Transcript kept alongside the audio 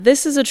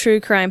This is a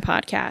true crime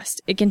podcast.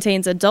 It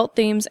contains adult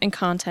themes and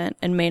content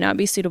and may not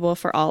be suitable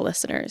for all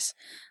listeners.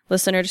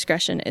 Listener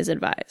discretion is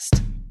advised.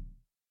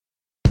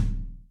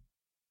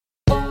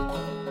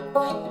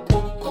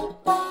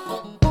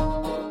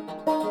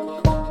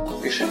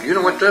 He said, "You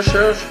know what this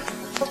is?"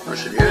 I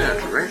said, "Yeah,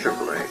 it's a razor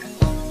blade."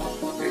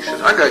 He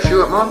said, "I got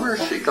you at my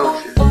mercy,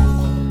 don't you?"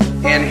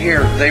 And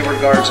here, they were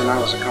guards and I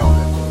was a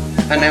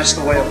convict. And that's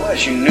the way it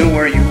was. You knew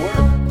where you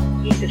were.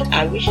 He says,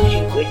 "I wish you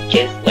would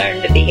just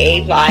learn to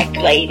behave like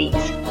ladies."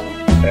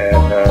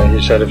 And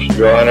he said, "If you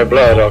draw any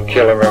blood, I'll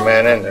kill every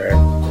man in there."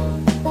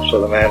 So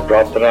the man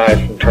dropped the knife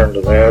and turned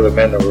to the other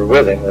men that were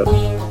with him that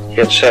he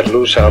had set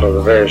loose out of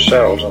the various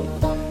cells and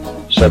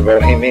said,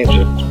 "Well, he means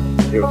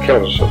it. He'll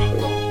kill us if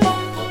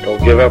we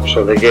don't give up."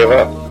 So they gave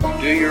up.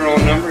 You do your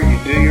own number, you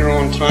do your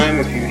own time.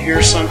 If you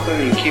hear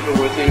something, you keep it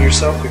within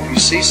yourself. If you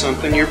see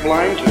something, you're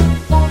blind to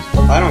it.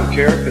 I don't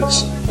care if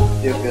it's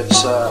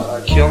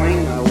a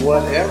killing,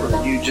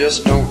 whatever. You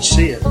just don't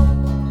see it.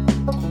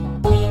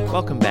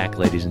 Welcome back,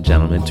 ladies and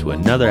gentlemen, to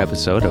another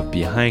episode of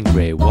Behind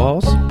Gray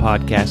Walls, a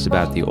podcast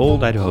about the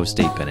old Idaho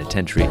State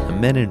Penitentiary, the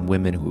men and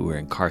women who were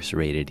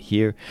incarcerated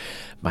here.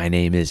 My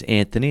name is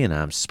Anthony, and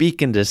I'm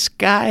speaking to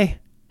Sky.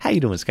 How you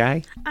doing,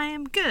 Sky? I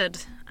am good.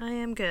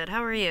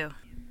 How are you?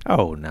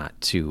 Oh, not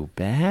too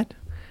bad.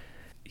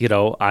 You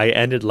know, I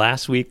ended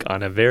last week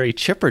on a very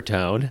chipper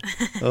tone.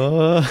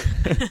 Oh,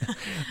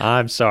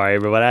 I'm sorry,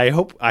 but I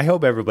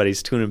hope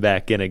everybody's tuning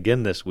back in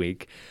again this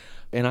week.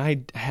 And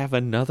I have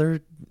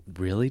another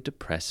really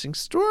depressing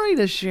story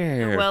to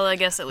share. Well, I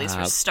guess at least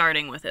we're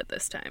starting with it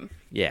this time.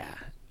 Yeah,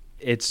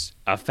 it's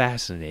a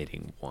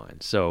fascinating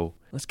one. So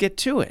let's get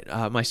to it.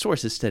 My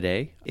sources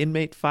today,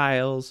 inmate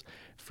files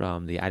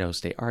from the Idaho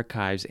State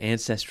Archives,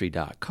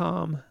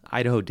 Ancestry.com,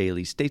 Idaho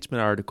Daily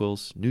Statesman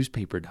articles,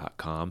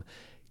 Newspaper.com,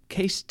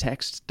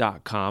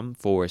 Casetext.com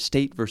for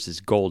State versus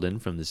Golden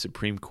from the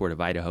Supreme Court of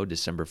Idaho,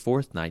 December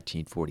 4th,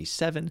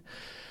 1947.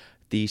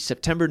 The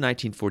September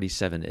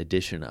 1947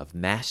 edition of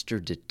Master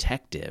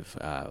Detective,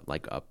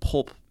 like a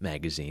pulp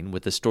magazine,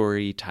 with a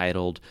story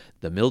titled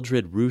The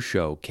Mildred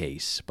Rucho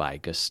Case by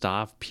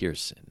Gustav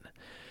Pearson.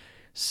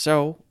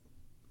 So,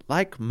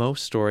 like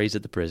most stories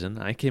at the prison,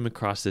 I came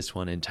across this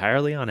one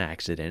entirely on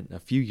accident a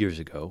few years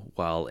ago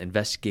while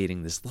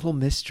investigating this little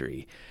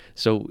mystery.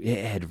 So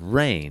it had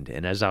rained,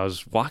 and as I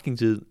was walking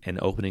to and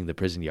opening the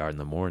prison yard in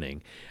the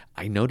morning,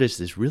 I noticed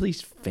this really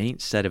faint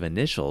set of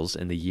initials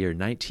in the year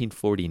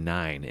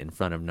 1949 in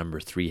front of number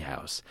 3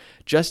 house,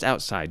 just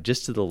outside,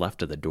 just to the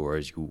left of the door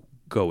as you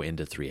go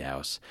into 3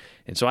 house.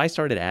 And so I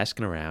started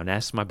asking around,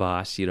 asked my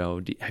boss,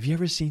 have you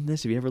ever seen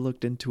this? Have you ever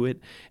looked into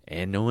it?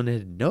 And no one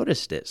had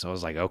noticed it. So I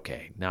was like,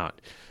 okay, now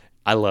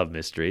I love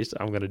mysteries.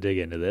 I'm going to dig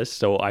into this.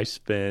 So I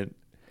spent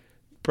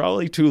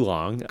probably too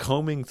long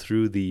combing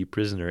through the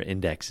prisoner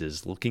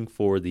indexes looking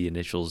for the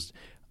initials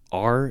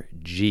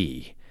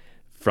RG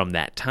from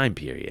that time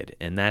period.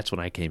 And that's when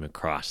I came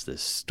across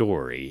this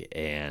story.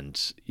 And,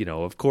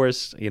 of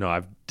course,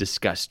 I've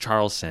discussed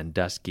Charles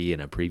Sandusky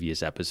in a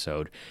previous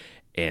episode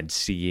and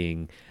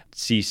seeing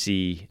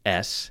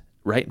CCS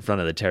right in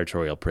front of the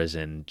territorial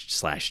prison /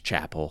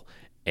 chapel.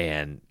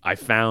 And I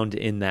found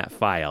in that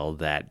file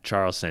that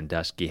Charles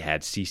Sandusky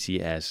had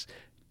CCS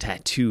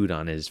tattooed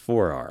on his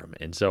forearm.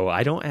 And so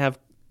I don't have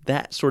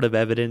that sort of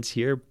evidence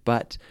here,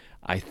 but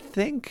I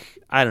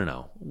don't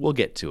know, we'll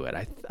get to it.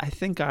 I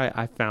think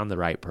I found the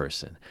right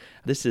person.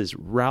 This is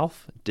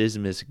Ralph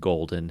Dismas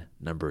Golden,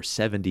 number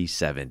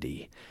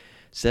 7070.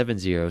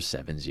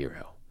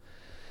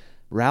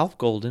 Ralph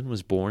Golden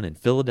was born in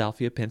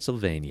Philadelphia,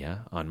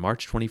 Pennsylvania on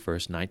March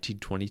 21st,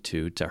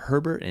 1922 to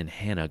Herbert and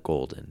Hannah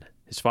Golden.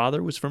 His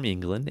father was from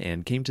England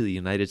and came to the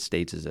United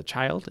States as a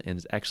child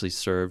and actually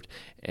served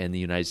in the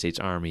United States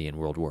Army in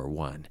World War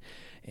I.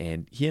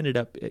 And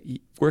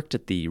he worked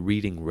at the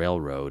Reading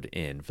Railroad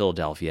in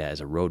Philadelphia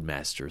as a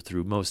roadmaster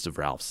through most of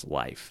Ralph's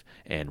life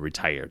and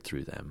retired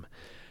through them.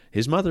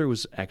 His mother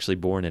was actually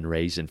born and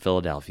raised in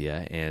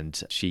Philadelphia,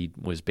 and she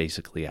was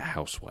basically a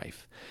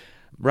housewife.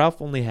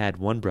 Ralph only had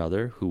one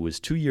brother who was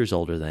 2 years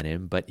older than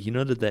him, but he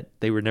noted that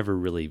they were never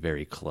really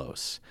very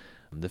close.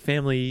 The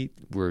family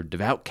were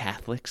devout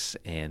Catholics,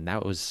 and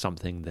that was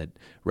something that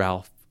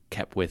Ralph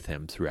kept with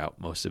him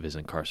throughout most of his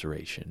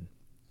incarceration.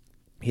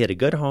 He had a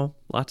good home,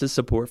 lots of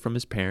support from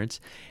his parents,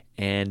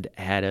 and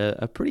had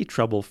a pretty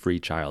trouble-free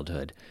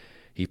childhood.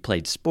 He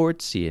played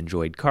sports, he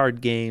enjoyed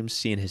card games,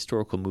 seeing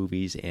historical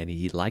movies, and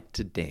he liked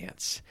to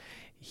dance.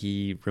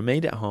 He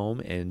remained at home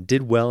and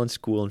did well in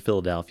school in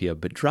Philadelphia,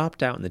 but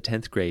dropped out in the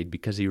 10th grade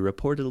because he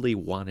reportedly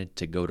wanted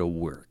to go to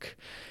work.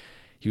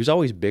 He was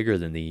always bigger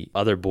than the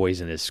other boys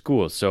in his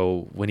school,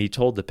 so when he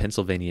told the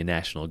Pennsylvania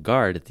National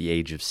Guard at the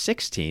age of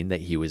 16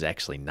 that he was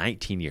actually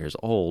 19 years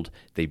old,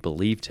 they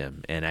believed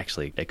him and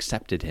actually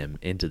accepted him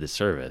into the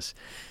service.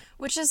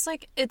 Which is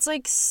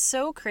it's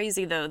so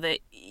crazy, though, that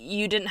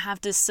you didn't have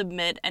to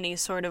submit any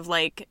sort of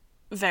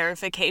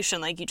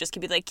verification. You just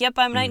could be like, yep,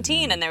 I'm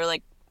 19. Mm-hmm. And they were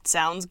like,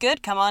 sounds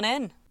good, come on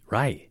in.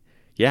 Right.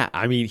 Yeah,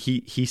 I mean,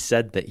 he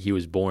said that he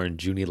was born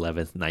June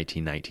 11th,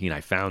 1919.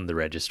 I found the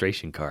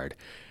registration card.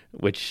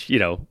 which, he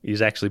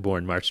was actually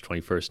born March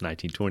 21st,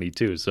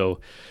 1922. So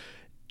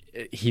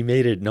he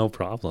made it no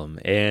problem.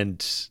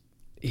 And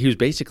he was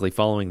basically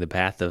following the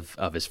path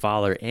of his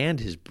father and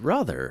his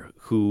brother,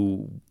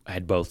 who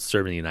had both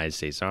served in the United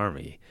States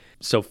Army.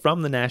 So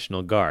from the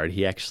National Guard,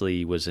 he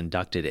actually was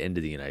inducted into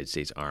the United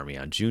States Army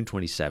on June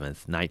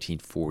 27th,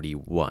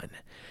 1941.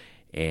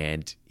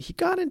 And he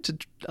got into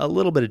a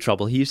little bit of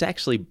trouble. He was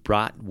actually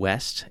brought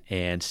west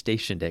and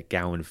stationed at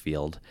Gowan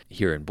Field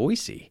here in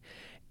Boise.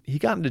 He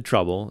got into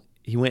trouble.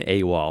 He went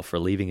AWOL for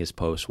leaving his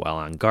post while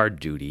on guard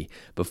duty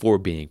before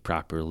being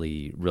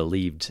properly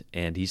relieved,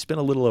 and he spent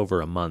a little over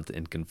a month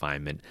in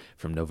confinement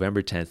from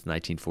November 10th,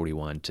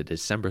 1941 to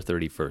December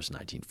 31st,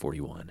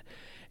 1941.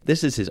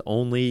 This is his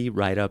only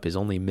write-up, his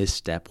only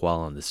misstep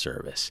while on the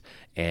service.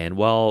 And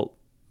while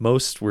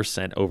most were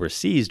sent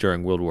overseas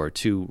during World War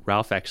II,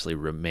 Ralph actually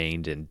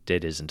remained and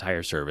did his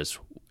entire service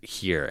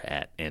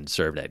here and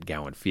served at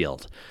Gowan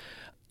Field.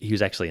 He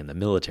was actually in the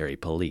military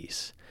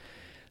police.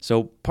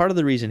 So part of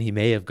the reason he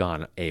may have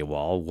gone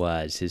AWOL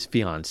was his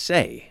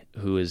fiancée,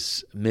 who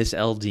is Miss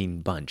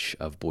Eldine Bunch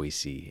of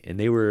Boise, and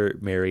they were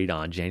married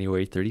on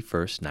January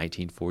 31st,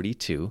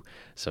 1942.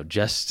 So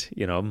just,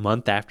 a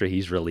month after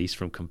he's released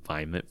from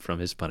confinement from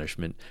his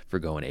punishment for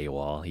going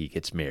AWOL, he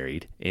gets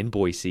married in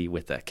Boise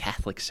with a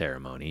Catholic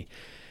ceremony.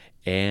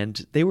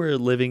 And they were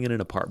living in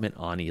an apartment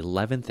on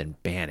 11th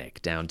and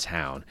Bannock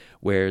downtown,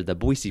 where the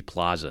Boise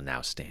Plaza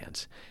now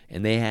stands.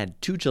 And they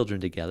had 2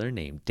 children together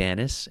named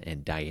Dennis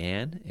and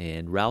Diane,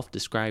 and Ralph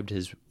described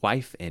his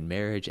wife and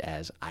marriage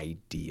as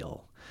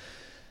ideal.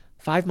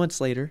 5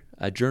 months later,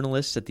 a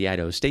journalist at the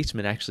Idaho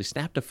Statesman actually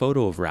snapped a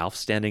photo of Ralph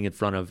standing in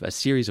front of a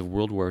series of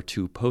World War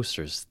II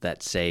posters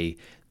that say,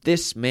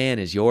 "This man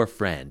is your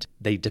friend."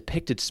 They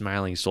depicted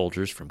smiling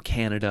soldiers from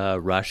Canada,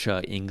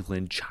 Russia,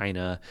 England,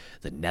 China,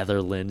 the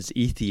Netherlands,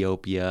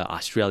 Ethiopia,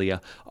 Australia,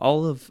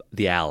 all of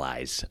the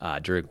Allies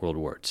during World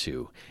War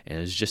II. And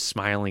it was just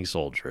smiling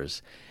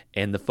soldiers.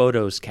 And the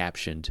photos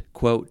captioned,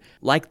 quote,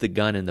 "Like the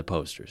gun in the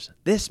posters.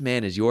 This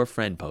man is your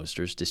friend"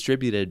 posters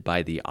distributed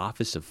by the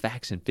Office of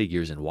Facts and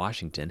Figures in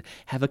Washington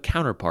have a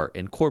counterpart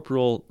in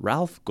Corporal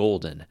Ralph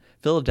Golden,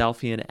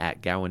 Philadelphian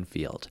at Gowan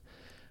Field.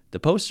 The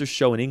posters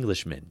show an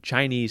Englishman,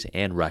 Chinese,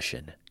 and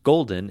Russian.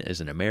 Golden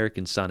is an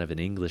American son of an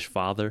English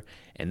father,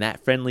 and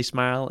that friendly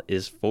smile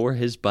is for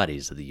his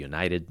buddies of the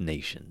United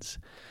Nations.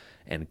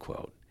 End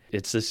quote.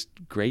 It's this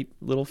great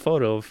little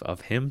photo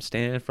of him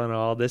standing in front of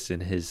all this in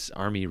his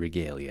Army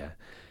regalia.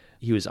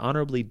 He was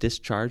honorably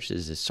discharged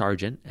as a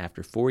sergeant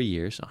after 4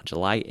 years on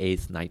July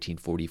 8th,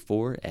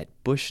 1944 at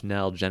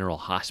Bushnell General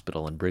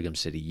Hospital in Brigham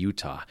City,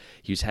 Utah.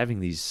 He was having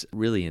these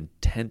really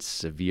intense,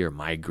 severe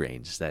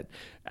migraines that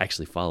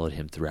actually followed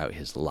him throughout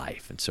his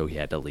life, and so he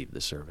had to leave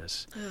the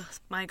service. Ugh,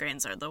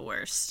 migraines are the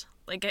worst.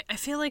 I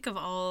feel like of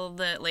all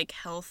the,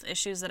 health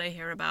issues that I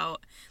hear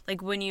about,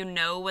 when you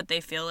know what they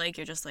feel like,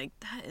 you're just like,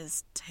 that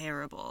is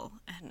terrible.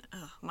 And,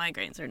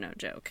 migraines are no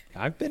joke.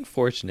 I've been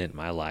fortunate in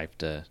my life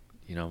to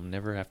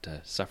never have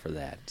to suffer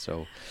that.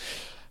 So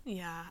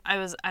yeah, I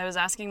was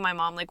asking my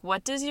mom,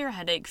 what does your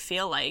headache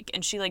feel like?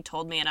 And she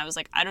told me, and I was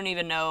like, I don't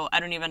even know,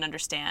 I don't even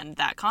understand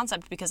that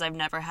concept because I've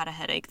never had a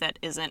headache that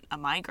isn't a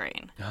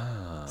migraine.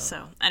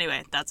 So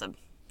anyway, that's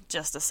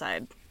just a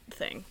side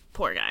thing.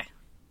 Poor guy.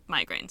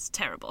 Migraines,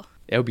 terrible.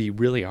 It would be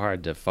really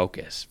hard to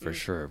focus for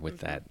sure with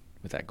that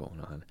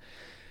going on.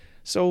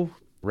 So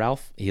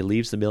Ralph, he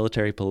leaves the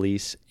military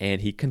police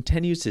and he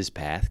continues his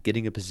path,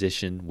 getting a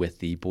position with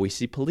the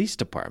Boise Police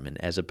Department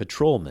as a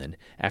patrolman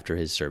after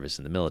his service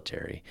in the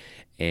military.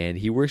 And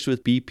he works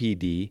with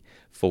BPD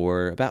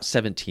for about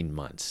 17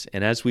 months.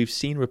 And as we've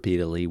seen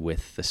repeatedly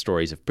with the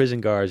stories of prison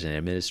guards and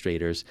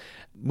administrators,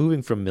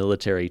 moving from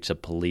military to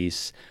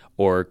police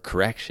or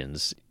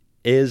corrections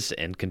is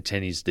and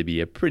continues to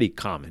be a pretty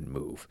common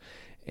move.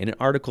 An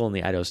article in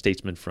the Idaho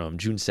Statesman from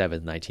June 7,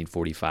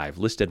 1945,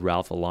 listed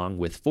Ralph along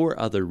with 4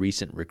 other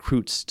recent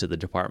recruits to the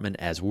department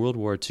as World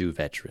War II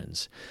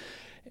veterans.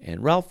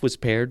 And Ralph was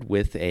paired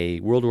with a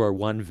World War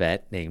I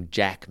vet named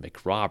Jack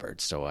McRoberts,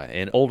 so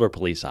an older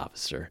police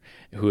officer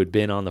who had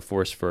been on the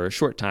force for a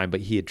short time,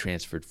 but he had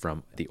transferred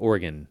from the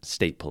Oregon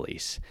State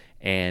Police.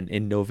 And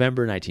in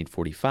November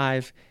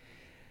 1945,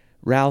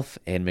 Ralph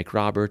and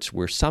McRoberts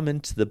were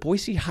summoned to the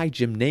Boise High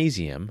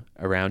Gymnasium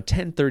around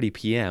 10:30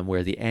 p.m.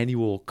 where the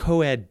annual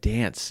co-ed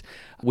dance,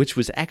 which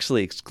was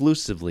actually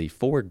exclusively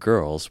for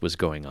girls, was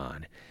going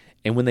on.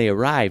 And when they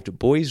arrived,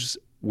 boys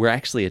were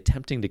actually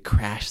attempting to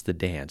crash the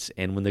dance.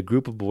 And when the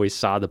group of boys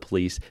saw the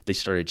police, they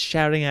started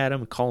shouting at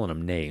them, calling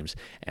them names.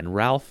 And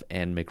Ralph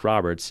and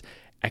McRoberts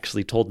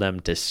actually told them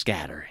to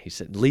scatter. He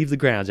said, "Leave the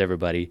grounds,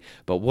 everybody."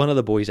 But one of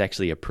the boys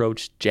actually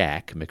approached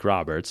Jack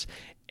McRoberts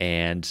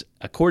and,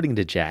 according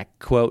to Jack,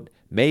 quote,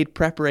 "made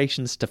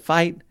preparations to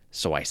fight,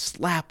 so I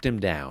slapped him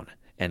down,"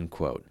 end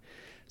quote.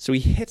 So he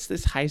hits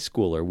this high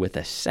schooler with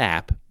a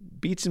sap,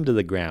 beats him to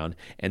the ground,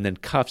 and then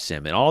cuffs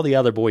him. And all the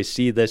other boys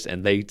see this,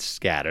 and they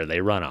scatter.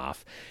 They run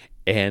off.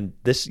 And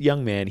this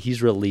young man,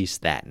 he's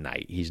released that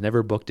night. He's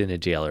never booked into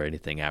jail or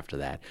anything after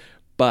that.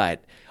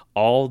 But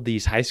all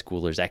these high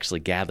schoolers actually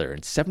gather,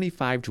 and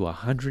 75 to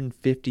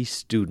 150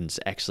 students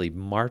actually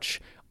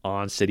march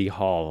on City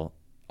Hall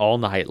all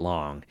night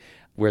long,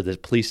 where the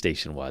police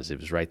station was. It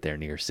was right there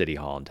near City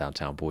Hall in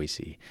downtown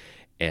Boise,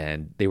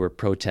 and they were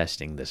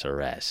protesting this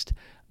arrest.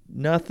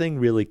 Nothing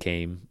really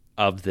came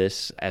of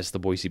this, as the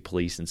Boise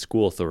police and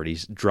school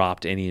authorities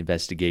dropped any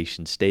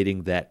investigation,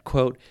 stating that,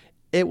 quote,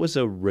 it was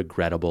a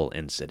regrettable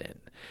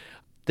incident.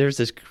 There's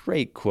this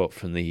great quote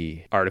from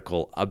the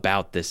article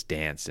about this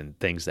dance and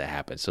things that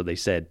happened. So they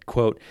said,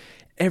 quote,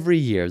 every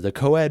year the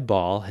co-ed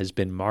ball has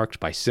been marked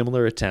by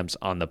similar attempts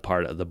on the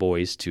part of the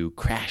boys to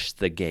crash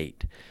the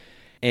gate.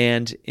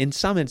 And in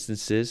some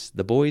instances,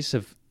 the boys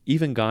have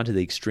even gone to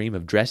the extreme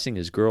of dressing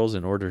as girls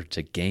in order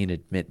to gain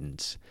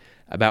admittance.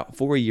 About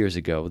 4 years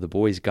ago, the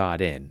boys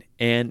got in,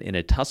 and in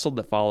a tussle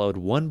that followed,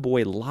 one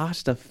boy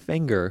lost a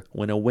finger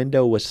when a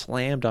window was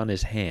slammed on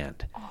his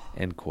hand,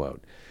 end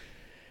quote.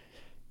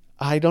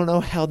 I don't know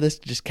how this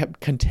just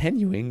kept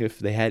continuing if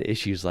they had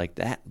issues like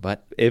that,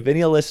 but if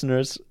any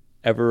listeners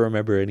ever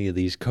remember any of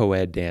these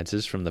co-ed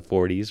dances from the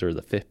 40s or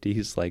the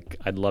 50s, like,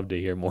 I'd love to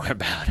hear more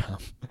about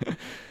them.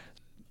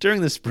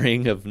 During the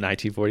spring of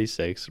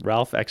 1946,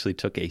 Ralph actually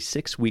took a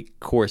 6-week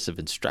course of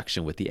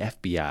instruction with the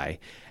FBI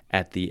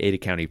at the Ada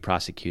County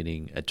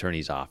Prosecuting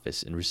Attorney's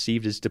Office and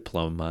received his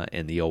diploma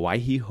in the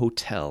Owyhee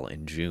Hotel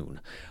in June,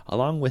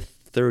 along with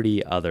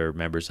 30 other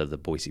members of the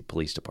Boise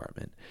Police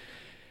Department.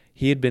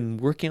 He had been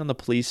working on the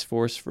police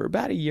force for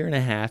about a year and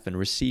a half and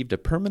received a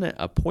permanent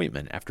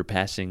appointment after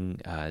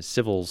passing a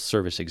civil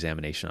service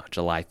examination on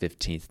July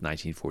 15,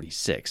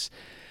 1946.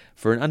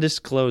 For an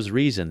undisclosed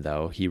reason,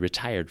 though, he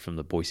retired from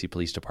the Boise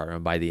Police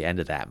Department by the end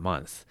of that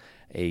month.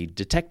 A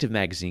detective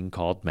magazine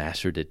called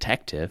Master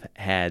Detective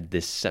had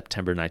this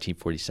September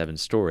 1947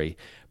 story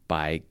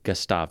by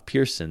Gustav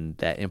Pearson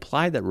that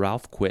implied that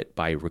Ralph quit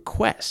by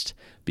request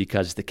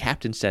because the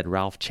captain said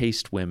Ralph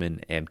chased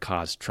women and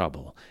caused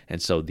trouble,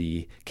 and so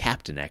the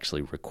captain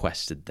actually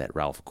requested that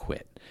Ralph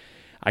quit.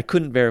 I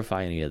couldn't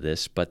verify any of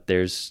this, but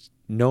there's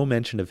no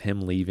mention of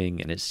him leaving,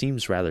 and it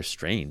seems rather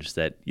strange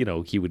that,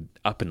 he would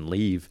up and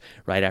leave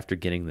right after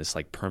getting this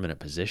permanent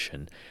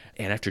position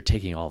and after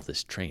taking all of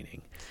this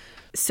training.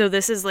 So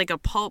this is like a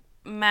pulp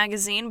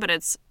magazine, but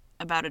it's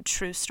about a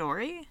true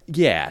story?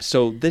 Yeah,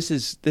 so this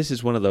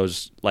is one of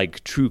those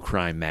true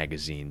crime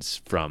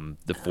magazines from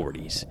the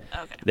 40s.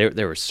 Okay.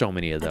 There were so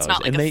many of those. It's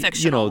not like and a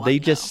fictional one, they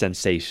just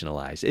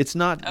sensationalize. It's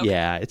not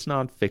it's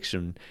not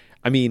fiction.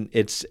 I mean,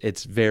 it's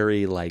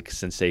very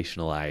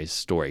sensationalized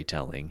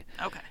storytelling.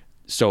 Okay.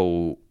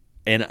 So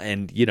and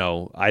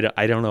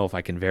I don't know if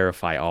I can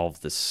verify all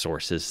of the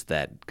sources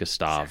that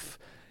Gustav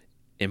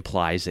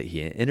implies that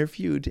he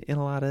interviewed in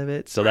a lot of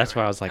it. So that's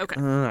why I was like,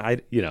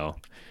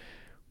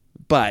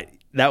 But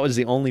that was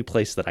the only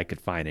place that I could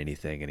find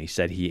anything. And he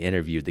said he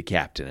interviewed the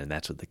captain, and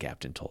that's what the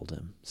captain told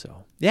him.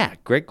 So, yeah,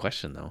 great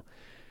question, though.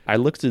 I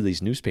looked through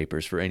these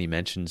newspapers for any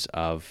mentions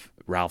of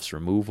Ralph's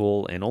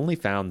removal and only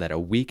found that a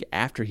week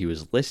after he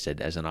was listed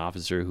as an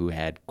officer who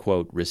had,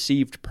 quote,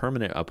 received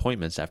permanent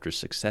appointments after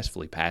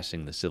successfully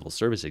passing the civil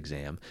service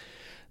exam,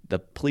 the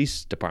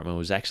police department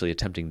was actually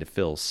attempting to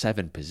fill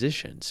 7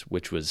 positions,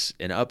 which was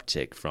an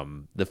uptick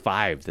from the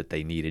 5 that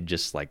they needed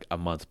just a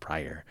month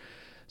prior.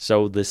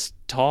 So this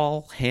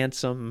tall,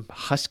 handsome,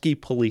 husky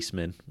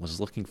policeman was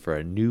looking for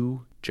a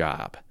new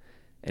job,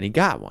 and he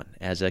got one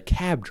as a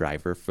cab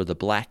driver for the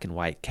Black and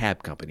White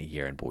Cab Company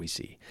here in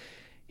Boise.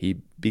 He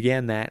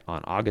began that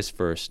on August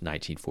 1st,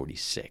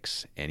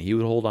 1946, and he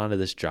would hold on to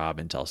this job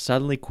until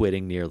suddenly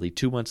quitting nearly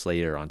 2 months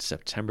later on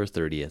September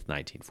 30th,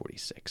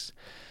 1946.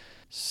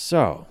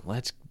 So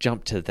let's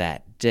jump to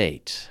that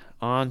date.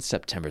 On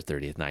September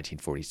 30th,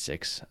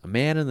 1946, a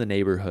man in the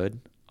neighborhood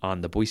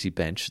on the Boise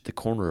Bench, the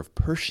corner of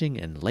Pershing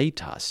and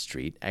Laytos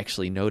Street,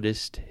 actually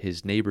noticed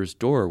his neighbor's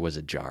door was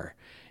ajar,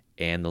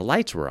 and the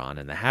lights were on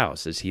in the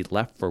house as he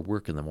left for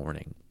work in the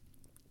morning.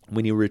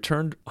 When he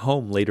returned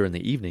home later in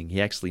the evening,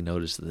 he actually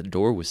noticed that the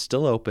door was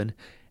still open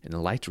and the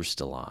lights were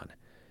still on,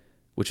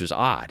 which was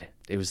odd.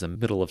 It was the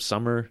middle of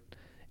summer,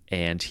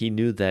 and he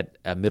knew that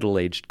a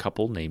middle-aged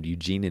couple named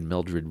Eugene and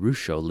Mildred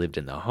Russo lived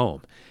in the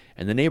home.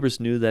 And the neighbors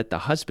knew that the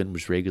husband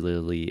was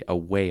regularly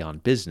away on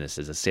business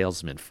as a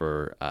salesman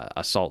for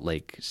a Salt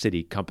Lake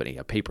City company,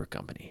 a paper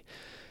company.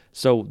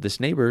 So this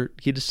neighbor,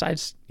 he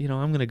decides, I'm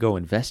going to go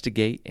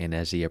investigate. And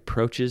as he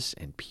approaches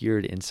and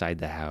peered inside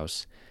the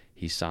house,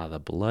 he saw the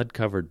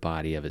blood-covered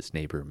body of his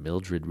neighbor,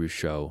 Mildred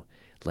Russo,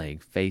 laying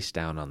face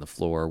down on the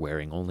floor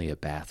wearing only a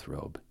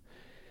bathrobe.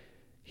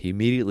 He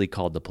immediately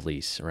called the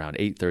police around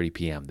 8:30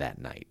 p.m.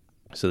 that night.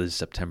 So this is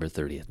September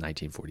 30th,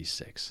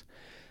 1946.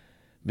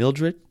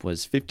 Mildred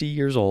was 50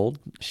 years old.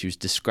 She was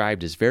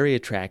described as very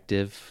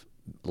attractive,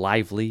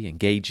 lively,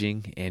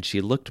 engaging, and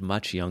she looked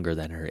much younger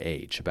than her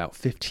age, about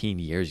 15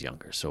 years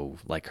younger, so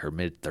her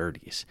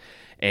mid-30s.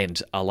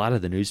 And a lot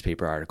of the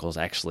newspaper articles,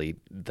 actually,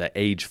 the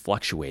age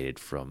fluctuated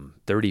from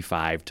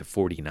 35 to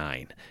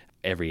 49,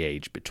 every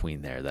age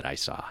between there that I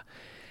saw.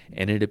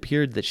 And it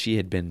appeared that she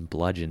had been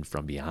bludgeoned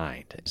from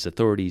behind, as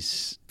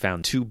authorities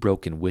found 2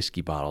 broken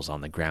whiskey bottles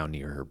on the ground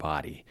near her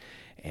body.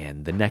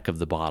 and the neck of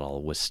the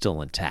bottle was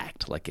still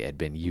intact, like it had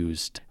been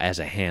used as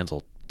a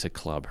handle to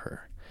club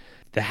her.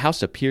 The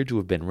house appeared to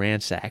have been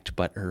ransacked,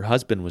 but her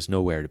husband was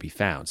nowhere to be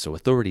found, so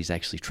authorities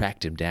actually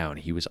tracked him down.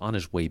 He was on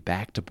his way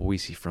back to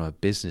Boise from a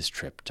business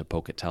trip to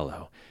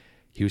Pocatello.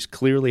 He was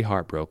clearly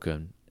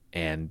heartbroken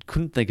and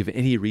couldn't think of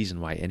any reason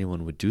why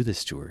anyone would do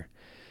this to her.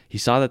 He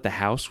saw that the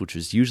house, which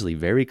was usually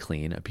very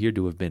clean, appeared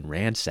to have been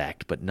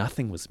ransacked, but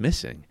nothing was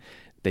missing.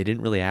 They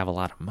didn't really have a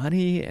lot of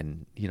money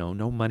and,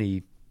 no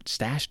money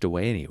stashed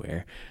away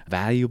anywhere.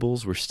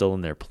 Valuables were still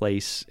in their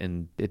place,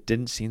 and it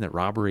didn't seem that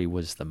robbery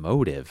was the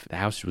motive. The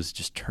house was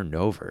just turned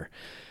over.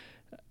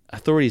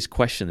 Authorities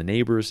questioned the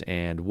neighbors,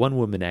 and one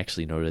woman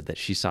actually noted that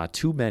she saw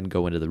two men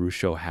go into the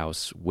Rouchot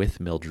house with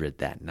Mildred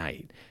that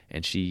night,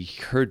 and she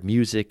heard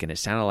music, and it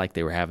sounded like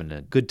they were having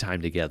a good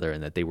time together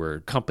and that they were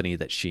company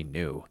that she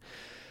knew.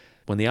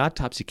 When the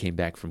autopsy came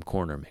back from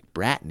Coroner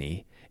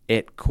McBratney,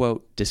 it,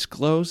 quote,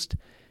 disclosed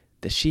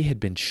that she had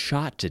been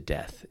shot to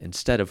death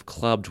instead of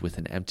clubbed with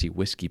an empty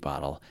whiskey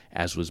bottle,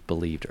 as was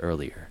believed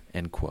earlier,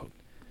 end quote.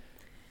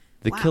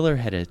 The killer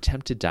had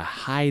attempted to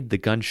hide the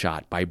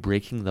gunshot by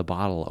breaking the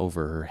bottle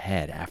over her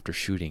head after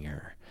shooting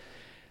her.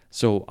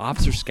 So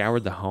officers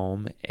scoured the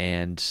home,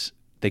 and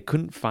they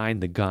couldn't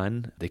find the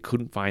gun. They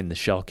couldn't find the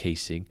shell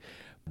casing.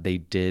 They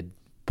did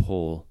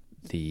pull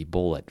the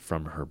bullet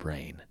from her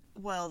brain.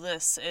 Well,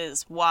 this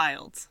is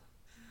wild.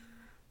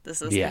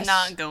 This is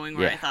not going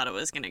where I thought it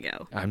was going to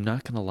go. I'm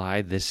not going to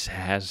lie. This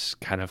has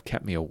kind of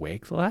kept me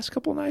awake the last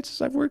couple of nights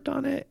as I've worked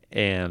on it.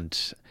 And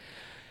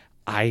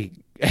I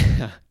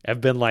have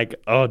been like,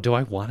 oh, do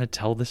I want to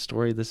tell this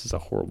story? This is a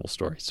horrible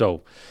story.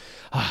 So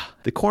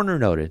the coroner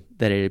noted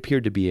that it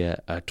appeared to be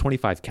a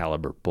 .25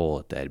 caliber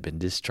bullet that had been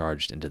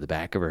discharged into the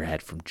back of her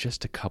head from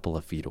just a couple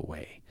of feet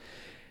away.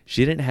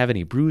 She didn't have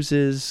any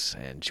bruises,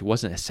 and she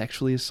wasn't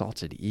sexually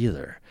assaulted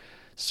either.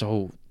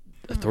 So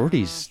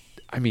authorities,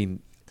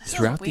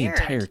 throughout the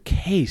entire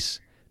case,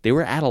 they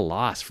were at a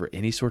loss for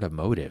any sort of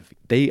motive.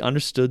 They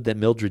understood that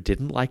Mildred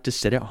didn't like to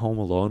sit at home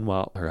alone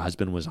while her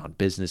husband was on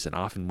business and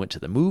often went to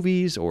the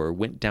movies or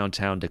went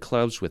downtown to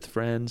clubs with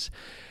friends.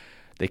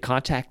 They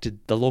contacted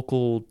the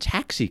local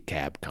taxi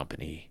cab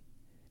company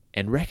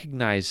and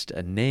recognized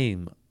a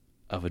name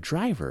of a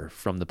driver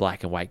from the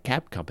black and white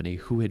cab company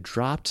who had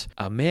dropped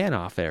a man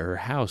off at her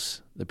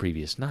house the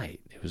previous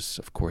night. It was,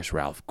 of course,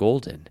 Ralph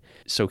Golden.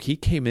 So he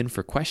came in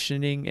for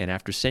questioning, and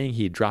after saying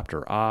he had dropped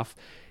her off,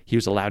 he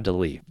was allowed to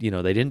leave. They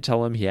didn't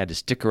tell him he had to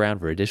stick around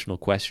for additional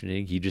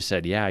questioning. He just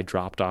said, I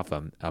dropped off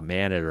a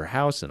man at her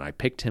house, and I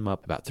picked him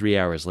up about 3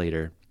 hours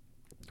later,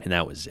 and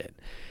that was it.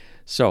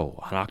 So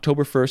on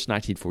October 1st,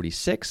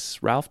 1946,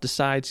 Ralph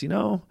decides,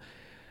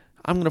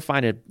 I'm going to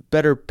find a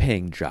better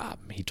paying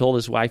job. He told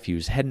his wife he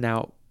was heading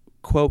out,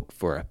 quote,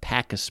 for a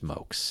pack of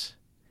smokes.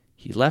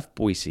 He left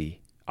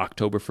Boise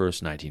October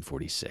 1st,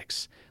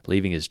 1946,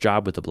 leaving his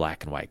job with the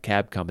black and white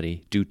cab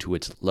company due to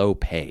its low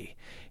pay.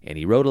 And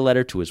he wrote a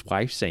letter to his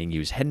wife saying he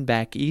was heading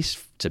back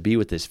east to be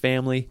with his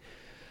family.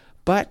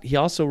 But he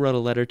also wrote a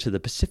letter to the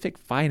Pacific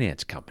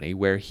Finance Company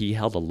where he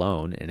held a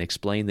loan and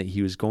explained that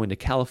he was going to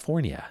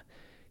California.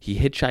 He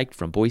hitchhiked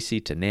from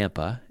Boise to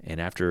Nampa, and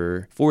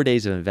after 4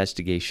 days of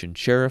investigation,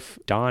 Sheriff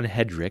Don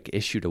Hedrick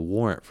issued a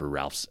warrant for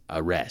Ralph's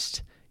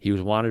arrest. He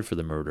was wanted for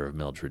the murder of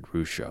Mildred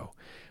Rouchot.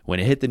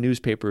 When it hit the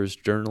newspapers,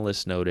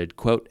 journalists noted,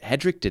 quote,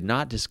 Hedrick did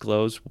not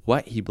disclose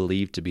what he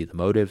believed to be the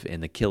motive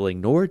in the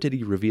killing, nor did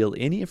he reveal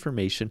any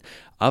information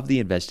of the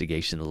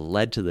investigation that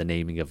led to the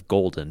naming of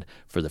Golden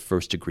for the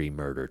first-degree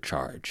murder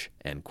charge,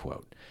 end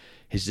quote.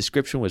 His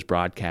description was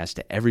broadcast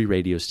to every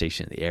radio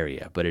station in the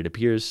area, but it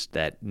appears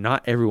that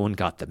not everyone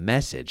got the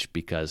message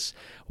because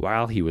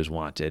while he was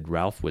wanted,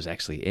 Ralph was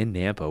actually in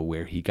Nampa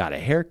where he got a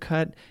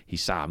haircut, he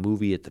saw a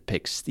movie at the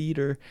Pix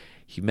Theater,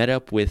 he met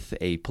up with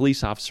a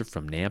police officer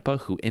from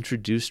Nampa who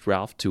introduced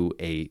Ralph to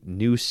a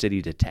new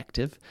city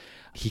detective.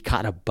 He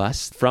caught a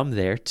bus from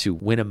there to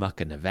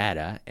Winnemucca,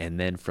 Nevada, and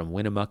then from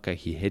Winnemucca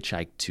he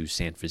hitchhiked to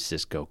San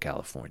Francisco,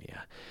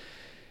 California.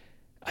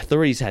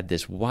 Authorities had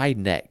this wide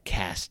net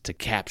cast to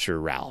capture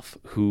Ralph,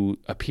 who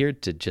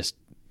appeared to just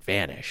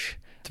vanish.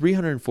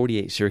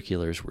 348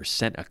 circulars were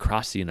sent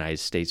across the United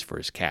States for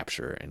his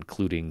capture,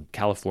 including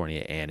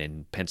California and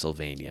in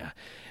Pennsylvania,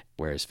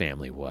 where his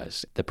family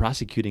was. The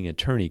prosecuting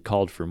attorney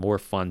called for more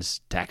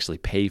funds to actually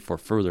pay for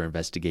further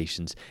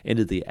investigations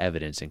into the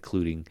evidence,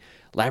 including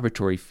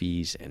laboratory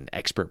fees and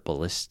expert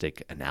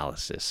ballistic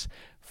analysis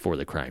for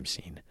the crime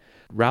scene.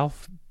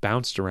 Ralph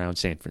bounced around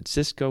San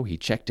Francisco. He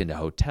checked into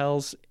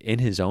hotels in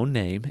his own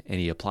name, and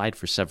he applied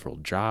for several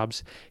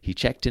jobs. He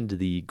checked into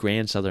the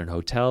Grand Southern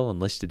Hotel and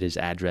listed his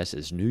address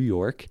as New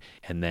York,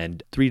 and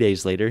then 3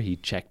 days later he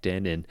checked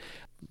in and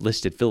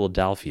listed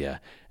Philadelphia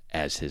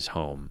as his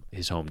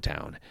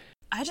hometown.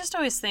 I just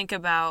always think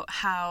about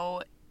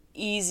how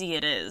easy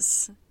it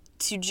is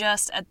to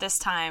just, at this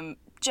time,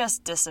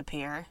 just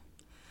disappear.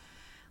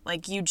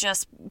 Like, you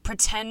just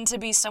pretend to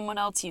be someone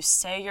else, you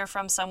say you're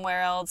from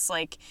somewhere else,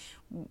 like,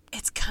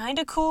 it's kind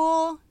of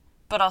cool,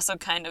 but also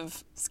kind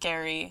of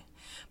scary.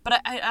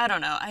 But I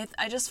don't know.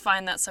 I just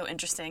find that so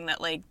interesting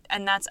that, like,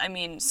 and that's, I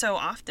mean, so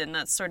often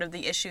that's sort of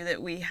the issue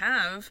that we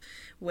have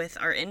with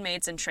our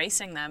inmates and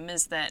tracing them,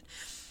 is that,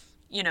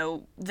 you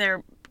know,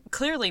 they're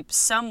clearly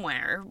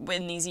somewhere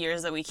in these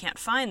years that we can't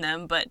find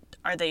them, but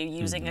are they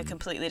using a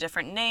completely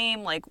different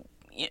name? Like,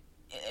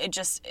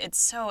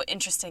 it's so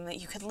interesting that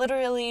you could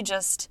literally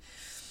just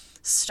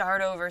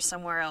start over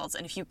somewhere else,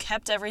 and if you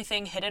kept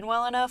everything hidden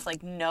well enough,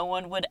 like, no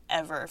one would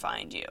ever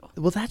find you.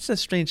 Well, that's the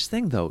strange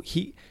thing, though.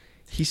 He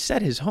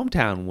said his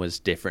hometown was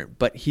different,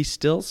 but he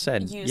still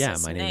said,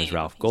 my name is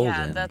Ralph Golden.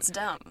 Yeah, that's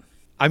dumb.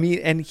 I mean,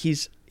 and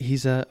he's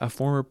a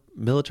former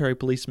military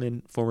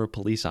policeman, former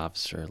police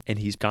officer, and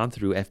he's gone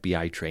through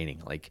FBI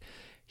training. Like,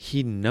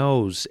 he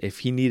knows if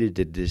he needed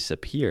to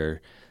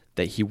disappear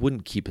that he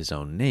wouldn't keep his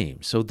own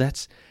name. So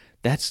that's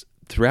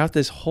throughout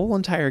this whole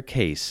entire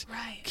case,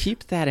 right.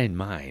 Keep that in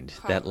mind,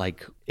 that,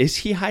 like, is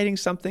he hiding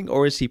something,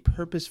 or is he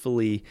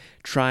purposefully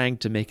trying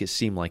to make it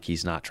seem like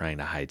he's not trying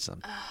to hide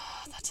something?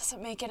 That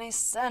doesn't make any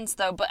sense,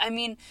 though. But I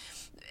mean,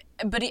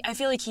 I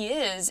feel like he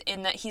is,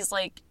 in that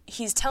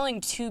he's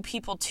telling two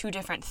people two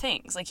different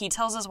things. Like, he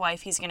tells his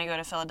wife he's going to go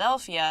to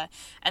Philadelphia,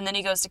 and then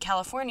he goes to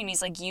California, and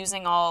he's, like,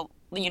 using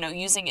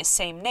his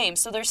same name.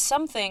 So there's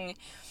something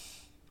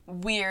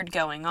weird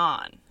going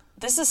on.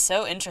 This is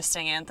so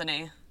interesting,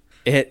 Anthony.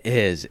 It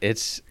is.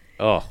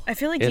 I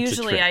feel like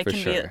usually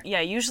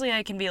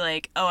I can be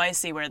like, oh, I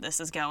see where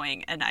this is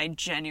going, and I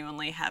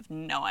genuinely have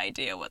no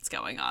idea what's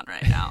going on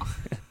right now.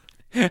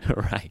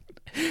 Right.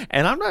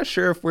 And I'm not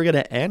sure if we're going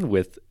to end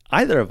with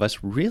either of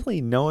us really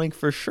knowing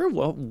for sure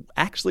what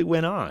actually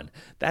went on.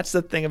 That's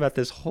the thing about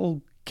this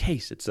whole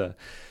case. It's a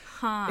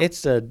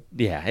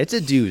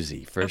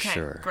doozy for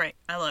sure. Great.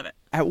 I love it.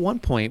 At one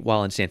point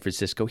while in San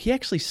Francisco, he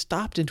actually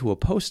stopped into a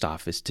post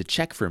office to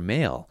check for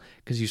mail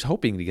because he was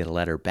hoping to get a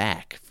letter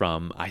back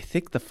from, I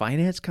think, the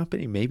finance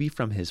company, maybe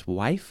from his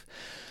wife.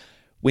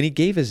 When he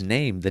gave his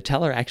name, the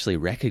teller actually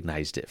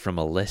recognized it from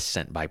a list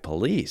sent by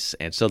police.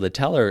 And so the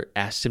teller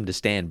asked him to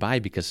stand by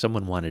because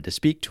someone wanted to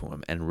speak to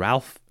him. And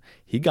Ralph,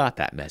 he got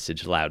that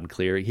message loud and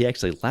clear. He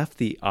actually left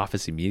the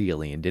office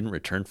immediately and didn't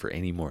return for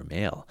any more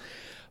mail.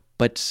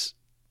 But,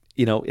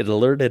 it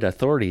alerted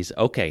authorities,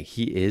 okay,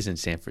 he is in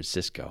San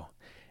Francisco.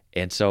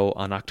 And so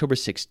on October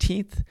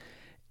 16th,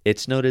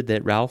 it's noted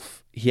that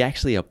Ralph, he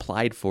actually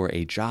applied for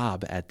a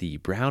job at the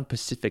Brown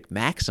Pacific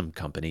Maxim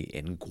Company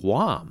in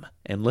Guam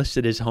and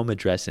listed his home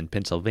address in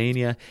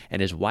Pennsylvania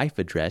and his wife's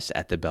address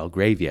at the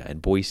Belgravia in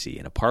Boise,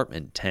 in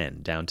apartment 10,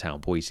 downtown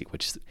Boise,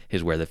 which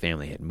is where the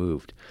family had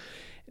moved.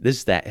 This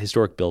is that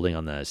historic building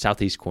on the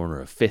southeast corner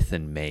of 5th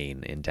and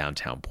Main in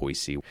downtown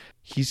Boise.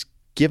 He's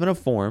given a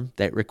form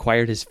that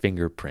required his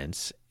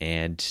fingerprints,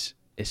 and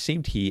it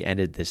seemed he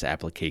ended this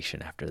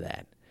application after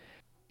that.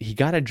 He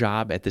got a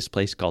job at this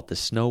place called the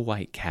Snow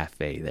White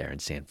Cafe there in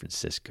San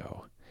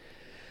Francisco.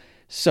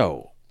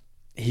 So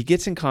he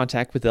gets in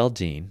contact with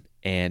Eldine,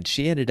 and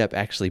she ended up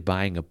actually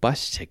buying a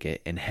bus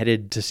ticket and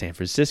headed to San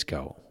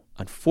Francisco.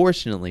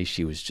 Unfortunately,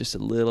 she was just a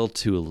little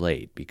too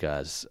late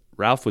because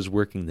Ralph was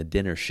working the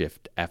dinner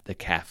shift at the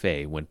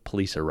cafe when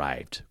police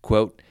arrived.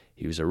 Quote,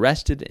 he was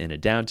arrested in a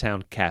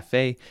downtown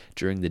cafe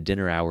during the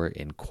dinner hour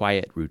in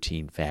quiet,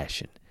 routine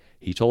fashion.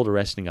 He told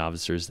arresting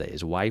officers that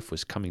his wife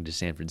was coming to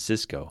San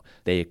Francisco.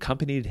 They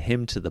accompanied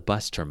him to the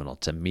bus terminal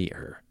to meet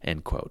her,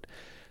 end quote.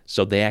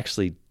 So they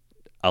actually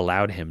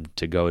allowed him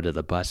to go to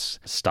the bus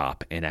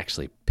stop and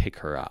actually pick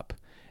her up.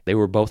 They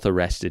were both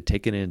arrested,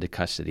 taken into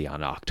custody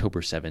on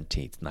October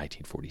 17th,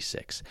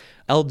 1946.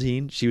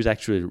 Eldine, she was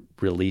actually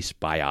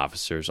released by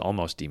officers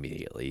almost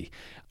immediately.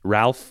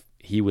 Ralph,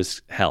 he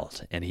was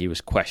held and he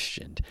was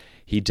questioned.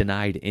 He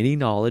denied any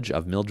knowledge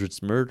of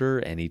Mildred's murder,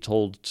 and he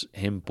told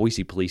him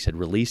Boise police had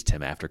released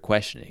him after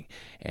questioning.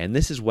 And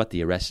this is what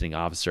the arresting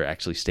officer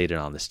actually stated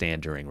on the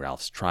stand during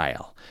Ralph's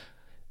trial.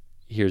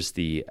 Here's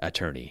the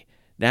attorney.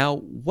 Now,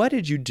 what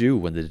did you do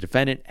when the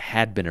defendant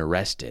had been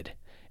arrested?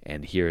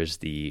 And here's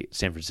the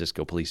San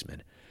Francisco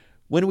policeman.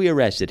 When we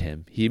arrested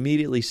him, he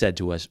immediately said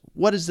to us,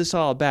 "What is this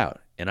all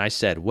about?" And I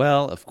said,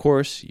 "Well, of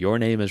course, your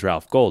name is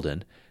Ralph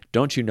Golden.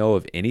 Don't you know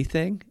of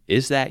anything?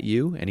 Is that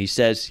you?" And he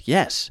says,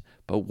 "Yes.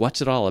 But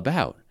what's it all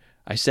about?"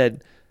 I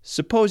said,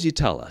 "Suppose you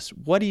tell us.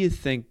 What do you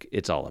think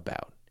it's all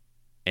about?"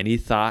 And he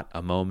thought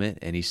a moment,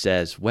 and he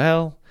says,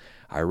 "Well,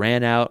 I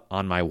ran out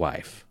on my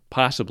wife.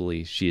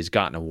 Possibly she has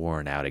gotten a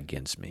warrant out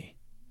against me."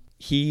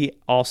 He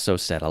also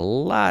said a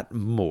lot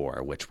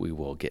more, which we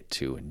will get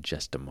to in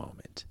just a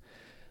moment.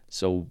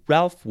 So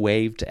Ralph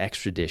waived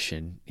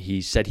extradition.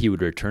 He said he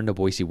would return to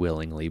Boise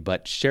willingly,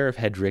 but Sheriff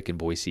Hedrick in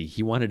Boise,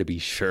 he wanted to be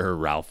sure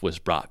Ralph was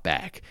brought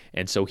back.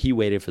 And so he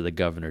waited for the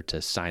governor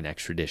to sign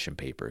extradition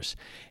papers.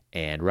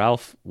 And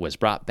Ralph was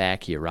brought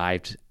back. He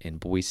arrived in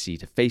Boise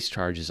to face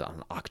charges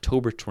on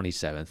October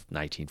 27th,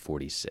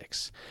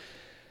 1946.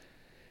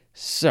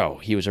 So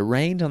he was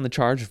arraigned on the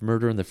charge of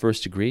murder in the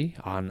first degree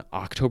on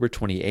October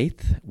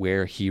 28th,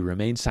 where he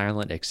remained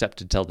silent except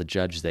to tell the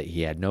judge that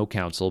he had no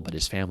counsel, but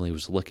his family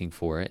was looking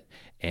for it,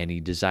 and he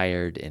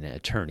desired an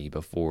attorney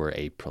before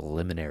a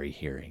preliminary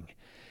hearing.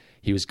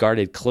 He was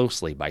guarded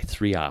closely by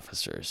 3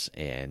 officers,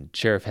 and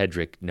Sheriff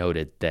Hedrick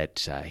noted that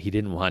he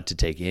didn't want to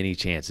take any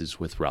chances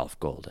with Ralph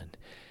Golden.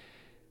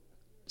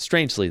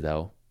 Strangely,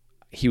 though,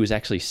 he was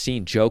actually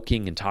seen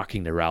joking and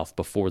talking to Ralph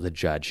before the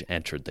judge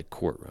entered the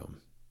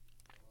courtroom.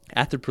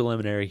 At the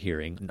preliminary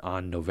hearing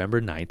on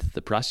November 9th,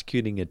 the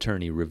prosecuting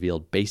attorney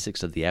revealed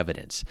basics of the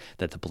evidence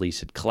that the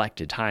police had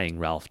collected tying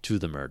Ralph to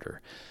the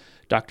murder.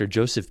 Dr.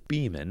 Joseph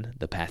Beeman,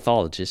 the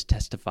pathologist,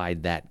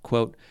 testified that,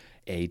 quote,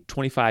 a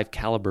 .25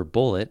 caliber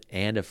bullet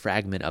and a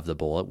fragment of the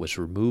bullet was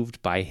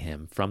removed by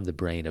him from the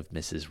brain of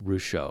Mrs.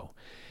 Rousseau.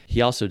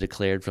 He also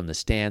declared from the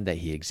stand that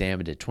he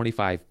examined a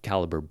 .25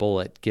 caliber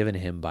bullet given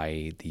him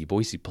by the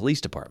Boise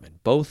Police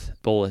Department. Both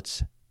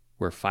bullets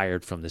were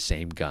fired from the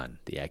same gun,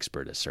 the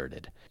expert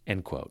asserted.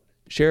 End quote.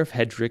 Sheriff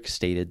Hedrick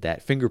stated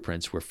that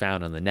fingerprints were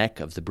found on the neck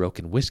of the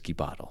broken whiskey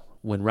bottle.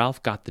 When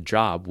Ralph got the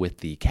job with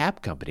the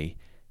cab company,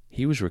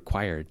 he was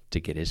required to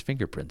get his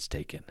fingerprints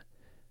taken.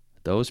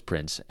 Those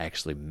prints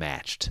actually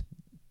matched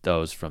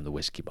those from the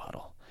whiskey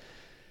bottle.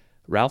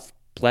 Ralph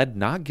pled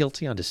not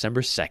guilty on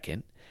December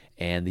 2nd,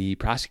 and the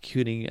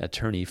prosecuting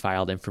attorney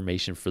filed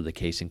information for the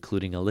case,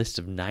 including a list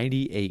of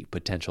 98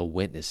 potential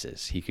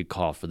witnesses he could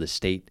call for the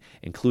state,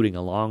 including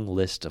a long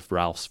list of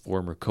Ralph's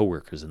former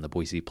coworkers in the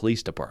Boise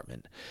Police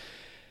Department.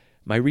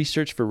 My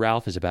research for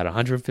Ralph is about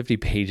 150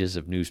 pages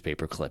of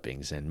newspaper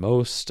clippings, and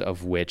most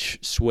of which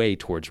sway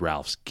towards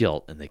Ralph's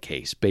guilt in the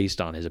case,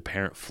 based on his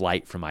apparent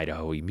flight from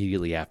Idaho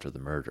immediately after the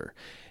murder.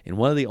 In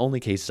one of the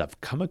only cases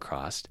I've come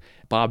across,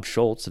 Bob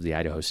Schultz of the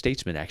Idaho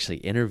Statesman actually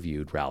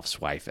interviewed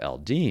Ralph's wife,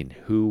 Eldine,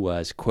 who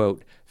was,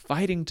 quote,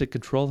 fighting to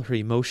control her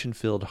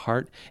emotion-filled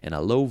heart in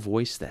a low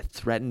voice that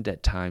threatened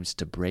at times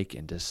to break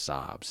into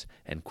sobs,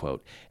 end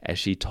quote, as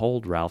she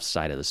told Ralph's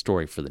side of the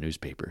story for the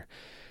newspaper.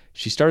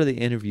 She started the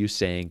interview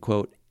saying,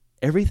 quote,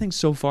 everything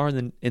so far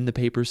in the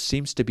papers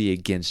seems to be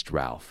against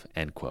Ralph,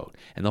 end quote.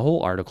 And the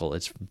whole article,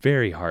 it's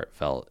very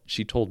heartfelt.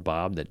 She told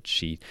Bob that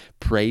she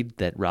prayed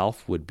that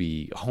Ralph would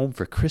be home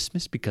for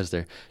Christmas because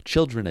their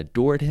children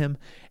adored him.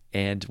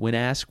 And when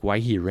asked why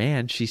he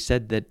ran, she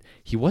said that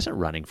he wasn't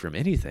running from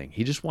anything.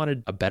 He just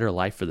wanted a better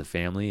life for the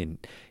family,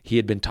 and he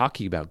had been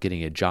talking about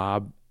getting a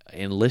job,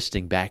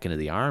 enlisting back into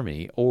the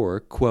Army, or,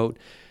 quote,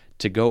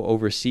 to go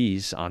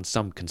overseas on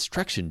some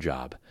construction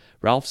job.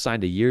 Ralph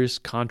signed a year's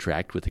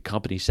contract with the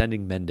company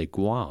sending men to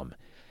Guam.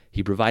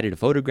 He provided a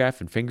photograph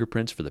and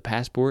fingerprints for the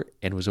passport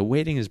and was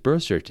awaiting his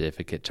birth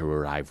certificate to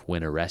arrive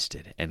when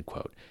arrested, end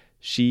quote.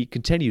 She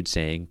continued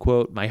saying,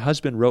 quote, my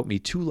husband wrote me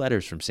 2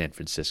 letters from San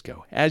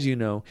Francisco. As you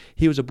know,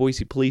 he was a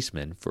Boise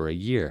policeman for a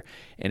year,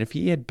 and if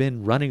he had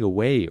been running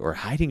away or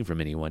hiding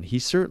from anyone, he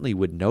certainly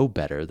would know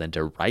better than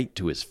to write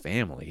to his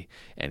family,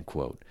 end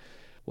quote.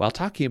 While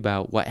talking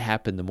about what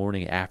happened the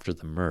morning after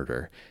the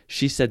murder,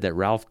 she said that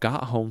Ralph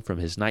got home from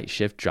his night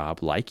shift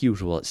job like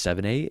usual at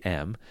 7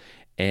 a.m.,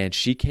 and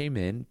she came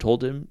in,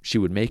 told him she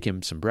would make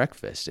him some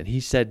breakfast, and he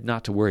said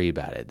not to worry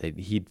about it, that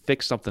he'd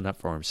fix something up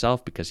for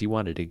himself because he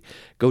wanted to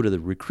go to the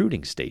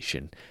recruiting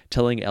station,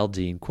 telling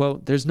Eldine,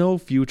 quote, there's no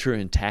future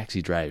in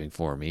taxi driving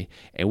for me,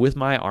 and with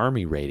my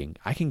Army rating,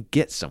 I can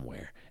get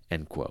somewhere,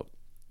 end quote.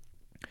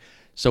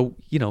 So,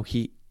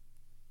 he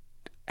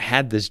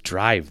had this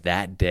drive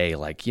that day,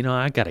 like,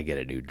 I got to get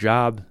a new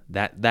job.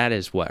 That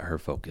is what her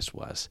focus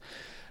was.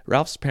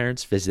 Ralph's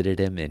parents visited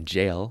him in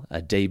jail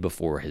a day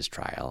before his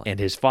trial, and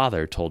his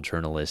father told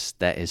journalists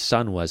that his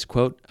son was,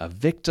 quote, a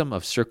victim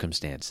of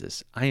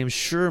circumstances. I am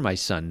sure my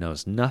son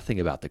knows nothing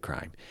about the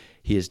crime.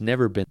 He has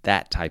never been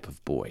that type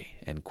of boy,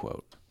 end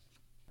quote.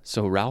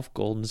 So Ralph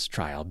Golden's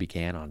trial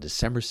began on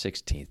December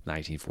 16th,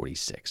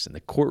 1946, and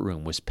the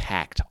courtroom was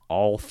packed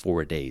all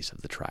 4 days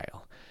of the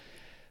trial.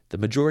 The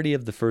majority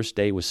of the first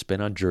day was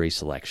spent on jury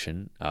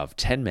selection of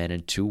 10 men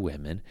and 2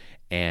 women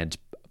and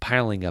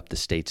piling up the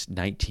state's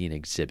 19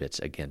 exhibits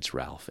against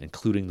Ralph,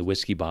 including the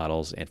whiskey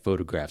bottles and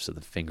photographs of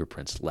the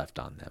fingerprints left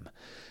on them.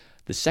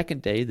 The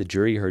second day, the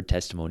jury heard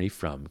testimony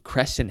from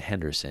Cresson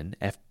Henderson,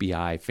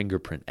 FBI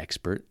fingerprint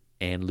expert,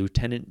 and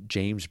Lieutenant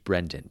James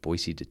Brendan,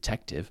 Boise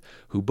detective,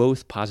 who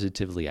both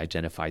positively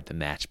identified the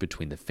match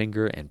between the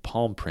finger and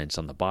palm prints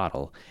on the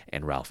bottle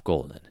and Ralph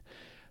Golden.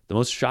 The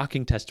most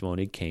shocking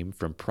testimony came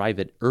from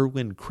Private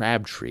Erwin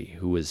Crabtree,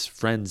 who was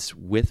friends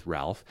with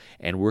Ralph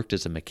and worked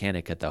as a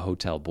mechanic at the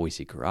Hotel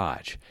Boise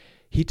Garage.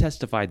 He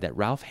testified that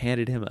Ralph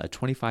handed him a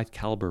 .25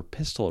 caliber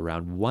pistol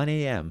around 1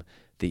 a.m.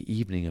 the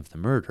evening of the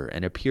murder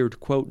and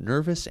appeared, quote,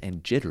 nervous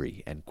and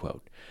jittery, end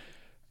quote.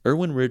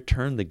 Erwin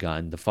returned the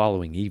gun the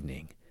following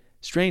evening.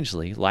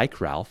 Strangely,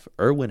 like Ralph,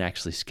 Erwin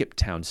actually skipped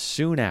town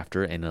soon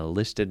after and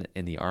enlisted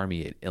in the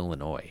Army in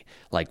Illinois,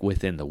 like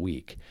within the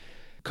week.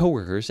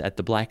 Coworkers at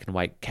the Black and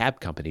White Cab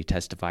Company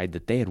testified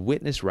that they had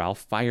witnessed Ralph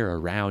fire a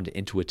round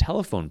into a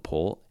telephone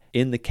pole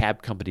in the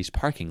cab company's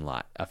parking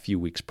lot a few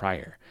weeks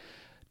prior.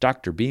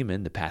 Dr.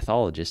 Beeman, the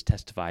pathologist,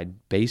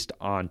 testified based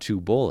on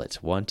 2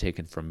 bullets, one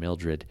taken from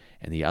Mildred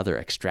and the other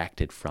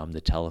extracted from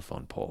the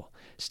telephone pole,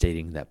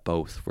 stating that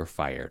both were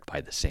fired by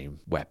the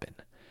same weapon.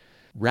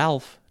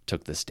 Ralph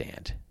took the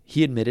stand.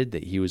 He admitted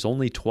that he was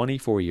only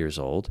 24 years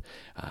old.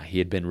 He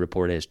had been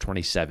reported as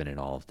 27 in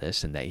all of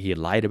this, and that he had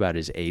lied about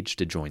his age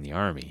to join the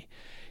Army.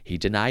 He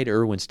denied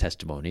Irwin's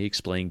testimony,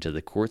 explaining to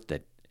the court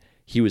that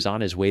he was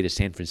on his way to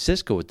San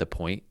Francisco at the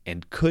point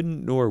and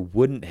couldn't nor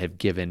wouldn't have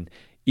given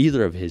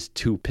either of his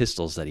 2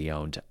 pistols that he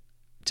owned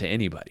to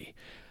anybody.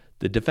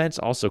 The defense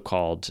also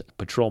called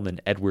Patrolman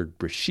Edward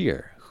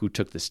Brashear, who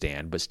took the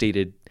stand, but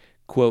stated,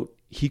 quote,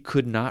 he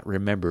could not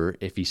remember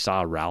if he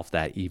saw Ralph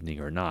that evening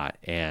or not,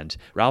 and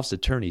Ralph's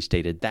attorney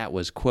stated that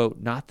was,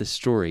 quote, not the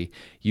story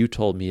you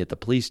told me at the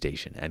police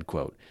station, end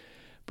quote.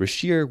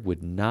 Brashear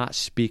would not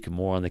speak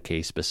more on the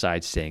case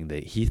besides saying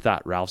that he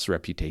thought Ralph's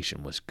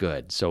reputation was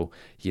good. So,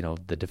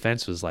 the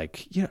defense was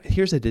like,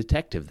 here's a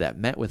detective that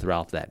met with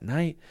Ralph that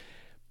night,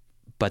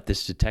 but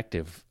this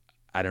detective,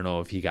 I don't know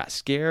if he got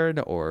scared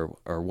or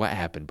what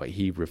happened, but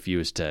he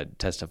refused to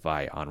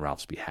testify on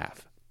Ralph's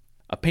behalf.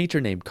 A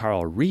painter named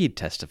Carl Reed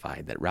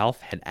testified that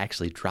Ralph had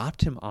actually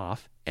dropped him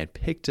off and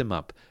picked him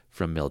up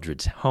from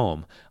Mildred's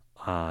home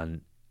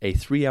on a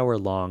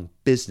 3-hour-long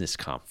business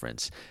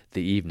conference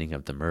the evening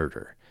of the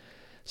murder.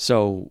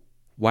 So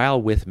while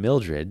with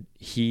Mildred,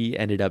 he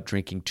ended up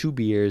drinking 2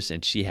 beers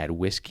and she had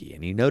whiskey.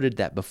 And he noted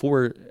that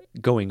before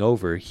going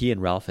over, he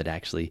and Ralph had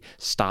actually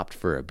stopped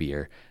for a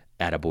beer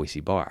at a Boise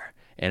bar.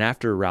 And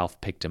after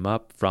Ralph picked him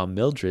up from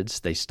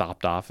Mildred's, they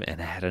stopped off and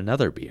had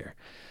another beer.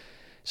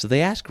 So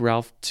they asked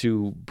Ralph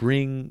to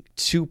bring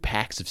 2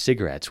 packs of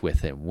cigarettes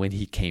with him when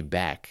he came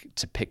back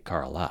to pick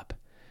Carl up.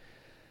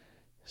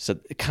 So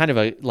kind of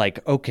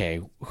okay,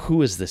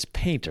 who is this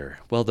painter?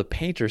 Well, the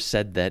painter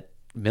said that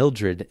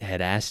Mildred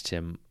had asked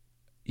him,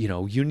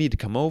 you need to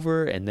come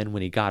over. And then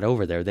when he got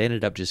over there, they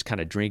ended up just kind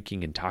of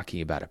drinking and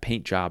talking about a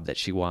paint job that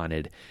she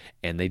wanted.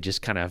 And they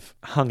just kind of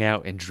hung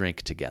out and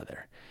drank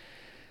together.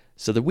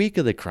 So the week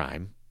of the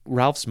crime,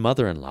 Ralph's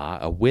mother-in-law,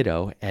 a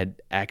widow, had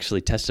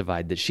actually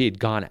testified that she had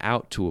gone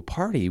out to a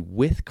party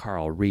with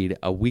Carl Reed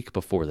a week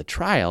before the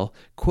trial,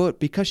 quote,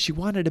 because she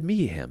wanted to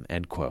meet him,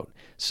 end quote.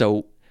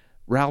 So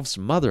Ralph's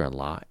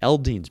mother-in-law,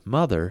 Eldine's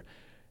mother,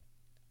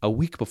 a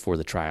week before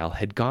the trial,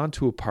 had gone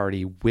to a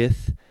party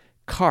with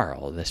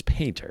Carl, this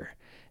painter.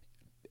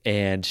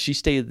 And she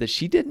stated that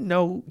she didn't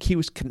know he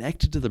was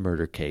connected to the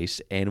murder case,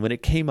 and when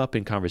it came up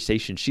in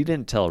conversation, she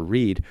didn't tell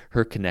Reed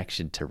her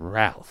connection to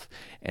Ralph.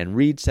 And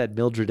Reed said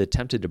Mildred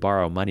attempted to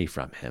borrow money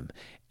from him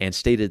and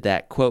stated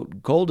that,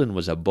 quote, Golden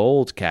was a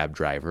bold cab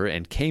driver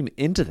and came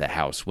into the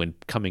house when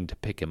coming to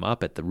pick him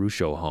up at the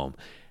Rucho home.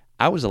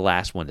 I was the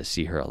last one to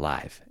see her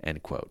alive,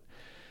 end quote.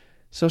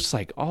 So it's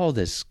like all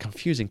this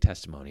confusing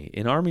testimony.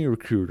 An Army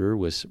recruiter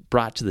was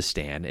brought to the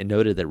stand and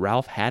noted that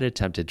Ralph had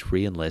attempted to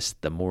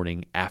re-enlist the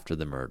morning after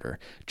the murder,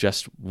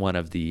 just one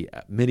of the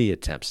many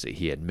attempts that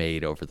he had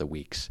made over the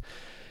weeks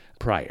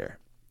prior.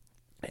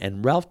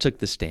 And Ralph took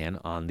the stand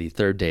on the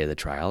 3rd day of the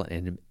trial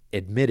and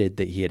admitted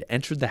that he had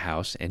entered the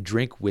house and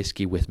drank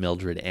whiskey with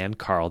Mildred and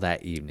Carl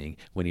that evening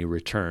when he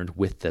returned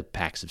with the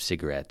packs of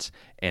cigarettes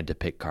and to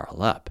pick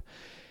Carl up.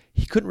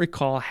 He couldn't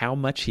recall how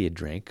much he had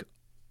drank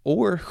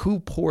or who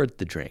poured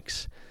the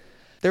drinks.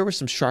 There were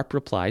some sharp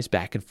replies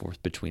back and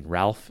forth between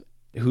Ralph,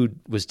 who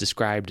was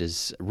described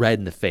as red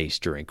in the face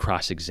during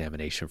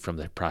cross-examination from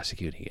the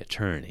prosecuting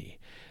attorney,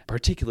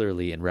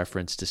 particularly in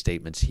reference to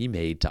statements he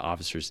made to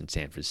officers in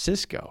San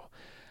Francisco.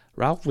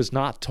 Ralph was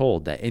not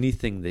told that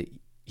anything that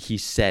he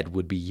said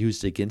would be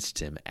used against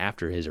him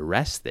after his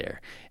arrest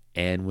there,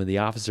 and when the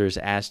officers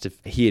asked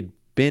if he had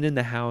been in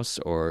the house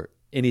or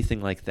anything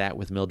like that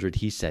with Mildred,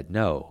 he said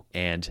no,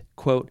 and,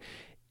 quote,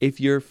 if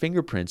your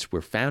fingerprints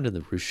were found in the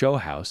Rucho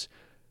house,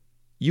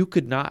 you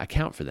could not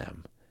account for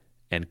them,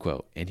 end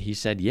quote. And he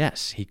said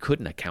yes, he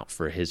couldn't account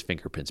for his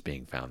fingerprints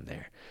being found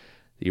there.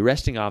 The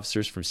arresting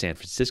officers from San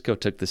Francisco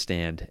took the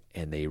stand,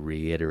 and they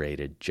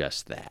reiterated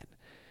just that.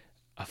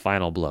 A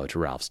final blow to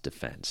Ralph's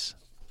defense.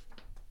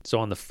 So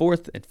on the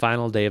 4th and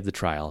final day of the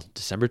trial,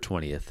 December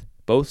 20th,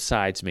 both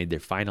sides made their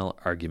final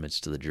arguments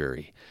to the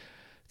jury.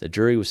 The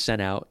jury was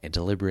sent out and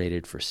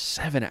deliberated for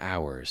 7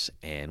 hours,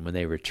 and when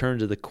they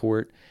returned to the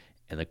court,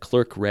 and the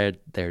clerk read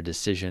their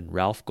decision,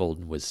 Ralph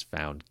Golden was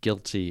found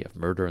guilty of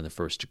murder in the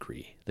 1st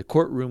degree. The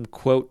courtroom,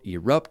 quote,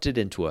 erupted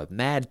into a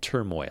mad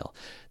turmoil.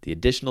 The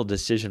additional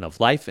decision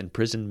of life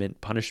imprisonment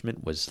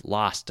punishment was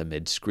lost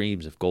amid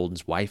screams of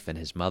Golden's wife and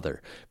his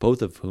mother,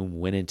 both of whom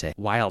went into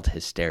wild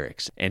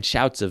hysterics, and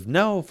shouts of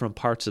no from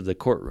parts of the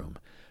courtroom.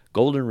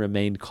 Golden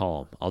remained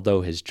calm,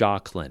 although his jaw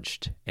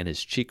clenched and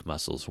his cheek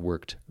muscles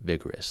worked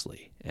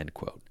vigorously, end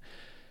quote.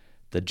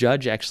 The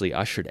judge actually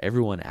ushered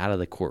everyone out of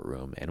the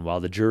courtroom, and while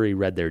the jury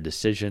read their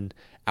decision,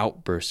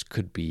 outbursts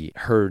could be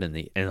heard in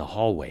the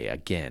hallway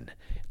again.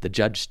 The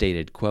judge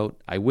stated, quote,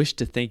 I wish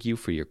to thank you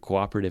for your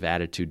cooperative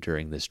attitude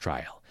during this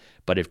trial,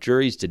 but if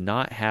juries did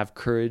not have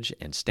courage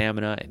and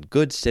stamina and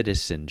good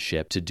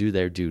citizenship to do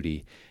their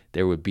duty,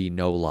 there would be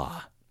no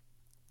law.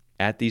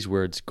 At these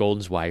words,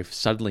 Golden's wife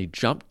suddenly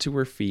jumped to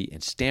her feet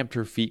and stamped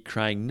her feet,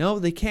 crying, no,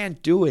 they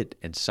can't do it,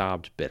 and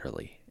sobbed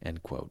bitterly,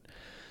 end quote.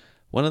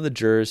 One of the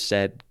jurors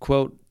said,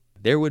 quote,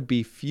 there would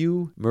be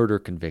few murder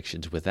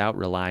convictions without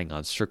relying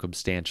on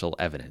circumstantial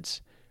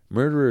evidence.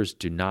 Murderers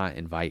do not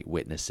invite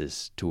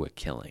witnesses to a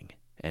killing,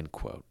 end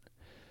quote.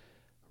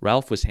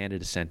 Ralph was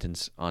handed a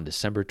sentence on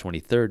December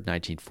 23,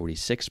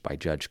 1946 by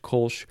Judge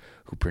Kolsch,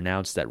 who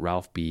pronounced that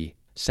Ralph be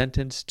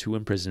sentenced to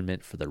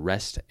imprisonment for the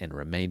rest and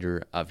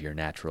remainder of your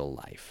natural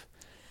life,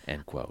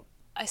 end quote.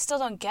 I still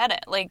don't get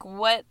it. Like,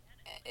 what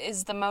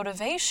is the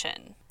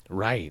motivation?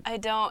 Right.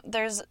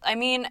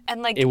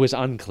 It was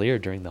unclear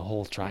during the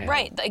whole trial.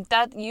 Right. Like,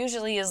 that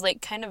usually is,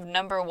 like, kind of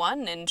number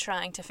one in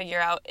trying to figure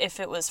out if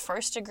it was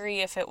first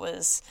degree, if it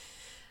was...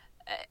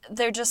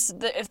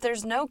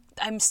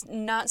 I'm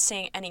not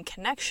seeing any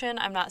connection.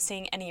 I'm not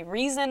seeing any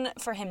reason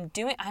for him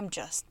doing... I'm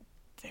just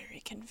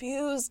very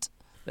confused.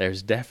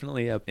 There's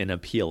definitely an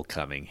appeal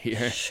coming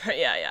here. Sure,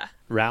 yeah.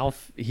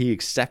 Ralph, he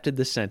accepted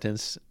the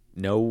sentence.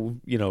 No,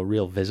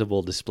 real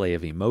visible display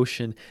of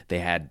emotion. They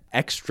had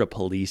extra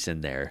police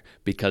in there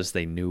because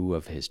they knew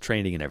of his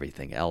training and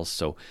everything else.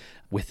 So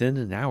within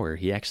an hour,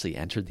 he actually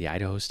entered the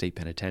Idaho State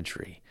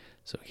Penitentiary.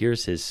 So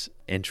here's his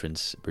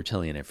entrance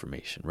Bertillon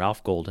information.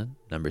 Ralph Golden,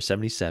 number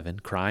 77,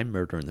 crime,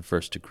 murder in the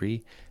first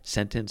degree,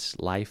 sentence,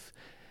 life,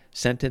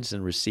 sentenced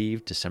and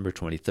received December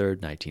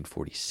 23rd,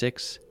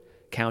 1946,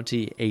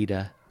 county,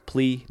 Ada,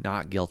 plea,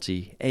 not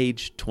guilty,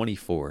 age,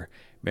 24,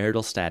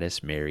 marital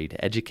status, married,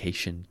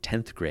 education,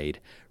 10th grade,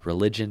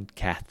 religion,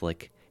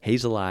 Catholic,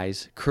 hazel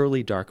eyes,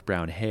 curly dark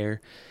brown hair,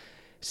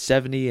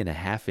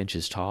 70.5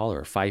 inches tall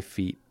or 5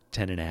 feet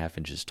 10.5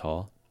 inches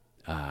tall,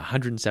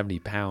 170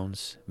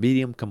 pounds,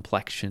 medium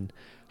complexion,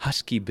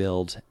 husky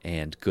build,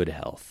 and good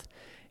health.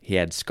 He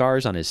had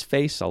scars on his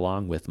face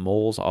along with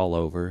moles all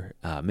over,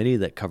 many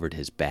that covered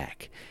his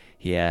back.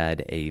 He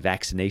had a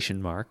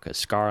vaccination mark, a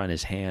scar on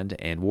his hand,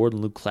 and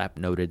Warden Luke Clapp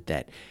noted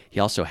that he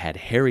also had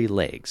hairy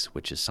legs,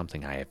 which is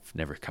something I have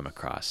never come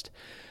across.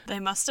 They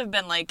must have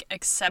been, like,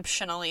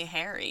 exceptionally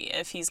hairy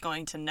if he's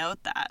going to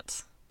note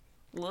that.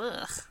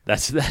 Ugh.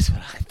 That's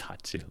what I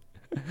thought, too.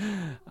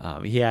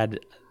 He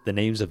had the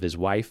names of his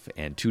wife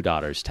and 2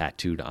 daughters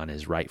tattooed on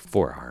his right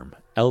forearm,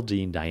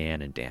 Eldine,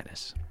 Diane, and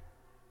Danis.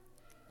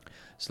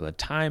 So the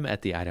time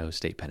at the Idaho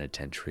State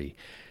Penitentiary,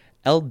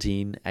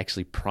 Eldine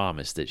actually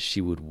promised that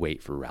she would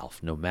wait for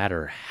Ralph, no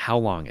matter how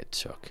long it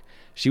took.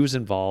 She was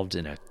involved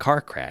in a car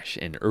crash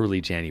in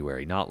early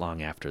January, not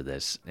long after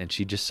this, and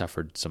she just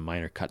suffered some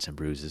minor cuts and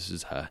bruises. This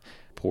was a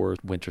poor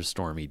winter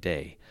stormy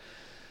day.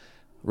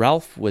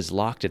 Ralph was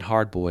locked in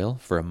Hardboiled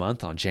for a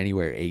month on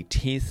January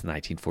 18th,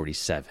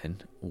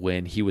 1947,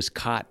 when he was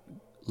caught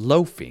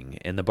loafing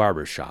in the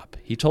barber shop.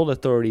 He told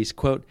authorities,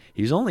 quote,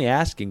 he was only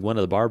asking one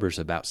of the barbers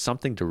about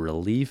something to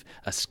relieve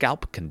a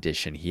scalp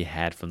condition he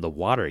had from the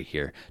water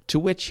here, to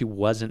which he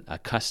wasn't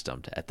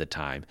accustomed at the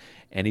time,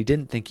 and he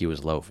didn't think he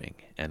was loafing,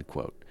 end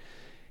quote.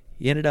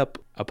 He ended up,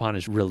 upon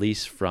his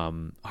release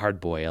from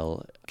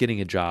Hardboiled,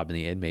 getting a job in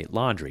the inmate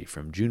laundry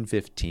from June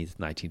 15th,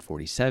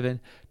 1947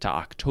 to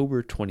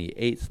October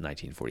 28th,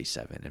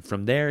 1947. And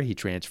from there, he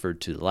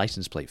transferred to the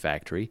license plate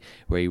factory,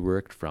 where he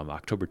worked from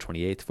October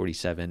 28th,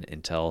 47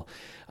 until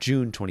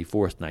June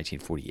 24th,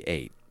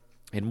 1948.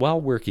 And while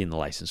working in the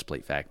license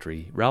plate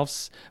factory,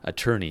 Ralph's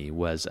attorney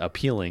was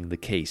appealing the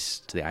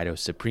case to the Idaho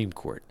Supreme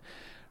Court.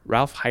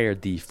 Ralph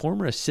hired the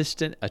former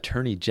Assistant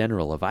Attorney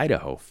General of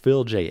Idaho,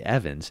 Phil J.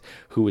 Evans,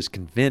 who was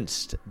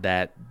convinced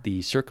that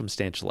the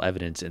circumstantial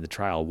evidence in the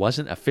trial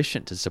wasn't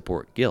efficient to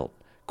support guilt.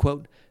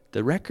 Quote,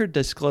 the record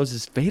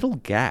discloses fatal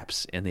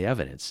gaps in the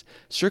evidence.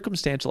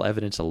 Circumstantial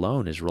evidence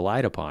alone is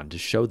relied upon to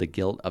show the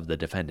guilt of the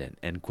defendant,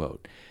 end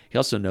quote. He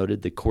also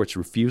noted the court's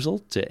refusal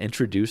to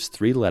introduce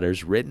 3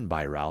 letters written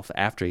by Ralph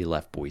after he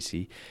left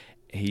Boise.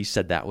 He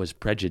said that was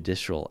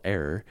prejudicial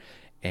error,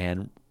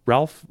 and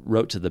Ralph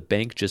wrote to the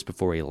bank just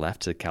before he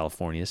left to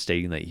California,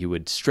 stating that he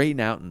would straighten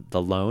out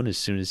the loan as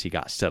soon as he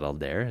got settled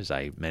there, as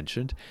I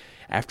mentioned.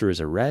 After his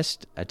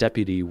arrest, a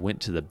deputy went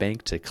to the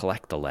bank to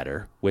collect the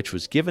letter, which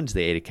was given to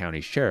the Ada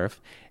County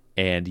Sheriff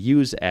and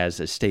used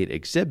as a state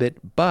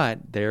exhibit,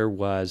 but there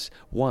was,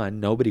 1,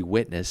 nobody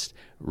witnessed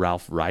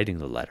Ralph writing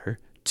the letter,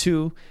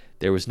 2,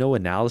 there was no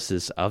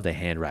analysis of the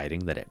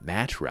handwriting that it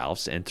matched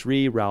Ralph's, and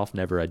 3, Ralph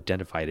never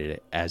identified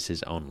it as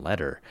his own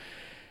letter.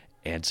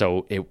 And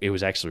so it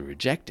was actually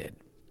rejected.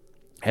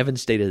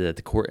 Evans stated that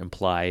the court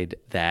implied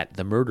that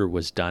the murder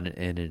was done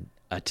in an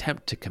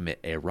attempt to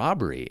commit a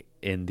robbery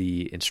in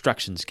the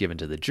instructions given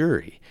to the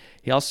jury.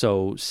 He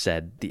also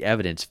said the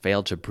evidence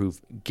failed to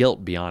prove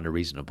guilt beyond a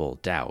reasonable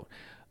doubt.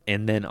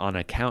 And then on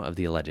account of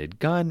the alleged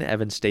gun,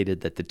 Evans stated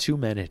that the 2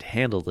 men had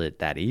handled it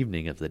that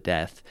evening of the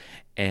death,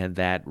 and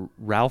that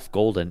Ralph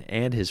Golden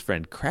and his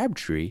friend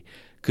Crabtree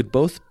could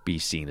both be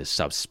seen as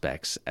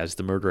suspects, as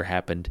the murder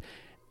happened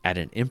at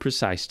an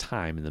imprecise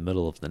time in the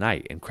middle of the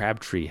night, and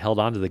Crabtree held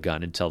onto the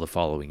gun until the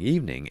following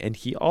evening, and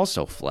he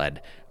also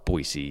fled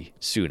Boise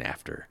soon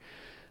after.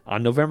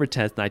 On November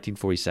 10th,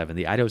 1947,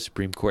 the Idaho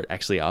Supreme Court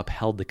actually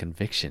upheld the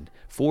conviction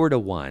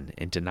 4-1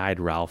 and denied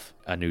Ralph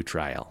a new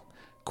trial.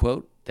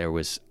 Quote, there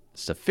was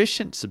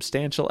sufficient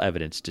substantial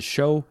evidence to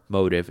show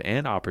motive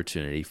and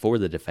opportunity for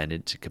the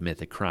defendant to commit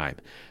the crime.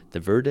 The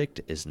verdict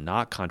is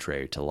not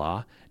contrary to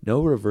law.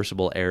 No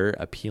reversible error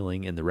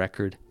appealing in the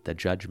record. The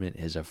judgment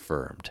is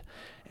affirmed.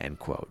 End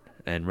quote.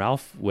 And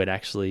Ralph would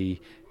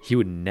he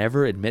would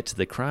never admit to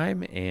the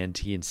crime, and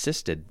he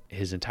insisted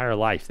his entire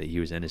life that he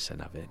was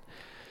innocent of it.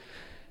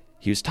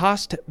 He was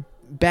tossed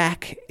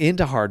back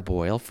into hard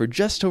boil for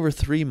just over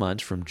 3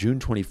 months from June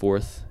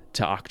 24th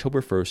to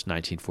October 1st,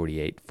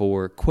 1948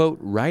 for, quote,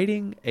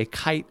 writing a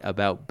kite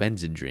about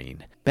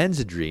Benzedrine.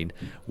 Benzedrine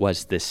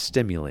was this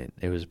stimulant.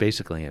 It was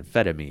basically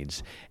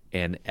amphetamines.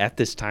 And at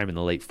this time in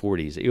the late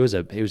 40s, it was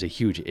a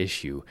huge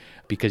issue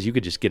because you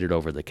could just get it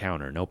over the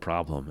counter, no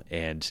problem.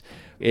 And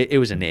it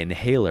was an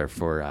inhaler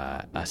for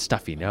a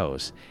stuffy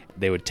nose.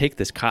 They would take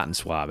this cotton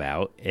swab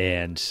out,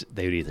 and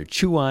they would either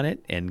chew on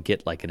it and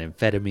get like an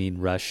amphetamine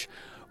rush,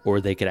 or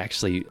they could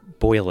actually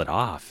boil it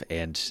off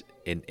and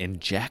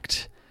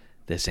inject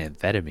this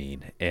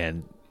amphetamine.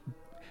 And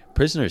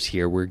prisoners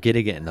here were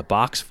getting it in the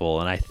box full,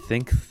 and I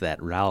think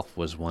that Ralph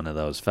was one of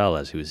those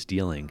fellas who was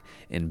dealing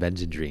in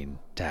Benzedrine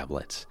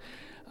tablets.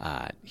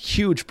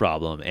 Huge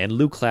problem. And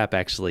Lou Clapp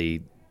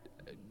actually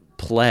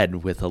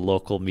pled with the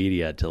local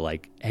media to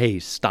like, hey,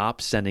 stop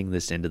sending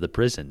this into the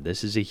prison.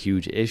 This is a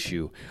huge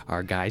issue.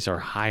 Our guys are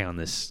high on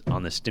this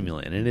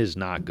stimulant, and it is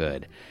not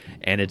good.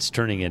 And it's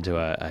turning into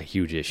a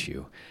huge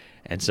issue.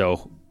 And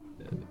so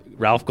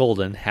Ralph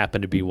Golden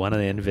happened to be one of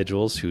the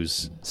individuals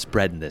who's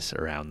spreading this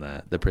around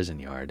the prison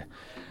yard.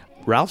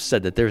 Ralph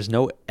said that there's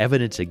no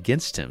evidence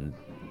against him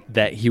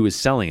that he was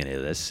selling any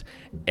of this,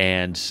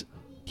 and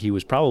he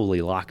was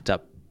probably locked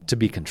up to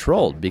be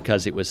controlled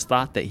because it was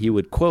thought that he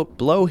would, quote,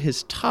 blow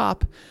his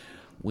top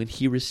when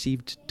he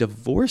received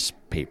divorce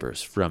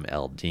papers from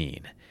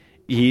Eldine.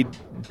 He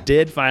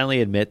did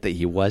finally admit that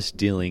he was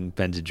dealing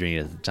Benzedrine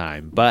at the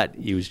time, but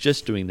he was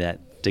just doing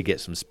that to get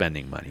some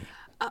spending money.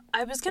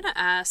 I was going to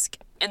ask,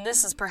 and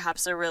this is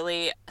perhaps a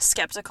really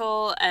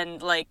skeptical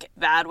and like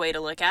bad way to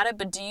look at it,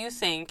 but do you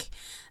think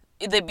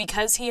that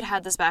because he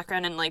had this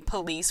background in like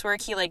police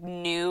work, he like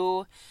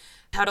knew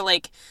how to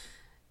like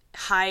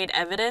hide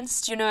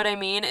evidence? Do you know what I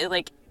mean?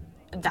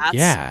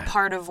 That's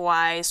part of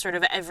why sort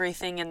of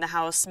everything in the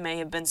house may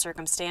have been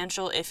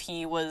circumstantial if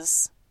he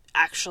was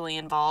actually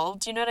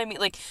involved. Do you know what I mean?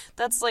 Like,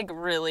 that's like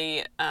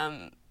really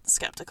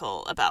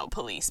skeptical about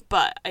police,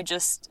 but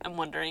I'm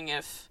wondering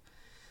if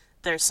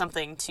there's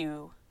something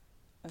to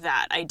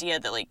that idea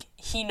that like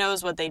he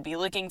knows what they'd be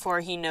looking for,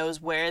 he knows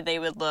where they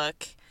would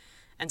look,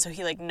 and so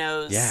he like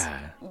knows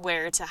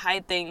where to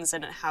hide things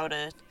and how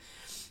to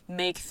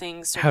make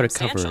things how to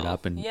cover it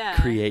up and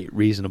create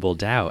reasonable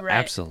doubt. Right.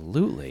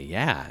 Absolutely,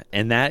 yeah.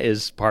 And that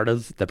is part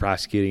of the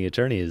prosecuting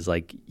attorney is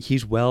like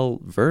he's well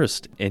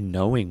versed in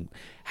knowing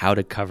how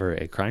to cover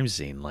a crime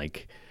scene.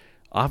 Like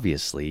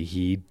obviously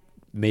he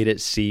made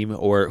it seem,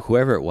 or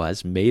whoever it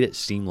was made it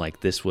seem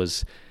like this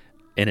was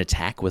an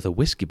attack with a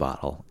whiskey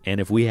bottle.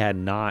 And if we had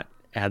not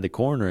had the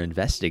coroner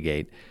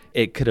investigate,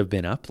 it could have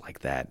been up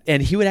like that.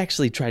 And he would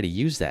actually try to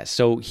use that.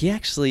 So he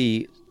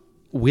actually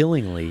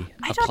willingly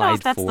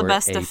applied for the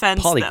best a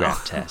defense,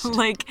 polygraph though. test.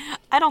 Like,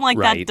 I don't like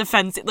that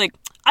defense. Like,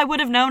 I would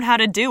have known how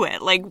to do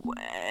it. Like,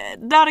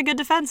 not a good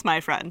defense, my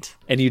friend.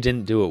 And you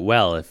didn't do it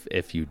well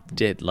if you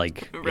did.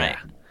 Like, right. Yeah.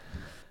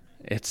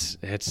 It's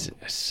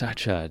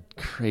such a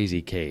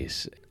crazy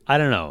case. I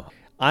don't know.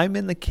 I'm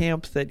in the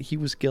camp that he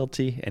was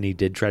guilty and he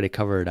did try to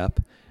cover it up.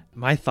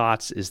 My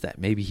thoughts is that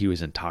maybe he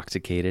was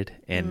intoxicated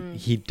and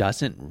he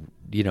doesn't,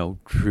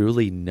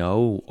 truly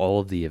know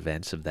all of the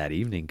events of that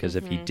evening. Because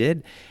if he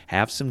did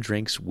have some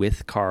drinks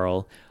with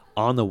Carl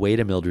on the way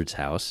to Mildred's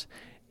house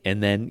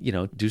and then,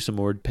 do some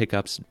more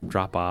pickups,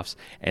 drop-offs,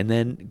 and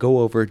then go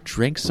over,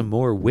 drink some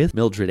more with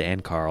Mildred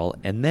and Carl,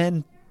 and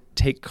then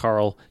take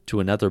Carl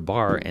to another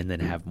bar and then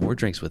have more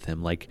drinks with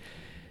him, like,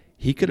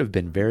 he could have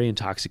been very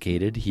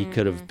intoxicated. He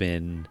could have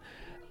been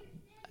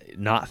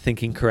not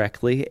thinking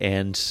correctly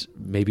and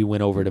maybe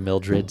went over to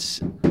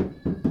Mildred's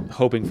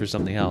hoping for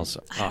something else.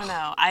 I don't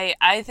know.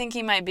 I think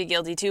he might be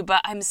guilty too,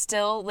 but I'm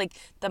still, like,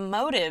 the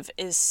motive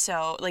is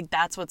so, like,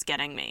 that's what's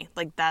getting me.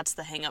 Like, that's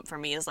the hang up for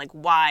me is, like,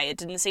 why? It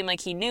didn't seem like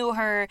he knew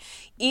her,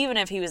 even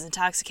if he was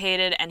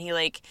intoxicated and he,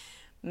 like,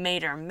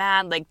 made her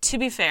mad. Like, to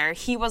be fair,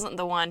 he wasn't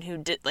the one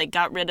who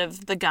got rid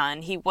of the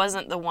gun. He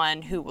wasn't the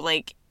one who,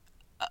 like,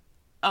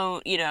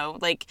 I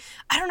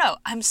don't know.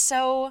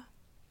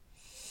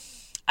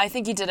 I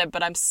think he did it,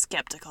 but I'm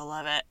skeptical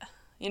of it.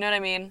 You know what I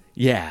mean?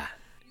 Yeah,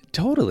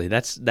 totally.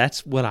 That's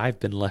what I've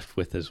been left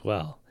with as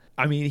well.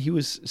 I mean, he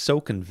was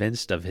so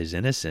convinced of his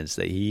innocence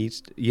that he,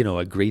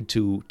 agreed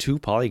to 2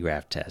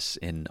 polygraph tests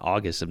in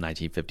August of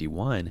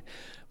 1951,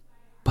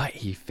 but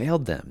he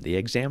failed them. The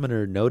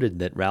examiner noted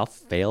that Ralph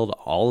failed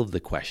all of the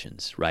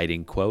questions,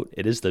 writing, quote,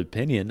 "It is the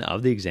opinion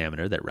of the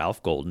examiner that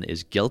Ralph Golden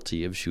is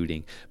guilty of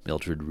shooting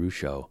Mildred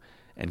Rucho."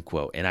 End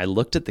quote. And I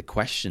looked at the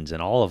questions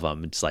and all of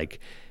them, it's like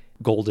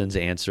Golden's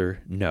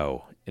answer,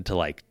 no. into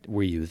like,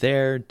 were you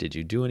there? Did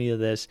you do any of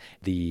this?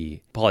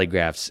 The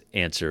polygraph's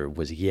answer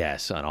was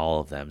yes on all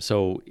of them.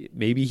 So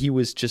maybe he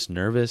was just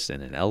nervous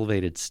in an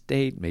elevated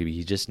state. Maybe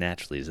he just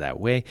naturally is that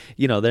way.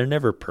 They're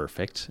never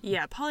perfect.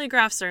 Yeah,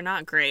 polygraphs are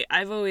not great.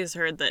 I've always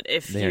heard that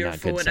if you're,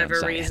 for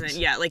whatever reason,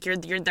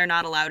 they're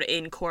not allowed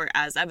in court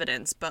as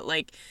evidence. But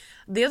like,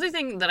 the other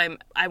thing that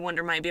I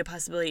wonder might be a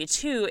possibility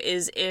too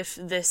is if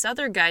this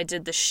other guy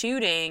did the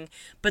shooting,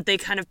 but they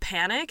kind of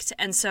panicked,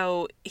 and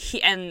so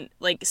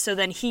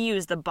then he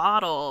used the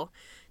bottle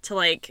to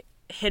like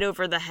hit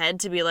over the head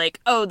to be like,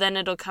 oh, then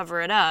it'll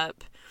cover it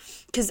up.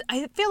 Because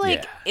I feel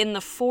like in the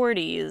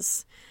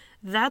 40s,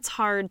 that's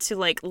hard to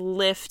like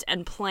lift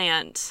and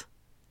plant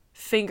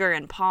finger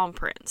and palm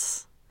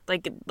prints.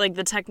 Like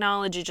the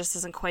technology just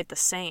isn't quite the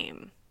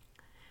same.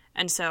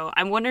 And so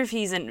I wonder if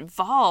he's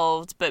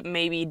involved, but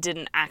maybe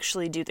didn't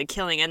actually do the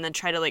killing and then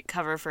try to like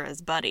cover for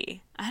his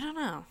buddy. I don't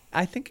know.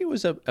 I think it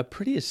was a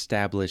pretty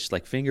established,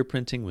 like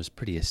fingerprinting was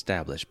pretty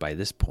established by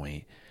this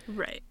point.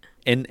 Right.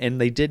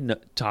 And they did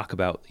talk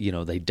about,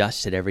 they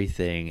dusted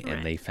everything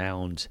and they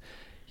found,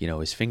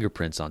 his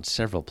fingerprints on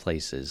several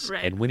places.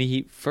 Right. And when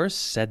he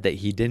first said that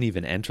he didn't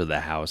even enter the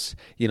house,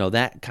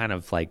 that kind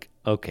of like,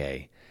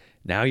 okay,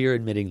 now you're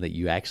admitting that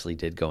you actually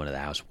did go into the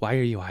house. Why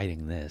are you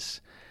hiding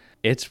this?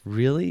 It's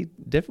really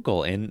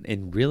difficult,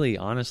 and really,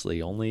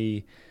 honestly,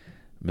 only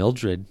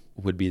Mildred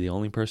would be the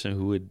only person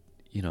who would,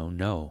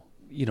 know.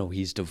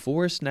 He's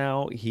divorced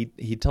now.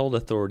 He told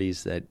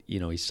authorities that,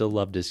 he still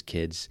loved his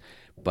kids,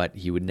 but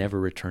he would never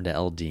return to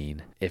Eldine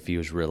if he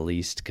was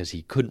released because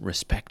he couldn't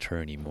respect her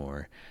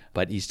anymore.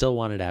 But he still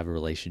wanted to have a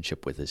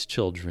relationship with his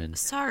children.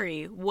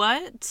 Sorry,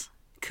 what?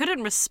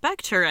 Couldn't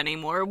respect her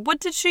anymore? What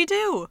did she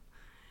do?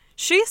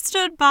 She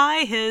stood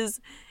by his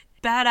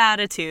bad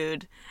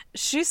attitude.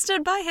 She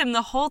stood by him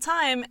the whole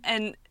time,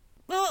 and,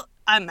 well,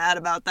 I'm mad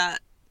about that.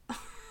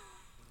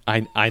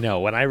 I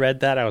know. When I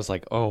read that, I was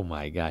like, oh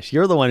my gosh.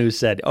 You're the one who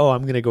said, oh,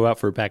 I'm going to go out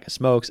for a pack of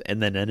smokes,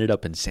 and then ended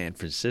up in San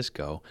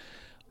Francisco.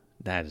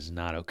 That is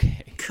not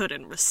okay.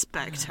 Couldn't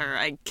respect her.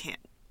 I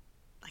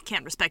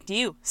can't respect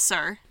you,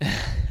 sir.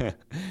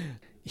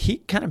 He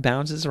kind of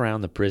bounces around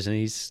the prison.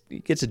 He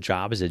gets a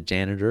job as a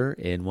janitor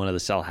in one of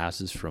the cell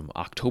houses from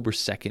October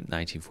 2nd,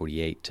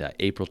 1948 to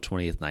April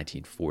 20th,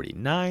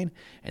 1949.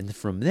 And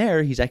from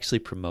there, he's actually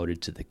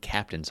promoted to the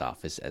captain's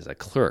office as a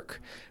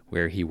clerk,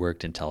 where he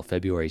worked until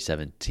February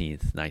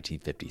 17th,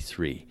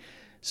 1953.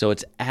 So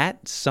it's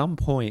at some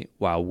point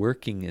while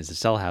working as a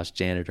cell house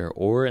janitor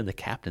or in the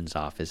captain's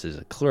office as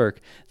a clerk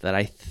that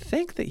I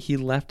think that he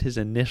left his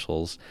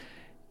initials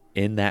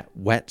in that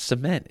wet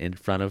cement in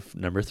front of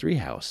number 3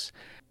 house.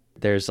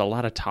 There's a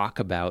lot of talk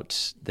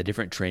about the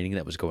different training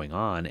that was going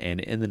on,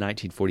 and in the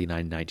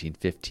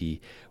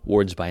 1949-1950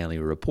 Warden's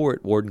Biennial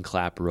Report, Warden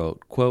Clapp wrote,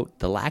 quote,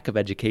 "The lack of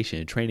education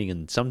and training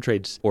in some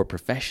trades or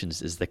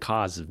professions is the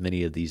cause of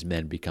many of these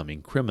men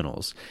becoming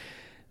criminals.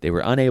 They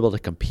were unable to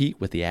compete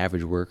with the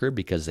average worker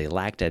because they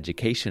lacked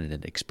education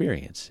and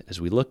experience.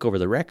 As we look over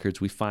the records,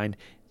 we find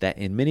that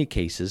in many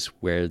cases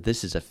where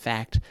this is a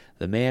fact,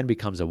 the man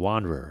becomes a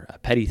wanderer, a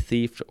petty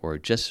thief, or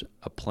just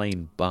a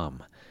plain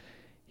bum.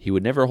 He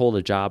would never hold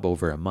a job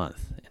over a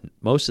month. In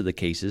most of the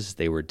cases,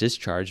 they were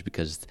discharged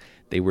because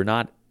they were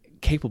not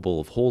capable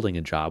of holding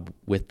a job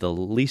with the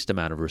least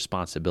amount of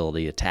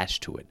responsibility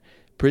attached to it.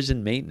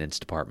 Prison maintenance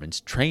departments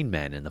train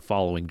men in the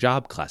following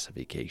job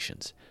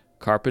classifications: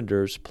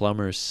 carpenters,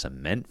 plumbers,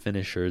 cement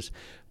finishers,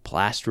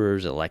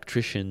 plasterers,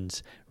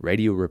 electricians,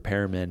 radio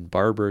repairmen,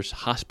 barbers,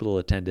 hospital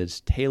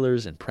attendants,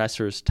 tailors,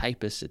 impressors,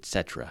 typists,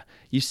 etc.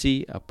 You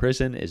see, a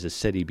prison is a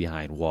city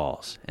behind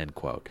walls," end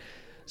quote.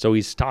 So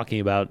he's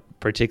talking about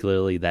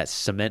particularly that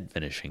cement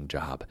finishing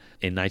job.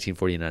 In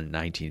 1949 and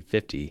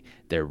 1950,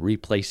 they're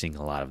replacing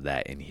a lot of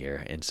that in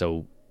here. And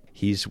so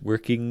he's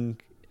working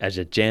as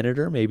a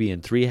janitor, maybe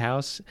in 3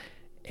 house,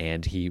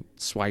 and he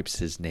swipes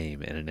his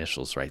name and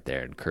initials right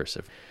there in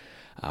cursive.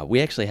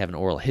 We actually have an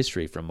oral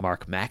history from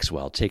Mark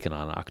Maxwell taken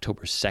on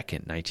October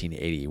 2nd,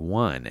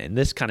 1981, and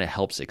this kind of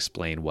helps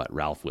explain what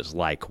Ralph was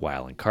like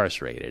while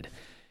incarcerated.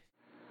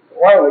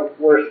 One of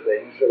the worst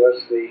things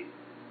was the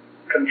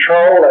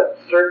control that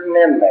certain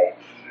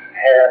inmates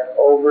had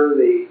over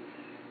the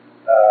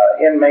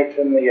inmates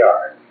in the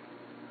yard.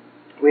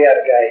 We had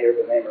a guy here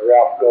by the name of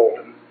Ralph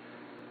Golden,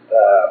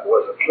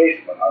 was a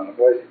policeman on the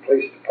Boise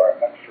Police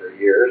Department for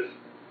years.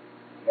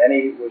 And then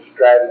he was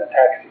driving a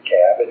taxi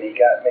cab, and he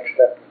got mixed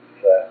up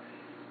with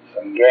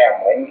some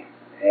gambling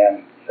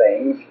and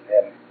things,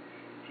 and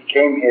he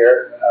came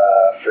here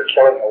for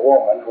killing a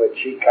woman, which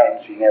he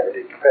claims he never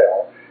did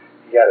kill.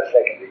 He got a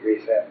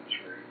second-degree sentence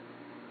for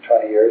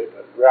 20 years,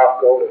 but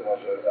Ralph Golden was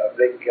a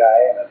big guy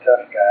and a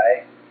tough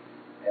guy,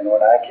 and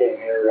when I came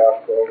here,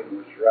 Ralph Golden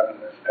was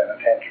running this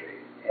penitentiary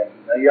in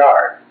the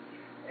yard.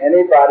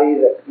 Anybody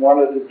that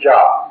wanted a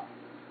job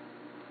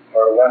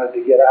or wanted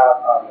to get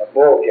out on the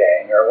bull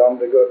gang or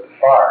wanted to go to the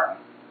farm,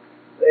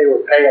 they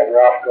were paying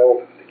Ralph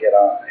Golden to get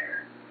on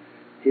there.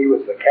 He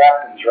was the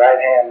captain's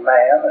right-hand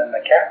man, and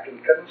the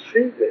captain couldn't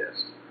see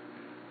this.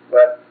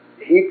 But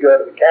he'd go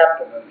to the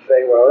captain and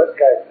say, well, this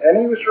guy, and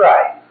he was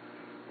right.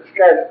 this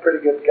guy's a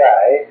pretty good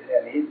guy,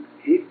 and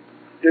he'd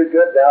do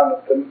good down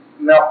at the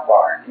milk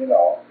barn, you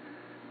know.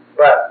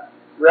 But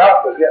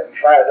Ralph was getting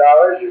 $5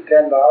 or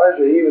 $10,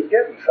 or he was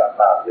getting something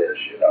out of this,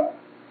 you know.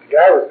 The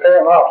guy was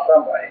paying off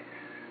some way.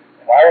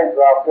 And I think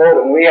Ralph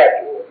Golden, we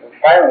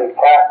finally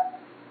Pat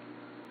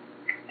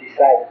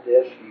decided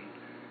this,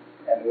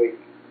 and we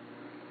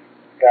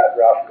got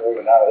Ralph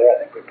Golden out of there.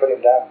 I think we put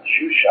him down in the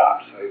shoe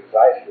shop, so he was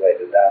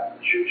isolated down in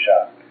the shoe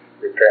shop,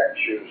 repairing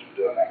shoes and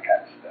doing that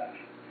kind of stuff.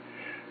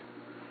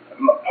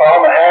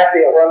 Paul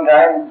Mahaffey at one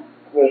time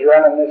was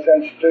running this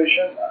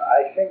institution.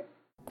 I think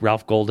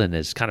Ralph Golden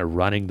is kind of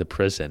running the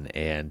prison,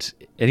 and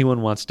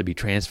anyone wants to be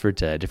transferred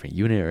to a different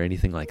unit or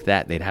anything like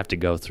that, they'd have to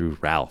go through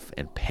Ralph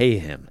and pay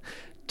him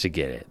to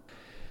get it.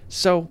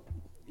 So,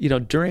 you know,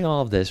 during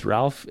all of this,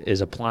 Ralph is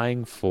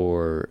applying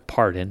for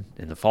pardon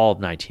in the fall of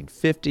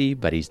 1950,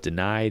 but he's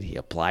denied. He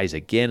applies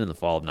again in the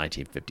fall of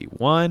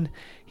 1951.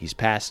 He's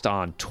passed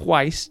on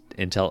twice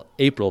until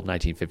April of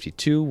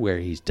 1952, where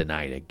he's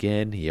denied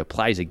again. He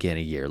applies again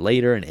a year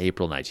later in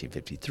April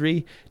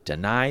 1953,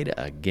 denied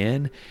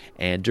again.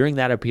 And during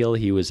that appeal,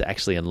 he was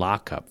actually in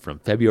lockup from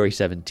February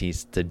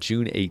 17th to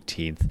June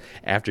 18th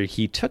after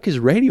he took his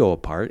radio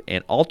apart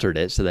and altered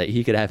it so that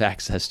he could have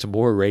access to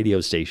more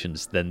radio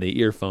stations than the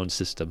earphone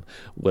system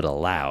would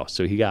allow.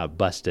 So he got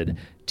busted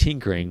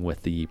tinkering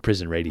with the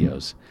prison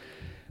radios.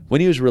 When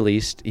he was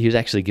released, he was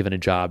actually given a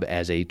job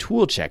as a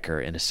tool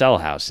checker in a cell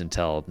house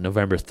until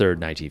November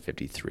 3rd,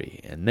 1953.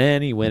 And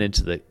then he went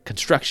into the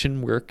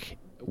construction work,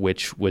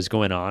 which was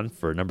going on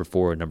for number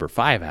 4 and number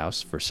 5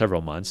 house for several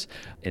months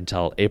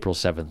until April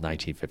 7th,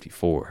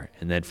 1954.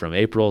 And then from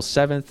April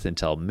 7th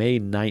until May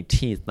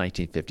 19th,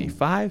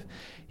 1955,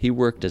 he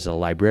worked as a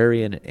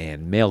librarian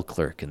and mail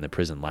clerk in the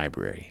prison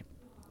library.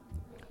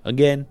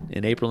 Again,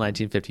 in April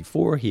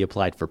 1954, he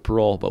applied for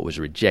parole but was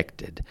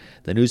rejected.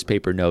 The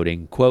newspaper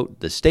noting, quote,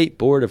 "The State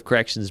Board of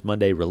Corrections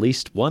Monday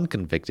released one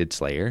convicted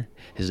slayer,"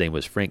 his name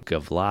was Frank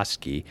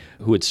Gavlosky,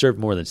 who had served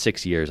more than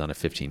 6 years on a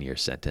 15-year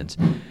sentence,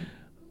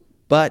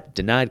 but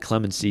denied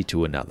clemency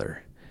to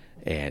another.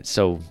 And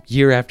so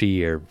year after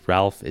year,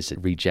 Ralph is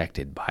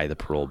rejected by the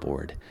parole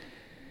board.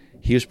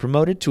 He was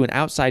promoted to an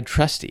outside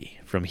trustee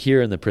from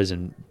here in the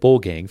prison bull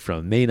gang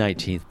from May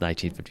 19th,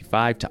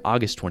 1955 to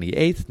August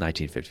 28th,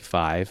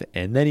 1955,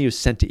 and then he was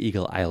sent to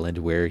Eagle Island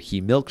where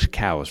he milked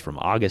cows from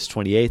August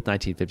 28th,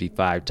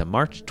 1955 to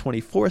March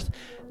 24th,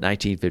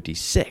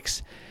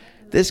 1956.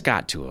 This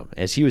got to him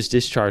as he was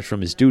discharged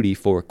from his duty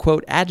for,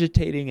 quote,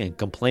 "agitating and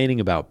complaining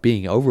about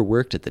being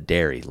overworked at the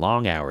dairy,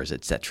 long hours,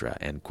 etc.,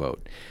 end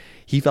quote.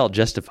 He felt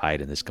justified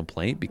in this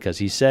complaint because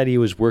he said he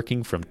was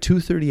working from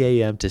 2:30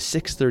 a.m. to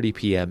 6:30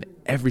 p.m.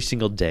 every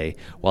single day,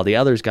 while the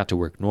others got to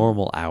work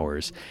normal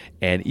hours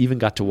and even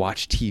got to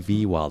watch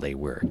TV while they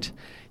worked.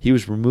 He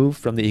was removed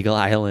from the Eagle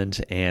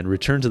Island and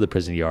returned to the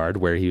prison yard,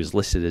 where he was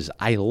listed as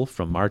idle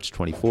from March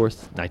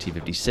 24th,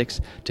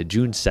 1956 to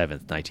June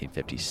 7th,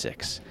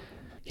 1956.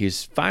 He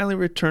was finally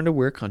returned to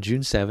work on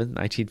June 7,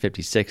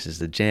 1956 as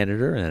the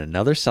janitor in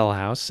another cell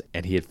house,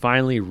 and he had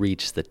finally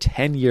reached the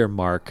 10-year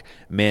mark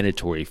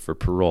mandatory for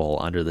parole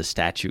under the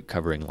statute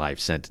covering life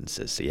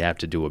sentences. So you have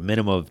to do a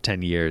minimum of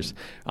 10 years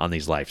on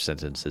these life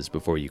sentences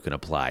before you can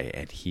apply,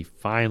 and he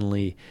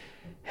finally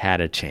had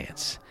a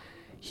chance.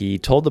 He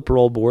told the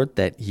parole board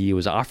that he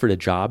was offered a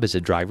job as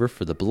a driver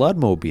for the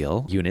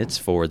Bloodmobile units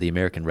for the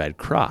American Red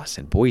Cross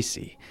in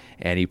Boise,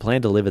 and he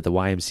planned to live at the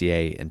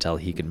YMCA until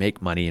he could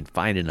make money and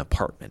find an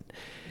apartment.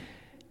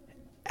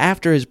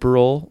 After his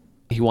parole,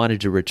 he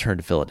wanted to return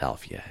to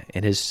Philadelphia,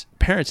 and his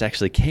parents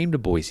actually came to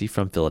Boise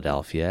from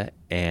Philadelphia,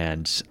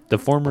 and the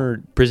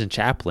former prison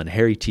chaplain,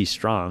 Harry T.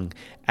 Strong,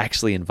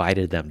 actually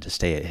invited them to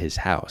stay at his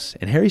house.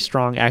 And Harry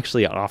Strong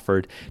actually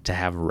offered to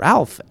have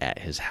Ralph at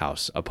his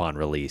house upon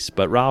release,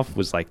 but Ralph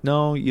was like,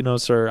 "No,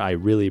 sir, I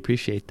really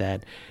appreciate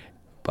that,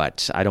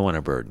 but I don't want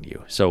to burden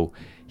you." So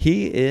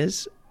he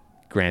is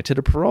granted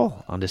a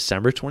parole on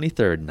December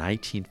 23rd,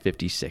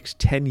 1956,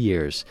 10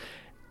 years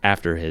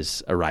after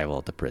his arrival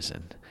at the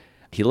prison.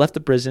 He left the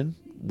prison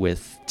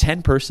with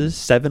 10 purses,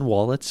 7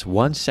 wallets,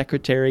 1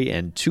 secretary,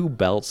 and 2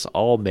 belts,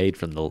 all made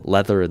from the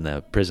leather in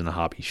the prison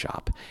hobby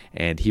shop.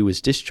 And he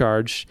was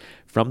discharged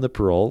from the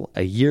parole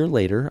a year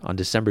later on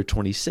December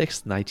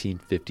 26,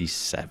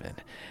 1957.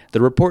 The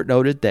report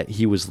noted that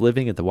he was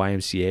living at the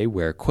YMCA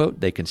where,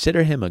 quote, "they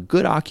consider him a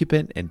good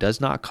occupant and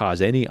does not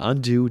cause any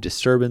undue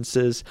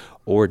disturbances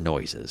or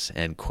noises,"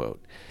 end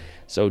quote.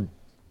 So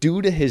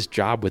due to his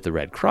job with the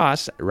Red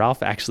Cross,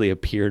 Ralph actually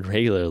appeared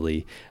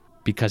regularly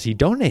because he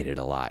donated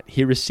a lot.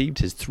 He received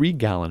his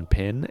 3-gallon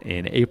pin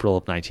in April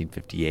of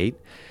 1958.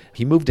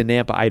 He moved to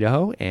Nampa,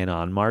 Idaho, and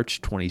on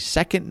March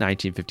 22nd,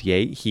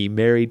 1958, he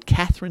married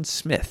Catherine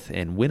Smith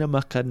in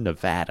Winnemucca,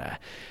 Nevada.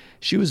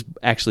 She was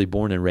actually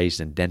born and raised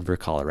in Denver,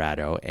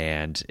 Colorado,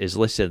 and is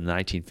listed in the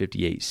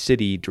 1958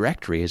 city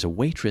directory as a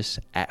waitress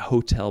at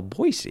Hotel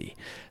Boise.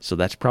 So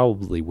that's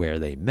probably where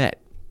they met.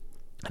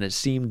 And it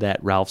seemed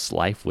that Ralph's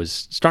life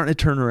was starting to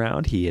turn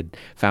around. He had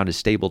found a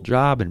stable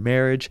job and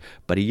marriage,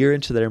 but a year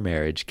into their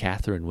marriage,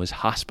 Catherine was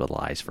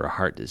hospitalized for a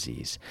heart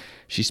disease.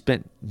 She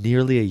spent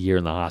nearly a year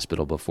in the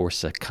hospital before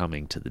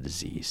succumbing to the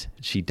disease.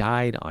 She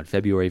died on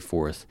February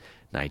 4th,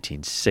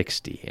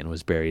 1960, and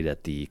was buried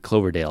at the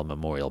Cloverdale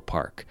Memorial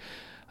Park.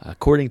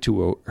 According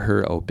to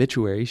her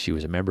obituary, she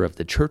was a member of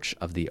the Church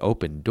of the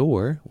Open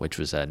Door, which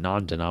was a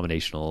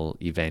non-denominational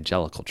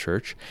evangelical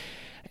church.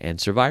 And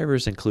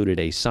survivors included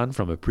a son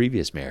from a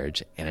previous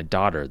marriage and a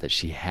daughter that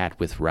she had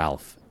with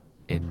Ralph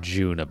in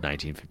June of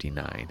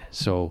 1959.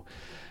 So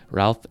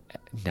Ralph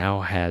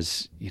now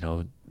has,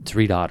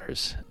 3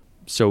 daughters.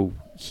 So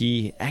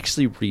he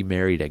actually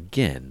remarried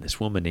again,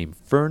 this woman named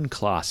Fern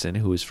Clausen,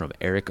 who was from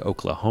Eric,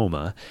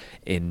 Oklahoma,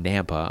 in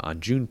Nampa on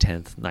June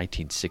 10th,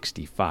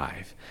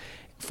 1965.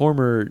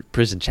 Former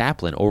prison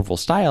chaplain Orville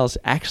Stiles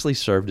actually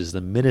served as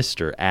the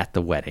minister at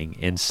the wedding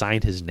and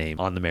signed his name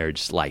on the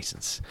marriage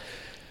license.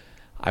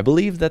 I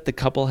believe that the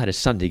couple had a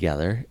son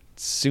together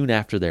soon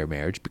after their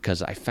marriage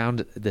because I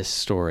found this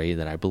story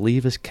that I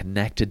believe is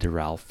connected to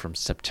Ralph from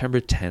September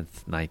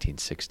 10th,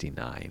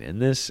 1969. And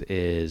this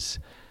is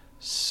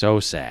so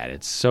sad.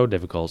 It's so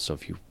difficult. So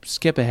if you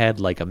skip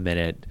ahead like a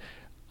minute,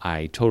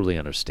 I totally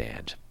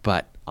understand.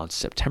 But on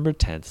September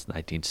 10th,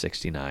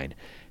 1969,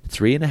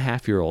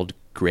 3.5-year-old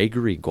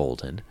Gregory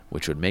Golden,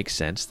 which would make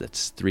sense,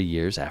 that's 3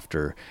 years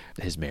after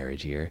his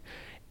marriage year,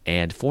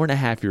 and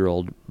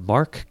 4.5-year-old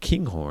Mark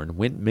Kinghorn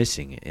went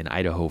missing in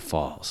Idaho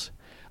Falls.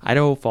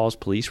 Idaho Falls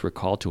police were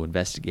called to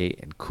investigate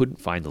and couldn't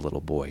find the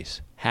little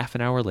boys. Half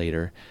an hour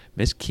later,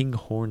 Miss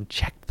Kinghorn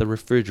checked the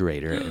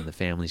refrigerator in the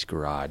family's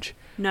garage,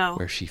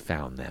 where she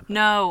found them.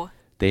 No.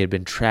 They had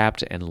been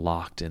trapped and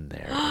locked in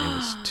there, and it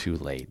was too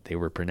late. They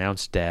were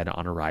pronounced dead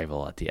on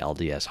arrival at the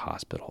LDS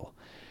hospital.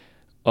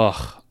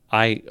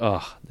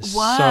 This is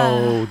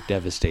so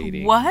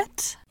devastating.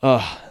 What?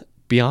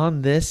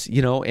 Beyond this,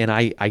 and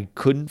I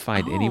couldn't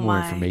find any more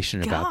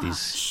information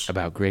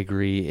about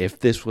Gregory. If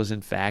this was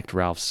in fact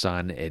Ralph's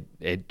son,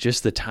 it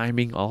just the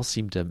timing all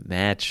seemed to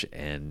match.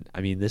 And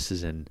I mean, this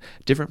is in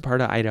a different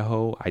part of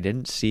Idaho. I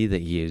didn't see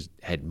that he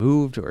had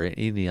moved or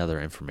any other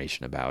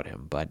information about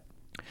him. But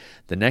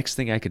the next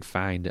thing I could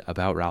find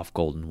about Ralph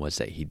Golden was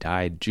that he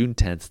died June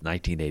 10th,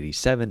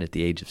 1987, at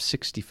the age of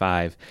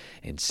 65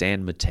 in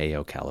San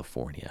Mateo,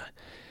 California.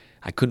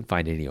 I couldn't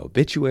find any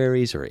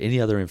obituaries or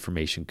any other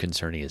information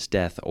concerning his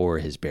death or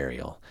his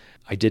burial.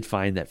 I did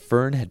find that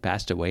Fern had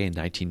passed away in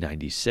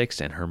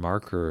 1996, and her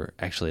marker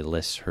actually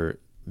lists her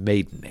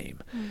maiden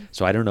name.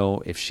 So I don't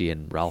know if she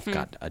and Ralph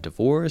got a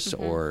divorce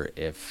or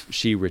if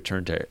she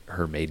returned to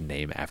her maiden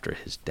name after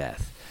his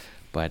death.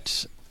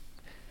 But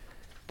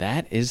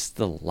that is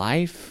the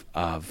life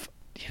of,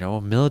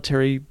 a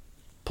military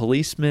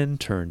policeman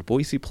turned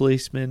Boise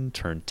policeman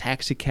turned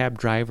taxi cab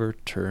driver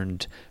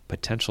turned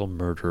potential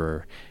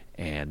murderer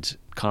and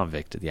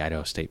convict at the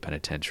Idaho State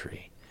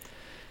Penitentiary.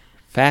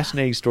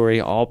 Fascinating story,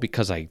 all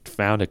because I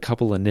found a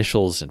couple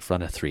initials in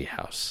front of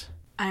Treehouse.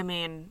 I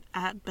mean,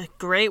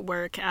 great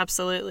work,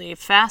 absolutely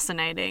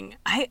fascinating.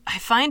 I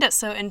find it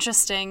so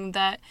interesting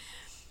that,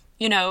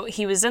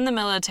 he was in the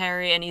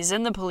military and he's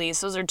in the police.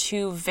 Those are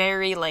two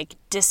very,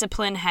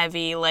 discipline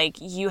heavy,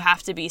 you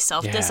have to be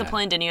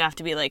self-disciplined and you have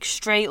to be,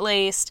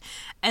 straight-laced.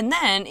 And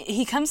then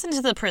he comes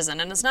into the prison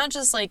and it's not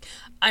just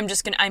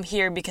I'm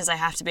here because I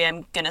have to be,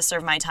 I'm going to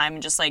serve my time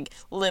and just,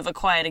 live a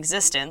quiet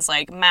existence.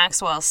 Like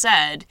Maxwell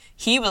said,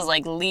 he was,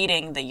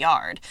 leading the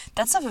yard.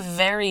 That's a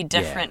very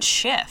different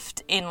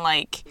shift in,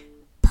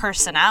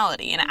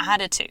 personality and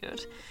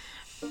attitude.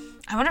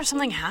 I wonder if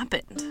something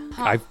happened.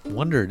 I've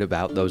wondered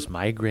about those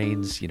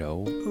migraines,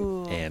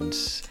 and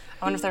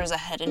I wonder if there was a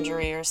head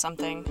injury or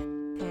something.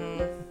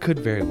 Could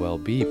very well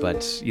be,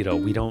 but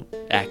we don't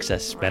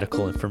access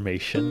medical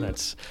information.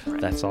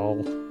 That's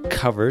all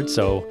covered.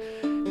 So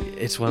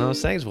it's one of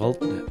those things. Well,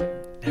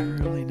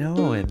 never really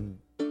know. And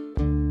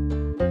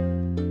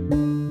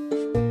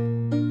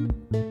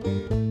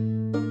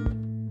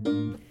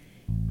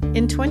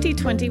in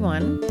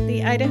 2021,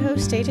 the Idaho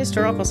State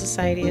Historical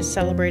Society is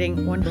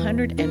celebrating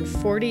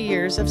 140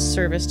 years of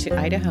service to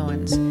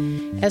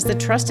Idahoans as the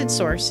trusted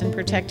source in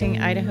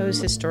protecting Idaho's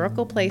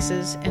historical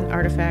places and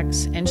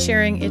artifacts and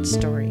sharing its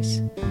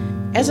stories.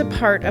 As a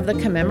part of the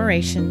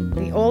commemoration,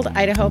 the Old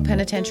Idaho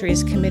Penitentiary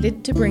is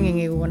committed to bringing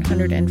you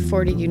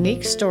 140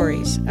 unique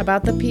stories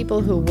about the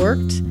people who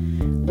worked,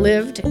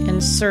 lived,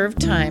 and served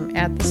time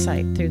at the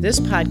site through this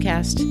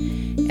podcast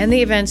and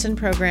the events and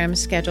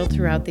programs scheduled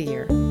throughout the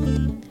year.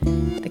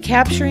 The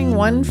Capturing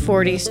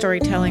 140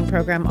 storytelling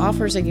program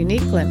offers a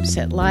unique glimpse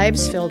at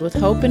lives filled with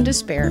hope and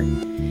despair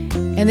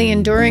and the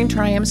enduring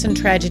triumphs and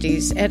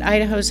tragedies at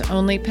Idaho's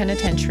only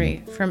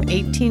penitentiary from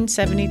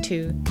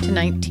 1872 to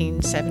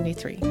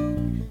 1973.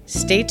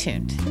 Stay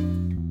tuned.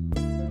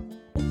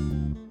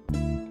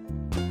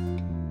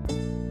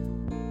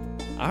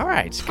 All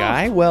right,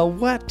 Sky. Well,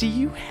 what do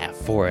you have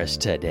for us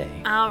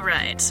today? All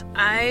right.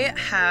 I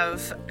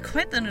have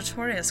quite the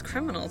notorious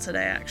criminal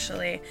today,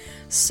 actually.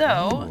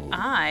 So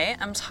I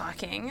am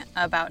talking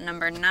about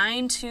number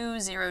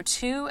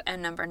 9202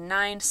 and number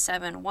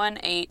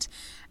 9718,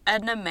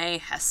 Edna Mae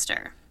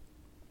Hester.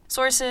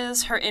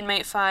 Sources: her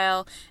inmate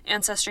file,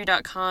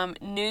 Ancestry.com,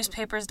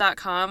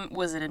 newspapers.com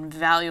was an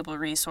invaluable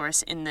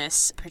resource in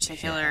this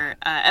particular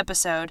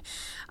episode.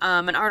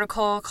 An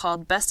article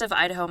called Best of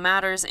Idaho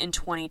Matters in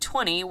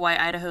 2020, Why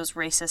Idaho's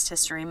Racist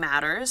History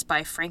Matters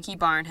by Frankie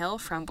Barnhill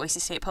from Boise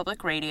State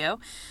Public Radio.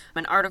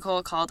 An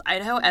article called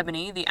Idaho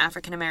Ebony, The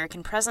African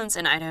American Presence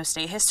in Idaho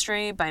State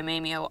History by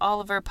Mamie O.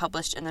 Oliver,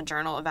 published in the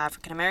Journal of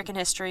African American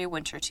History,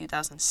 Winter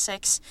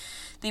 2006.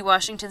 The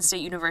Washington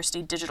State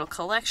University Digital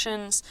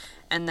Collections,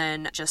 and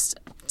then just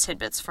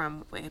tidbits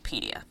from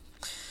Wikipedia.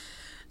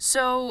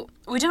 So,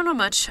 we don't know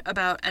much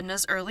about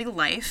Edna's early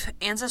life.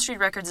 Ancestry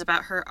records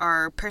about her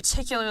are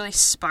particularly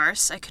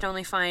sparse. I could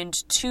only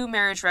find 2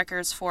 marriage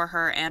records for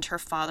her and her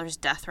father's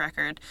death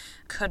record.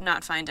 Could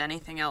not find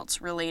anything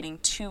else relating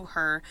to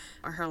her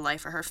or her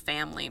life or her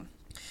family.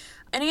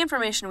 Any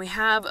information we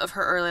have of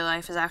her early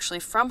life is actually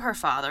from her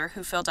father,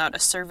 who filled out a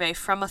survey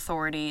from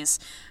authorities,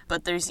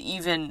 but there's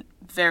even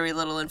very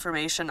little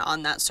information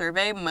on that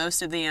survey.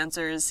 Most of the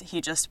answers,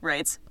 he just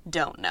writes,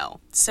 don't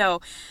know.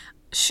 So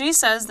she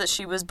says that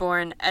she was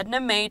born Edna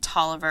Mae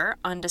Tolliver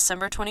on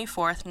December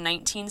 24th,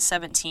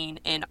 1917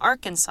 in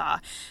Arkansas,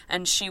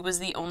 and she was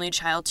the only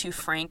child to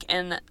Frank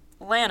and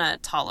Lana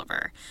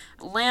Tolliver.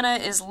 Lana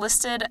is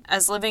listed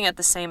as living at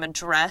the same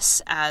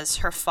address as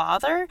her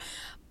father,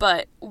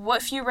 but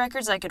what few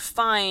records I could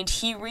find,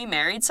 he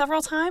remarried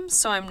several times,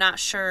 so I'm not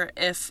sure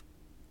if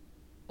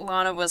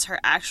Lana was her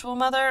actual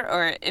mother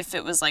or if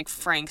it was like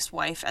Frank's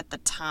wife at the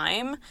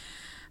time.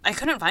 I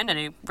couldn't find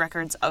any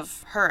records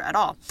of her at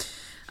all.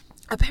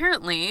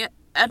 Apparently,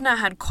 Edna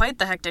had quite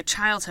the hectic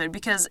childhood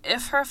because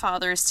if her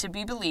father is to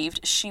be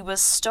believed, she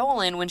was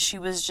stolen when she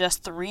was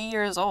just 3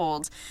 years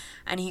old,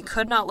 and he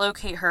could not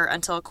locate her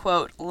until,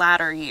 quote,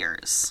 latter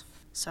years.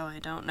 So I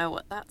don't know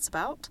what that's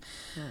about.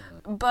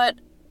 But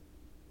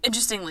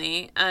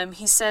interestingly,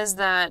 he says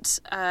that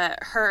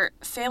her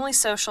family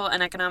social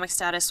and economic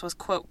status was,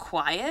 quote,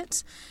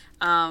 quiet,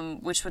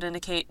 which would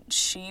indicate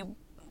she,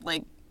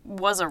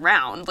 was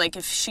around. Like,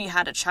 if she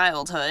had a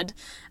childhood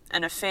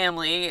and a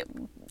family,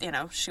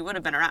 she would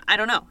have been around. I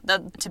don't know.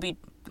 To be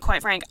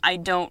quite frank, I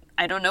don't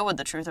know what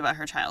the truth about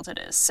her childhood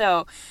is.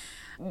 So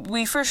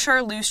we for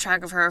sure lose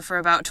track of her for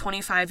about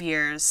 25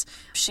 years.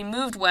 She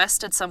moved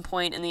west at some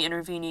point in the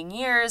intervening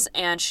years,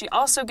 and she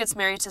also gets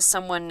married to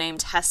someone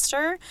named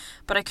Hester,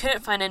 but I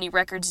couldn't find any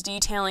records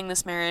detailing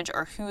this marriage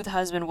or who the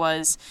husband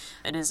was.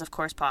 It is, of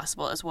course,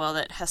 possible as well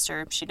that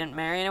Hester, she didn't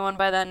marry anyone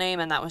by that name,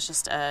 and that was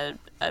just an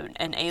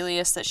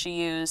alias that she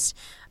used.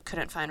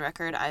 Couldn't find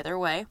record either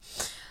way.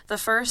 The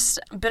first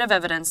bit of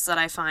evidence that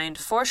I find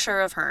for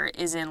sure of her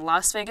is in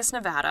Las Vegas,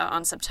 Nevada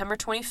on September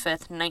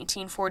 25th,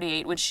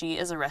 1948, when she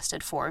is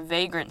arrested for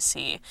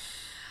vagrancy.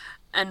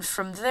 And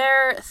from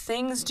there,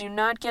 things do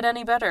not get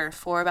any better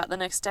for about the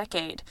next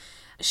decade.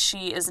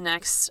 She is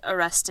next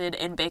arrested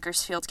in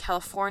Bakersfield,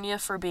 California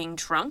for being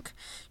drunk.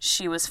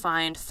 She was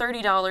fined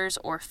 $30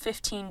 or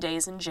 15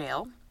 days in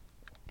jail.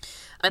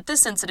 At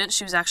this incident,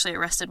 she was actually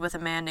arrested with a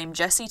man named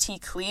Jesse T.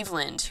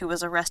 Cleveland, who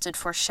was arrested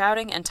for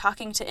shouting and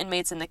talking to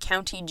inmates in the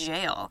county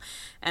jail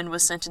and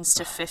was sentenced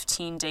to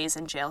 15 days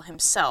in jail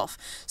himself.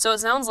 So it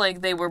sounds like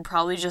they were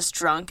probably just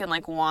drunk and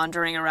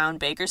wandering around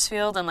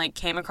Bakersfield and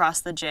came across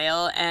the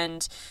jail,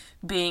 and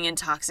being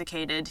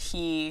intoxicated,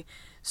 he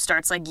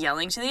starts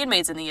yelling to the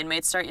inmates and the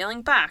inmates start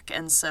yelling back.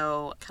 And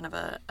so kind of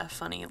a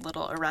funny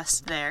little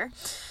arrest there.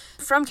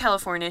 From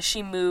California,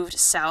 she moved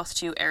south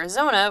to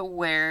Arizona,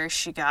 where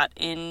she got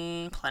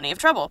in plenty of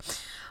trouble.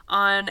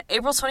 On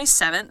April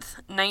 27th,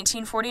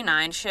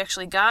 1949, she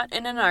actually got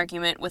in an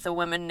argument with a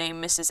woman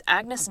named Mrs.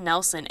 Agnes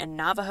Nelson in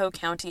Navajo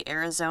County,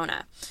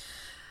 Arizona.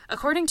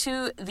 According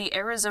to the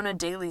Arizona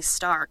Daily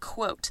Star,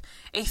 quote,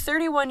 a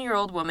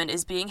 31-year-old woman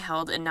is being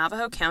held in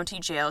Navajo County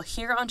Jail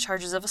here on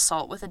charges of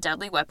assault with a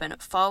deadly weapon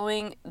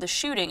following the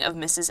shooting of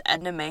Mrs.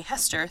 Edna Mae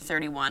Hester,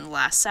 31,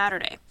 last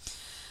Saturday.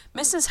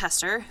 Mrs.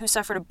 Hester, who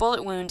suffered a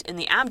bullet wound in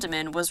the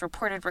abdomen, was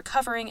reported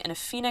recovering in a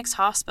Phoenix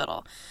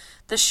hospital.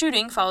 The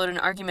shooting followed an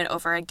argument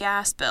over a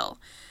gas bill.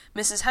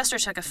 Mrs. Hester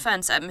took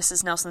offense at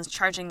Mrs. Nelson's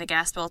charging the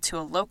gas bill to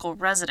a local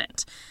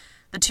resident.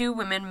 The two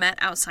women met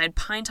outside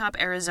Pine Top,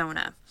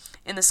 Arizona.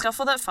 In the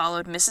scuffle that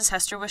followed, Mrs.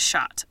 Hester was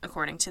shot,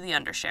 according to the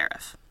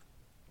undersheriff.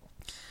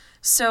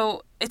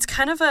 So it's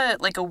kind of a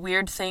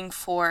weird thing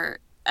for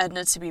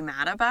Edna to be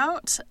mad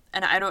about,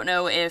 and I don't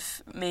know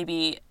if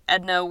maybe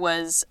Edna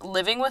was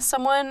living with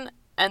someone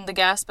and the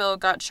gas bill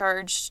got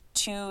charged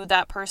to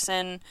that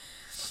person.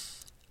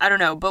 I don't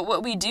know, but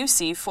what we do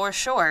see for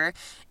sure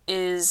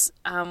is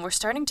we're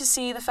starting to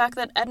see the fact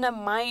that Edna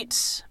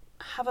might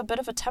have a bit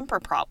of a temper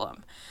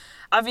problem.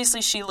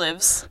 Obviously, she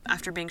lives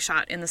after being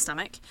shot in the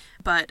stomach,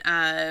 but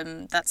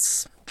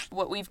that's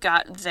what we've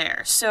got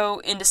there. So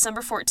in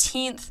December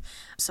 14th,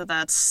 so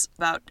that's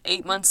about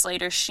 8 months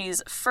later,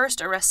 she's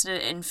first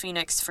arrested in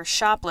Phoenix for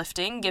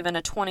shoplifting, given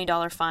a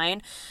 $20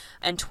 fine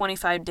and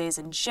 25 days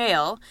in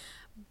jail.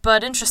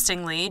 But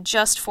interestingly,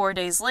 just 4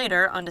 days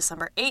later, on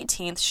December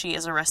 18th, she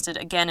is arrested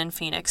again in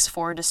Phoenix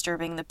for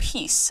disturbing the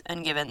peace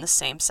and given the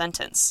same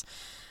sentence.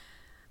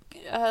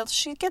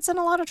 She gets in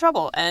a lot of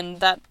trouble, and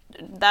that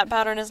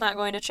pattern is not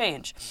going to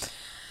change.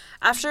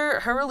 After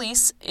her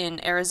release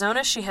in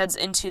Arizona, she heads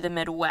into the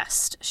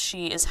Midwest.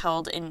 She is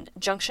held in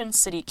Junction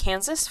City,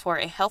 Kansas for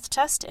a health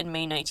test in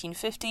May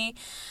 1950,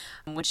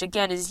 which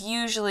again is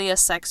usually a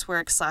sex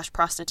work /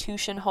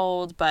 prostitution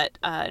hold, but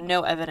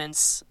no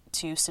evidence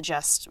to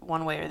suggest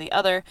one way or the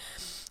other.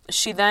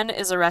 She then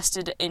is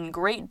arrested in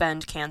Great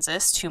Bend,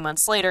 Kansas, 2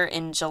 months later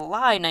in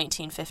July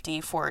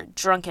 1950 for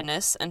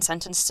drunkenness and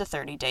sentenced to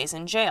 30 days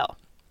in jail.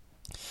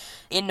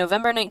 In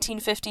November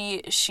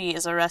 1950, she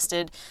is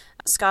arrested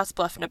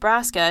Scottsbluff,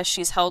 Nebraska.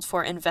 She's held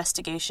for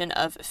investigation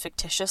of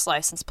fictitious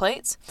license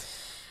plates.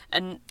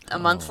 And a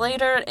month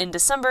later, in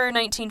December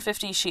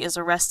 1950, she is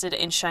arrested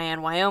in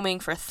Cheyenne, Wyoming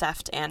for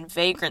theft and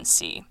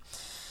vagrancy.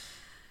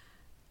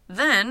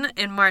 Then,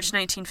 in March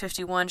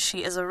 1951,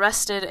 she is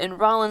arrested in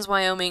Rawlins,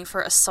 Wyoming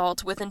for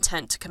assault with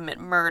intent to commit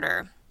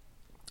murder.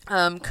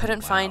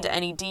 Couldn't find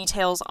any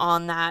details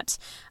on that.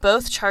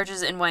 Both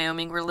charges in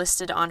Wyoming were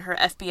listed on her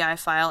FBI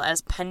file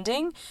as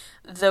pending,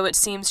 though it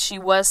seems she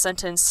was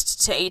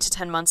sentenced to 8 to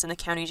 10 months in the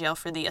county jail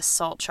for the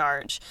assault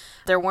charge.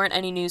 There weren't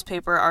any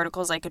newspaper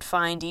articles I could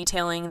find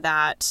detailing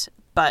that,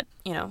 but,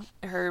 you know,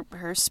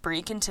 her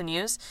spree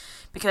continues,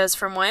 because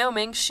from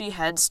Wyoming she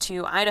heads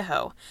to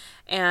Idaho,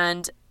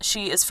 and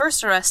she is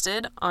first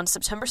arrested on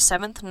September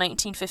 7th,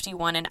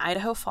 1951 in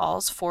Idaho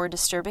Falls for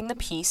disturbing the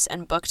peace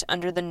and booked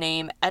under the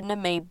name Edna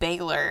Mae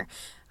Baylor,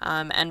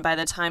 and by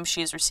the time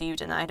she is received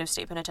in the Idaho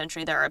State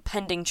Penitentiary, there are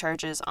pending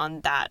charges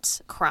on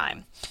that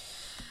crime.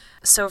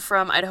 So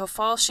from Idaho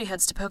Falls, she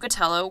heads to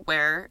Pocatello,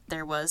 where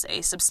there was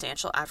a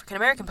substantial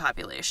African-American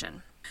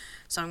population.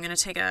 So I'm going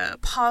to take a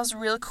pause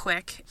real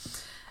quick.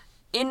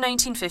 In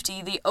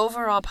 1950, the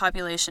overall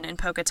population in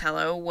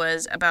Pocatello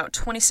was about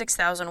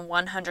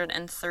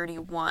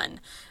 26,131.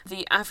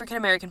 The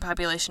African-American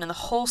population in the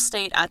whole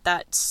state at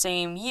that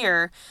same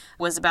year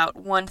was about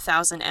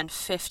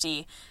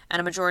 1,050, and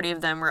a majority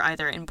of them were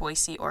either in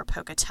Boise or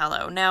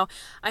Pocatello. Now,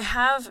 I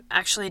have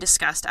actually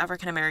discussed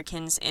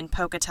African-Americans in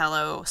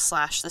Pocatello /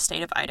 the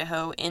state of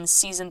Idaho in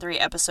Season 3,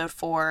 Episode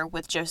 4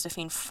 with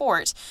Josephine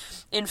Fort.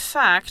 In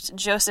fact,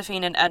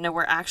 Josephine and Edna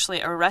were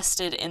actually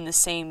arrested in the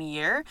same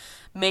year,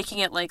 making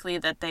it likely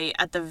that they,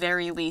 at the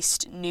very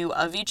least, knew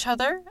of each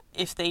other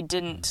if they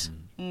didn't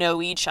know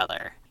each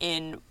other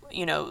in,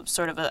 you know,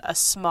 sort of a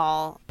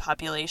small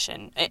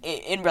population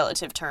in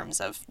relative terms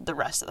of the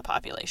rest of the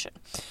population.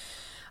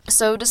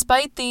 So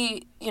despite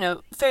the, you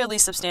know, fairly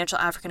substantial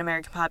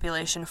African-American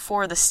population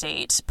for the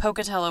state,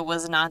 Pocatello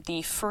was not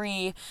the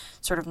free,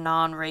 sort of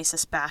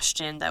non-racist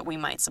bastion that we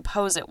might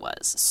suppose it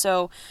was.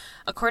 So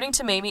according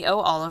to Mamie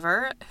O.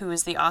 Oliver, who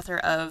is the author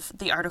of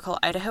the article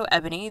Idaho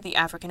Ebony, the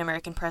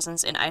African-American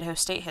Presence in Idaho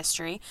State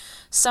History,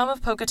 some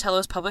of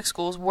Pocatello's public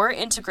schools were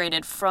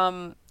integrated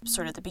from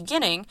sort of the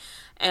beginning,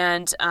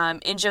 and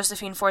in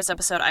Josephine Fort's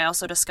episode, I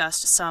also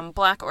discussed some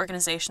black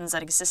organizations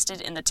that existed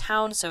in the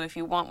town, so if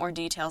you want more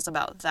details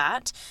about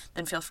that,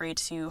 then feel free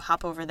to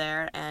hop over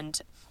there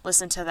and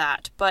listen to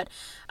that. But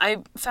I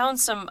found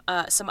some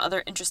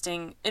other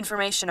interesting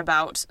information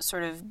about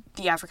sort of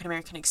the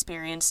African-American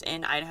experience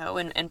in Idaho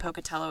and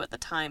Pocatello at the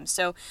time.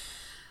 So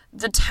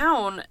the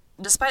town,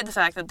 despite the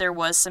fact that there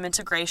was some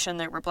integration,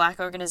 there were black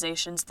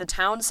organizations, the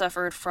town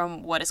suffered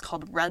from what is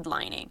called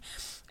redlining.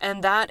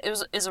 And that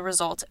is a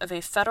result of a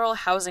federal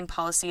housing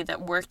policy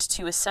that worked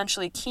to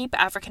essentially keep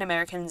African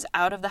Americans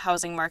out of the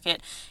housing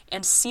market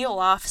and seal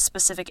off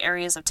specific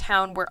areas of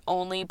town where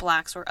only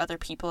blacks or other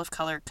people of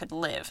color could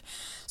live.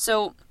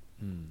 So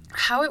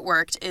how it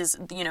worked is,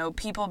 you know,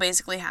 people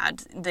basically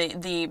had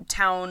the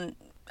town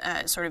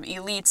sort of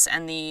elites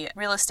and the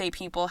real estate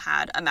people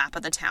had a map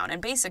of the town,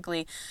 and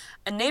basically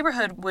a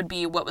neighborhood would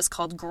be what was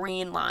called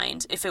green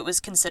lined if it was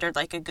considered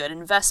like a good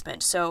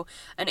investment. So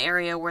an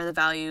area where the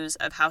values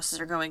of houses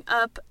are going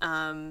up,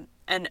 and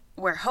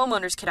where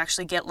homeowners could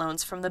actually get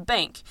loans from the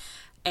bank,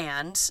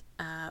 and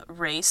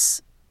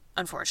race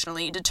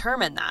unfortunately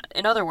determined that.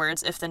 In other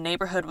words, if the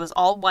neighborhood was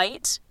all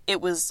white,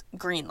 it was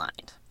green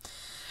lined.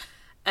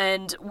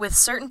 And with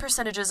certain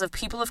percentages of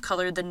people of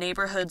color, the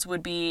neighborhoods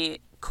would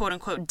be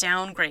quote-unquote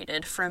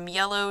downgraded from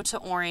yellow to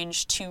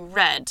orange to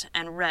red,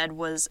 and red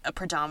was a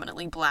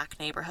predominantly black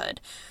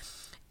neighborhood.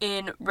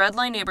 In red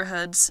line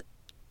neighborhoods,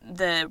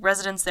 the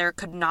residents there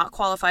could not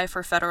qualify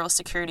for federal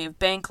security of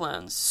bank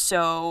loans,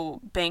 so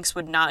banks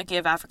would not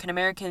give African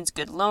Americans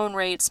good loan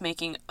rates,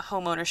 making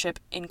homeownership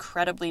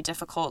incredibly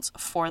difficult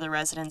for the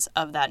residents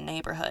of that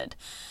neighborhood.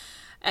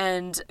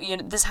 And, you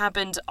know, this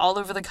happened all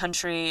over the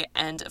country,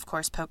 and of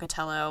course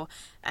Pocatello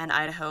and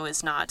Idaho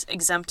is not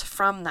exempt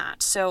from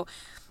that. So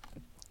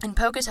In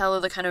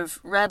Pocatello, the kind of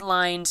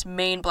red-lined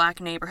main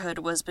black neighborhood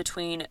was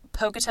between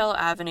Pocatello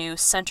Avenue,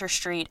 Center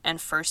Street, and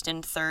 1st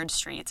and 3rd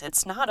Streets.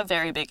 It's not a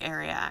very big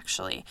area,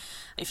 actually,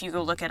 if you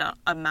go look at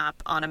a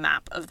map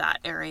of that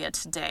area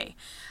today.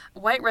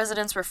 White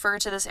residents refer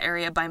to this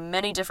area by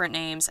many different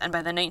names, and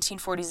by the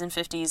 1940s and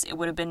 50s, it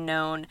would have been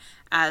known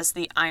as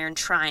the Iron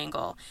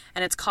Triangle.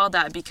 And it's called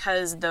that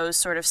because those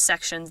sort of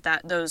sections,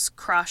 those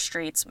cross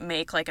streets,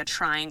 make like a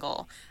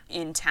triangle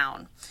in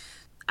town.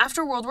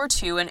 After World War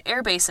II, an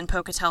air base in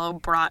Pocatello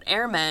brought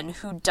airmen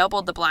who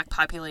doubled the black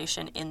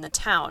population in the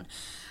town.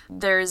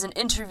 There's an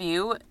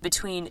interview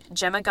between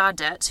Gemma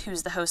Gaudette,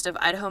 who's the host of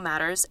Idaho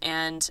Matters,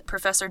 and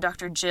Professor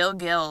Dr. Jill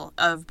Gill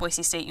of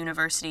Boise State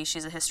University.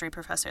 She's a history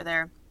professor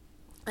there.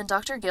 And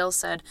Dr. Gill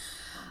said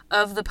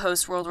of the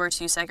post-World War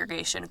II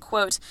segregation,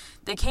 quote,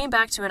 "They came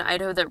back to an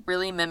Idaho that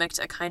really mimicked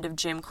a kind of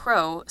Jim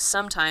Crow,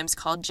 sometimes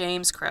called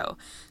James Crow.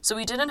 So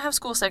we didn't have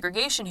school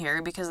segregation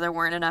here because there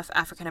weren't enough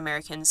African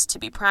Americans to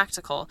be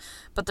practical,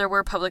 but there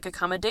were public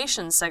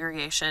accommodations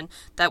segregation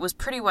that was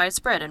pretty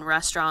widespread in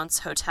restaurants,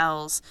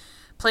 hotels.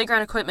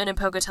 Playground equipment in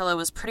Pocatello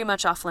was pretty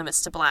much off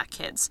limits to black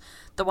kids.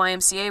 The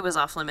YMCA was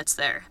off limits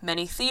there.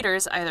 Many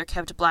theaters either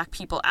kept black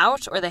people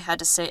out or they had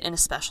to sit in a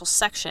special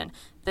section.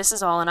 This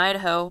is all in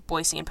Idaho,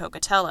 Boise, and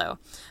Pocatello.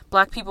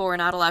 Black people were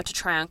not allowed to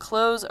try on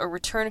clothes or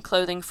return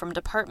clothing from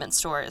department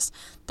stores.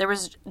 There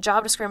was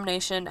job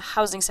discrimination,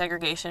 housing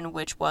segregation,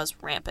 which was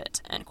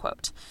rampant," end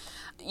quote.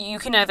 You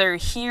can either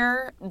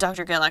hear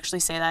Dr. Gill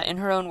actually say that in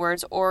her own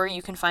words, or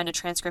you can find a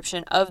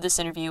transcription of this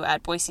interview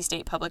at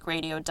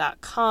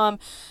boisestatepublicradio.com.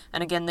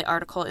 And again, the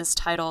article is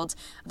titled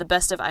 "The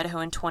Best of Idaho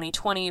in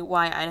 2020,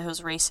 Why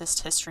Idaho's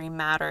Racist History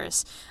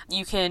Matters."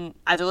 You can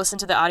either listen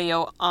to the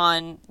audio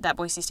on that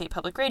Boise State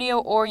Public Radio,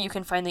 or you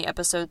can find the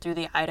episode through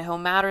the Idaho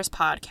Matters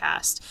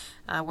podcast,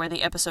 where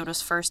the episode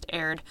was first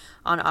aired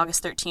on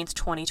August 13th,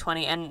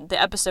 2020. And the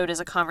episode is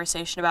a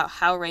conversation about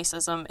how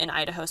racism in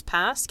Idaho's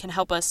past can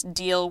help us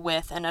deal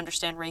with and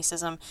understand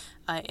racism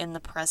in the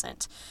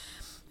present.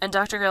 And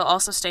Dr. Gill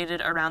also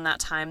stated around that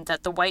time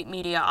that the white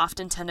media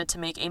often tended to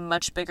make a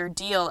much bigger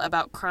deal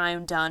about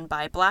crime done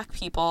by black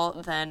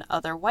people than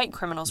other white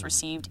criminals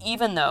received,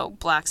 even though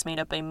blacks made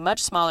up a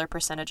much smaller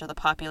percentage of the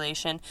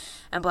population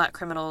and black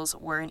criminals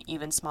were an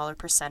even smaller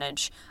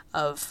percentage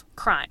of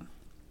crime.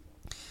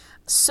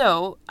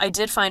 So, I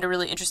did find a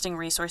really interesting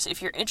resource.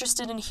 If you're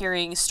interested in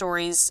hearing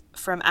stories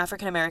from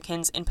African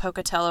Americans in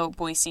Pocatello,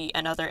 Boise,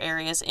 and other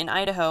areas in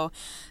Idaho,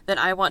 then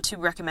I want to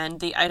recommend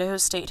the Idaho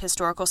State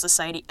Historical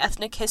Society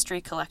Ethnic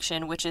History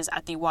Collection, which is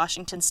at the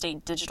Washington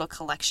State Digital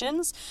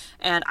Collections,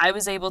 and I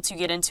was able to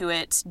get into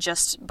it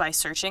just by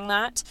searching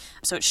that,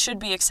 so it should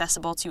be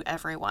accessible to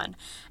everyone.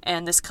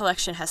 And this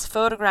collection has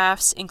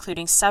photographs,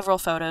 including several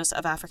photos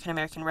of African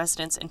American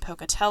residents in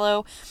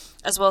Pocatello,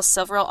 as well as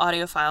several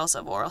audio files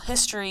of oral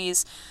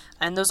histories.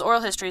 And those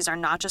oral histories are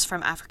not just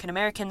from African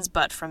Americans,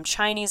 but from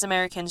Chinese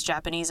Americans,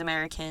 Japanese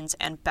Americans,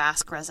 and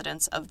Basque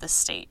residents of the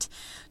state.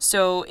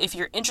 So if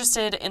you're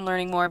interested in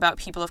learning more about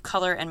people of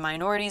color and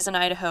minorities in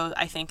Idaho,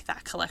 I think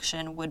that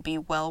collection would be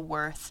well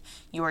worth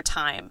your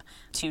time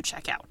to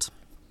check out.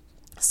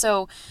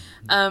 So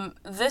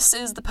this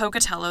is the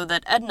Pocatello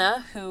that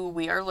Edna, who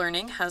we are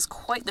learning has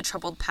quite the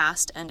troubled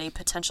past and a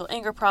potential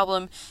anger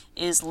problem,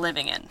 is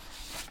living in.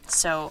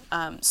 So,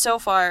 so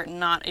far,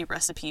 not a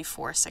recipe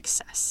for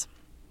success.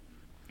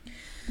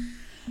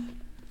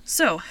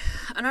 So,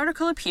 an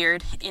article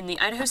appeared in the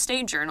Idaho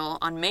State Journal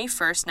on May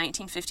 1st,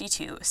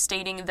 1952,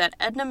 stating that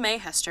Edna Mae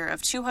Hester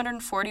of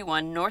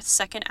 241 North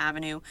 2nd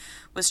Avenue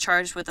was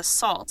charged with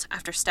assault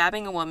after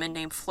stabbing a woman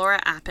named Flora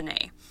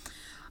Appanay.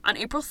 On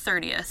April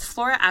 30th,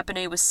 Flora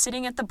Appanay was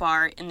sitting at the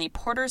bar in the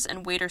Porters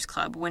and Waiters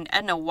Club when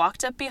Edna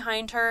walked up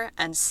behind her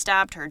and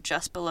stabbed her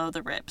just below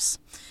the ribs.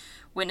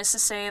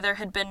 Witnesses say there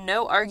had been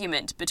no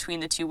argument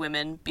between the two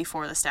women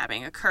before the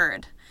stabbing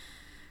occurred.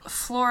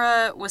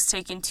 Flora was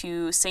taken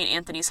to St.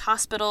 Anthony's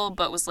Hospital,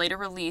 but was later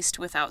released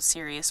without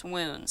serious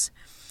wounds.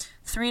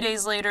 3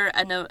 days later,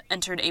 Edna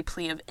entered a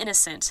plea of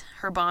innocent.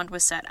 Her bond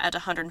was set at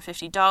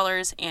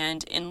 $150,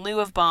 and in lieu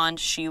of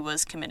bond, she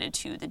was committed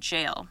to the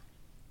jail.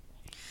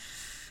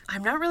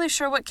 I'm not really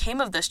sure what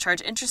came of this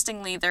charge.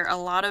 Interestingly, there are a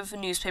lot of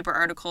newspaper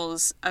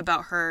articles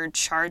about her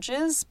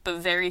charges, but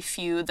very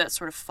few that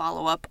sort of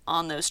follow up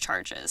on those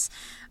charges.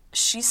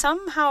 She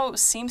somehow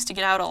seems to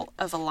get out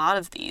of a lot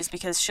of these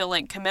because she'll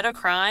commit a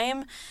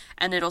crime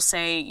and it'll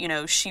say,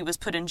 she was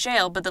put in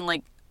jail, but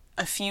then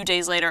a few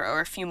days later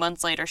or a few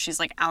months later, she's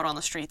out on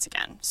the streets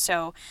again.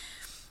 So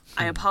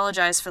I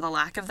apologize for the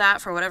lack of that.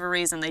 For whatever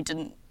reason, they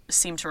didn't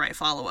seem to write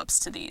follow-ups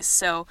to these.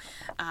 So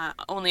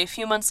only a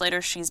few months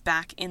later, she's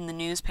back in the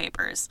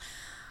newspapers.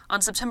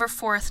 On September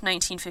 4th,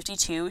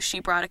 1952, she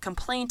brought a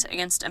complaint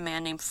against a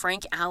man named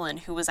Frank Allen,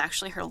 who was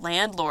actually her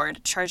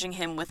landlord, charging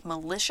him with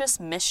malicious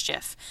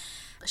mischief.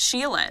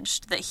 She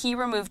alleged that he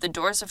removed the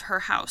doors of her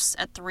house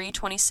at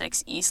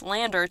 326 East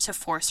Lander to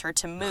force her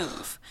to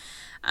move.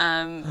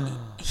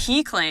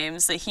 He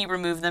claims that he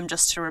removed them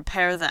just to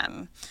repair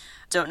them.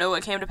 Don't know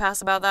what came to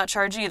pass about that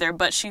charge either,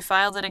 but she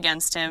filed it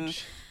against him.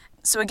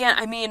 So again,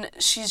 I mean,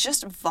 she's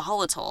just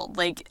volatile.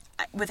 Like,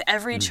 with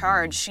every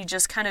charge, she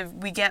just kind of,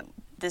 we get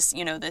this,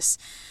 this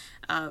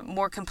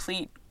more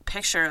complete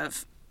picture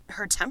of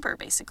her temper,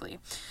 basically.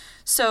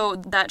 So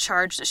that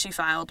charge that she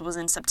filed was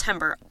in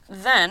September.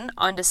 Then,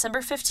 on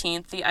December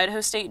 15th, the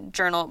Idaho State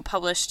Journal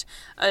published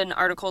an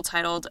article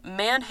titled,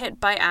 "Man Hit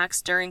by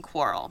Axe During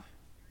Quarrel."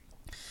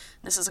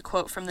 This is a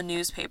quote from the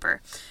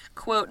newspaper.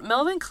 Quote,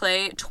 "Melvin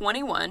Clay,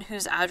 21,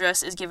 whose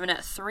address is given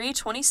at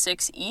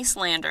 326 East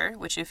Lander,"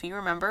 which, if you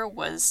remember,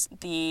 was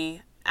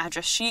the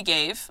address she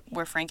gave,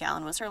 where Frank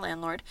Allen was her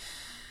landlord,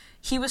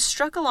 "he was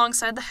struck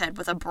alongside the head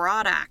with a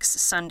broadaxe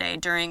Sunday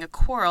during a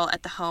quarrel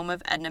at the home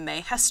of Edna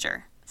Mae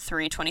Hester,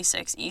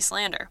 326 East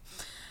Lander.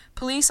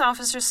 Police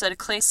officers said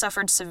Clay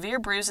suffered severe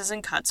bruises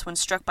and cuts when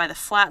struck by the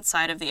flat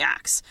side of the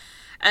axe.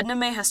 Edna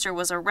Mae Hester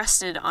was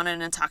arrested on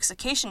an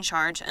intoxication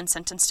charge and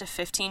sentenced to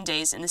 15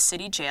 days in the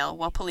city jail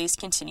while police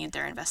continued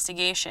their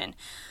investigation.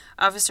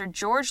 Officer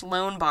George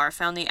Lonebar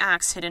found the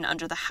axe hidden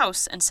under the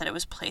house and said it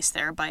was placed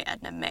there by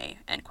Edna Mae,"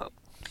 end quote.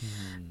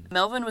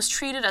 Melvin was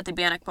treated at the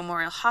Bannock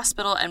Memorial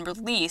Hospital and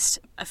released.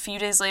 A few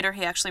days later,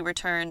 he actually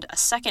returned a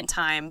second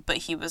time, but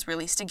he was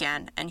released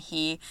again, and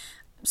he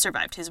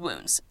survived his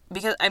wounds.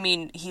 Because, I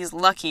mean, he's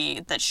lucky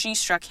that she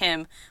struck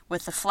him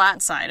with the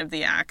flat side of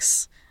the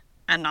axe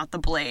and not the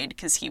blade,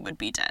 because he would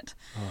be dead.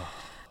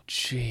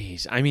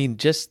 Jeez. I mean,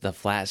 just the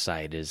flat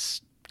side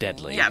is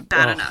deadly. Yeah,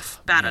 bad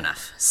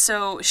enough.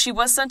 So she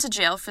was sent to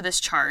jail for this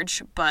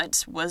charge,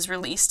 but was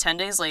released 10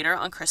 days later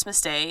on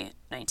Christmas Day,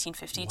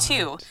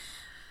 1952. What?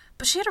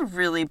 But she had a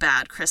really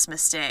bad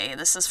Christmas Day.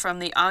 This is from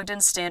the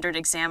Ogden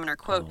Standard-Examiner.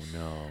 Quote, "Oh,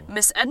 no.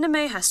 Miss Edna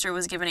Mae Hester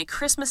was given a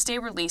Christmas Day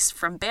release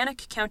from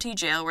Bannock County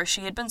Jail where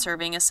she had been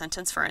serving a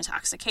sentence for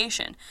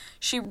intoxication.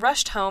 She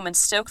rushed home and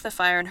stoked the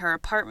fire in her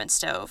apartment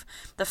stove.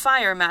 The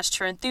fire matched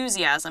her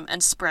enthusiasm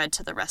and spread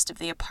to the rest of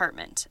the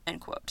apartment," end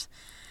quote.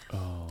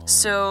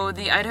 So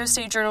the Idaho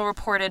State Journal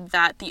reported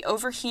that the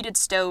overheated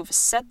stove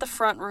set the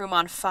front room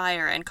on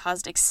fire and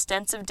caused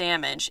extensive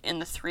damage in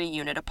the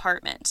 3-unit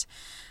apartment.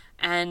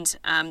 And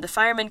the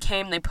firemen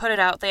came, they put it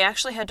out. They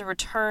actually had to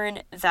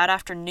return that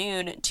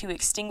afternoon to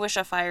extinguish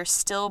a fire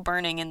still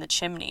burning in the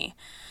chimney.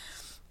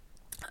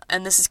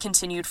 And this is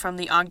continued from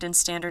the Ogden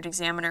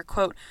Standard-Examiner.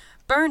 Quote,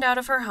 "Burned out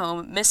of her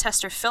home, Miss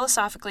Hester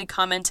philosophically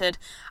commented,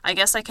 'I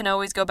guess I can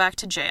always go back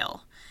to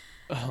jail.'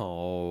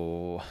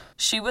 Oh.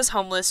 She was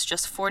homeless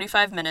just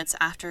 45 minutes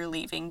after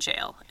leaving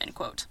jail," end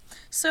quote.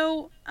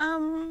 So,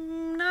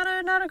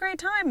 not a great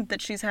time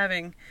that she's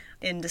having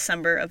in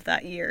December of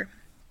that year.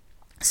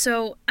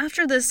 So,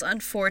 after this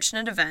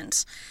unfortunate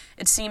event,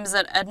 it seems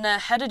that Edna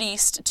headed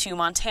east to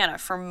Montana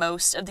for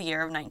most of the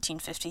year of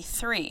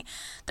 1953.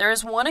 There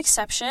is one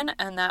exception,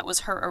 and that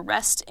was her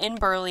arrest in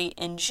Burley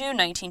in June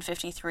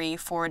 1953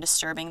 for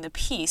disturbing the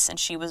peace, and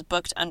she was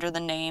booked under the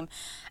name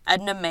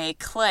Edna Mae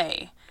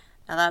Clay.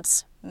 Now,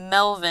 that's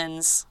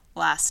Melvin's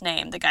last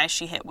name, the guy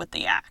she hit with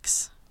the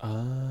axe.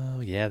 Oh,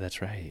 yeah,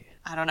 that's right.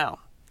 I don't know.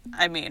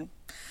 I mean,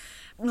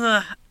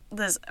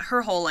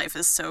 her whole life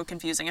is so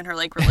confusing, and her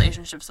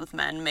relationships with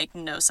men make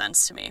no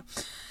sense to me.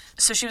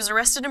 So she was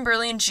arrested in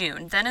Burley in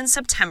June. Then in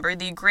September,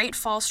 the Great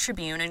Falls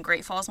Tribune in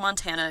Great Falls,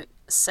 Montana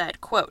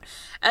said, quote,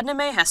 "Edna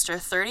Mae Hester,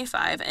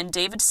 35, and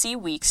David C.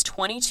 Weeks,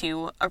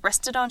 22,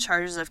 arrested on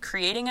charges of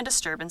creating a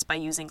disturbance by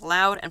using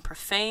loud and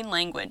profane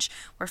language,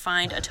 were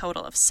fined a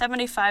total of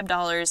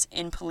 $75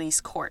 in police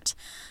court.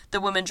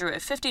 The woman drew a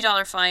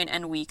 $50 fine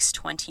and Weeks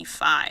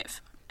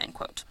 $25, end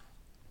quote.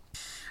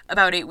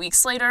 About 8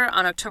 weeks later,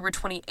 on October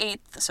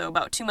 28th, so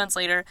about 2 months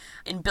later,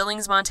 in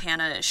Billings,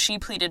 Montana, she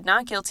pleaded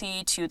not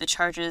guilty to the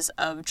charges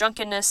of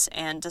drunkenness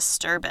and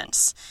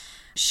disturbance.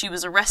 She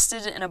was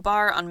arrested in a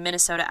bar on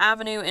Minnesota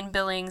Avenue in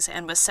Billings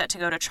and was set to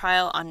go to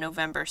trial on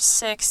November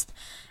 6th.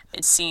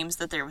 It seems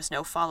that there was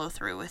no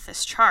follow-through with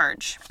this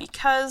charge,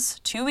 because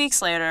 2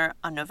 weeks later,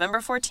 on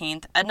November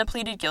 14th, Edna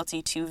pleaded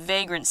guilty to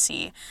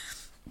vagrancy.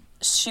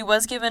 She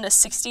was given a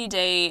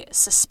 60-day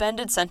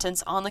suspended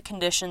sentence on the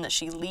condition that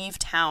she leave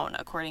town,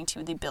 according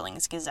to the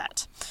Billings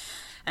Gazette.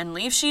 And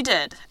leave she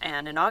did,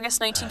 and in August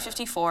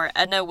 1954,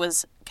 Edna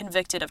was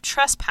convicted of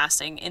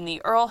trespassing in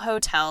the Earl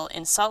Hotel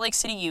in Salt Lake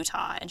City,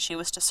 Utah, and she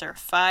was to serve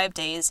 5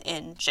 days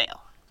in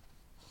jail.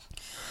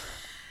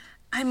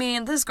 I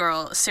mean, this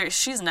girl,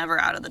 seriously, she's never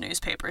out of the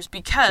newspapers,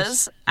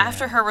 because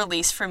after her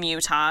release from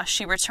Utah,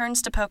 she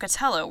returns to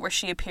Pocatello, where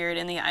she appeared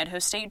in the Idaho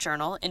State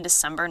Journal in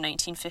December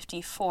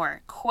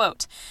 1954.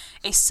 Quote,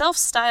 "A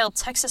self-styled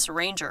Texas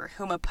Ranger,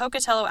 whom a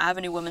Pocatello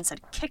Avenue woman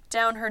said kicked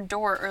down her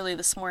door early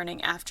this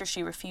morning after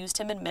she refused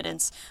him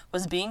admittance,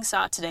 was being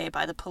sought today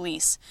by the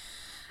police.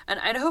 An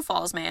Idaho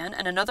Falls man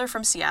and another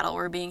from Seattle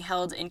were being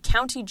held in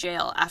county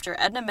jail after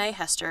Edna Mae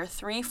Hester,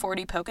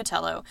 340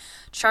 Pocatello,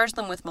 charged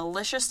them with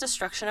malicious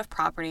destruction of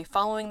property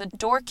following the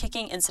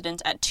door-kicking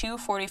incident at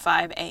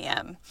 2:45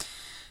 a.m.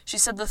 She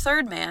said the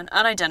third man,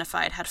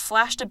 unidentified, had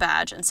flashed a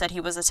badge and said he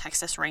was a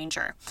Texas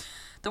Ranger.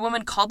 The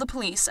woman called the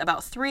police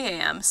about 3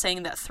 a.m.,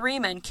 saying that 3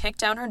 men kicked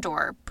down her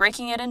door,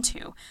 breaking it in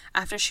two,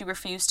 after she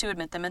refused to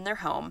admit them in their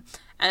home,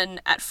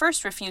 and at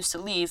first refused to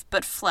leave,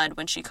 but fled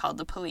when she called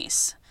the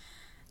police."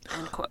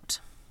 End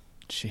quote.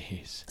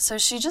 Jeez. So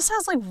she just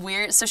has like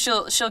weird. So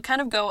she'll kind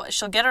of go.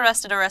 She'll get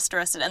arrested,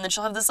 and then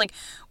she'll have this like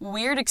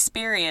weird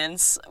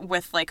experience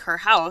with like her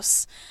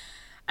house,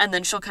 and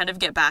then she'll kind of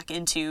get back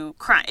into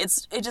crime.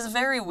 It is a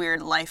very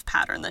weird life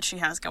pattern that she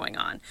has going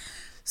on.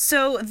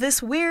 So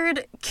this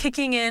weird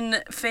kicking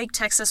in fake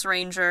Texas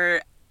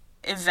Ranger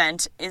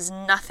event is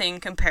nothing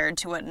compared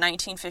to what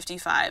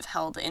 1955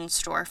 held in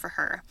store for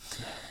her.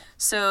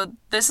 So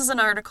this is an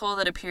article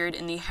that appeared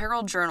in the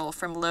Herald Journal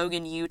from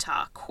Logan,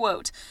 Utah.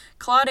 Quote,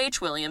 Claude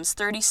H. Williams,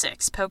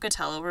 36,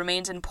 Pocatello,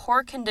 remains in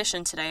poor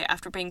condition today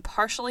after being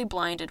partially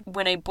blinded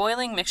when a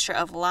boiling mixture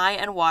of lye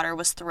and water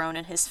was thrown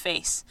in his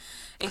face.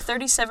 A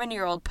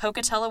 37-year-old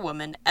Pocatello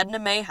woman, Edna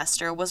Mae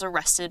Hester, was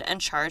arrested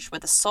and charged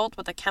with assault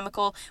with a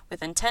chemical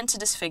with intent to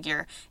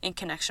disfigure in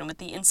connection with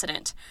the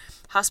incident.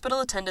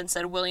 Hospital attendants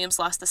said Williams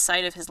lost the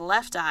sight of his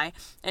left eye,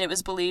 and it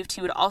was believed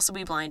he would also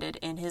be blinded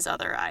in his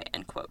other eye,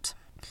 end quote.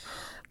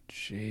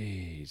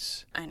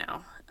 Jeez. I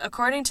know.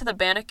 According to the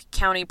Bannock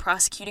County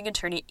prosecuting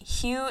attorney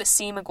Hugh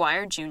C.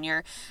 McGuire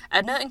Jr.,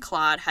 Edna and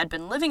Claude had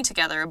been living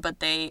together, but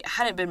they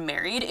hadn't been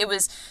married.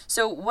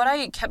 So what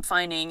I kept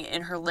finding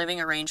in her living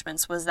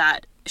arrangements was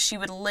that she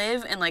would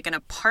live in like an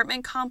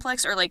apartment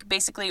complex, or like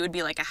basically it would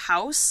be like a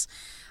house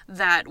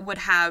that would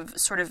have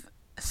sort of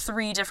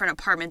 3 different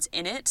apartments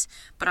in it,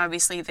 but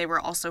obviously they were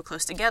also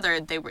close together.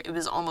 It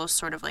was almost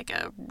sort of like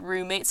a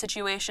roommate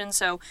situation.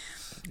 So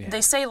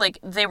They say like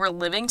they were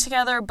living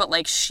together, but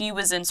like she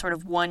was in sort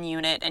of one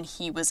unit and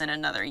he was in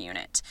another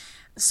unit.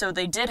 So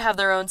they did have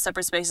their own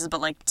separate spaces,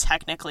 but like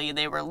technically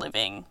they were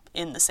living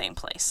in the same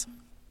place.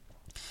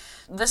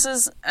 This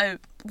is a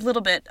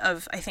little bit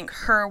of, I think,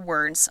 her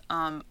words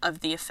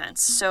of the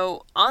offense.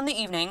 So on the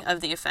evening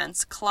of the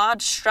offense,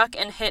 Claude struck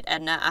and hit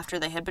Edna after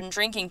they had been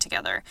drinking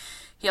together.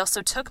 He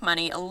also took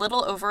money, a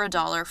little over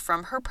 $1,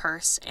 from her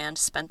purse and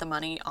spent the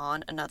money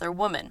on another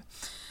woman.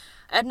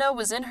 Edna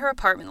was in her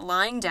apartment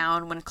lying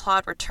down when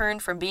Claude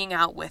returned from being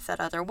out with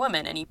that other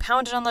woman, and he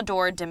pounded on the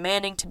door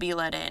demanding to be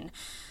let in.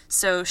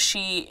 So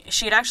she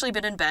had actually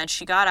been in bed.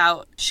 She got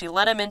out. She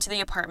let him into the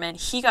apartment.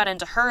 He got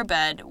into her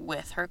bed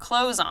with her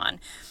clothes on,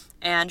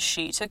 and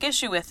she took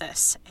issue with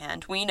this.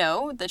 And we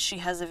know that she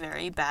has a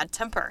very bad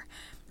temper.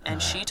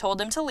 And she told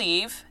him to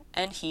leave,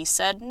 and he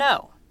said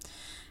no.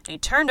 And he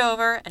turned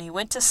over, and he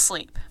went to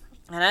sleep.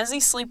 And as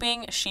he's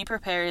sleeping, she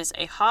prepares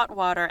a hot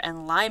water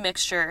and lye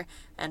mixture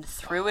and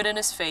threw it in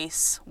his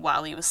face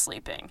while he was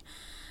sleeping.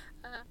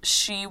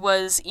 She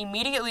was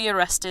immediately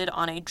arrested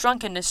on a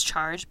drunkenness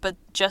charge, but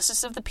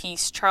Justice of the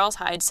Peace Charles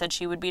Hyde said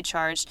she would be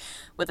charged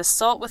with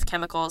assault with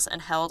chemicals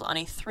and held on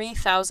a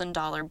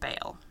 $3,000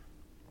 bail.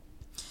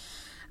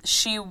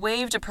 She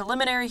waived a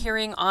preliminary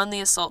hearing on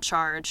the assault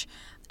charge.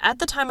 At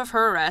the time of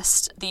her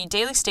arrest, the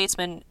Daily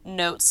Statesman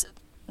notes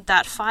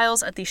that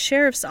files at the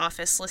sheriff's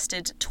office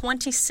listed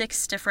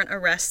 26 different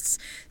arrests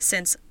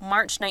since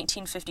March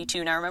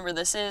 1952. Now remember,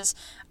 this is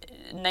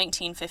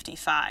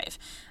 1955.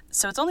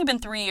 So it's only been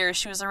 3 years.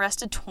 She was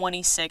arrested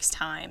 26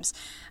 times.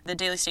 The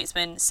Daily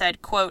Statesman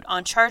said, quote,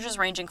 on charges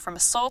ranging from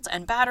assault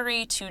and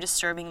battery to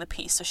disturbing the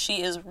peace. So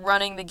she is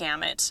running the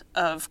gamut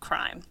of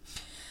crime.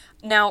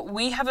 Now,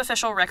 we have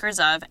official records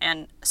of,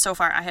 and so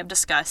far I have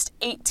discussed,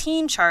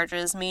 18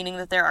 charges, meaning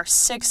that there are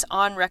 6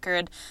 on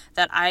record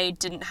that I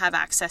didn't have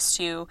access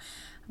to.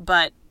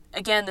 But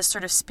again, this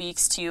sort of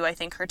speaks to, I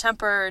think, her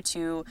temper,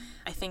 to,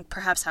 I think,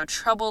 perhaps how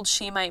troubled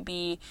she might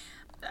be.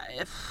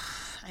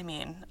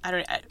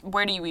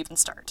 Where do you even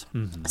start?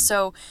 Mm-hmm.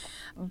 So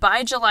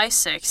by July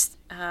 6th,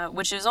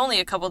 which is only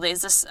a couple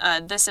days,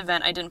 this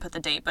event, I didn't put the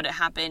date, but it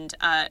happened,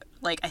 I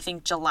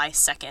think July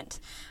 2nd.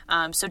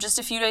 So just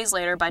a few days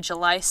later, by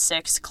July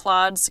 6th,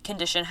 Claude's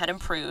condition had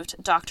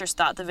improved. Doctors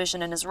thought the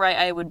vision in his right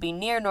eye would be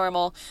near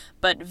normal,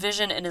 but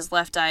vision in his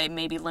left eye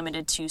may be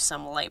limited to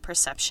some light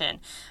perception.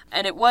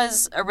 And it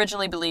was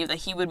originally believed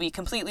that he would be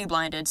completely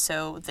blinded,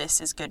 so this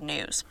is good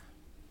news.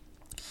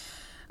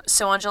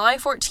 So on July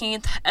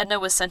 14th, Edna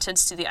was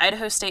sentenced to the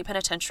Idaho State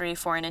Penitentiary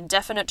for an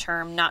indefinite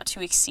term not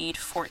to exceed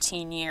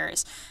 14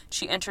 years.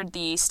 She entered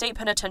the state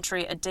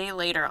penitentiary a day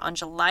later on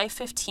July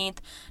 15th,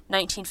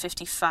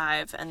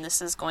 1955, and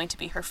this is going to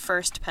be her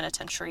first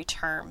penitentiary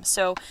term.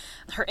 So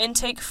her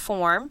intake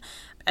form,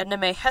 Edna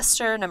Mae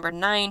Hester, number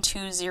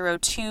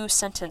 9202,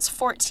 sentenced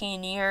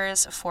 14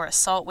 years for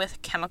assault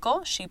with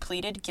chemical. She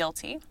pleaded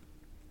guilty.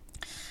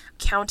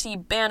 County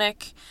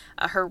Bannock,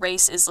 her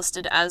race is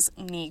listed as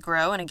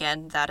Negro, and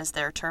again, that is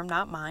their term,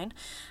 not mine.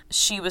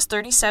 She was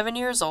 37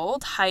 years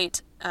old,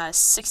 height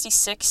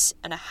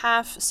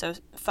 66.5, so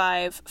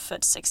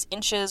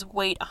 5'6",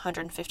 weight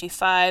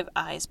 155,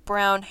 eyes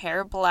brown,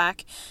 hair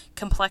black,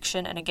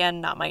 complexion, and again,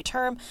 not my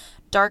term,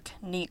 dark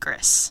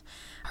negress.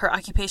 Her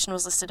occupation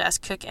was listed as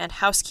cook and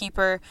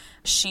housekeeper.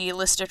 She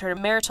listed her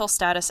marital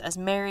status as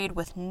married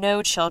with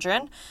no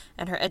children,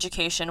 and her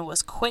education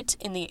was quit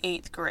in the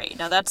 8th grade.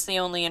 Now, that's the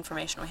only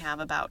information we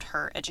have about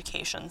her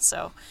education,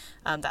 so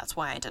that's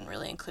why I didn't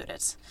really include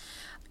it.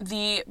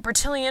 The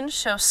Bertillon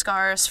shows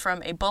scars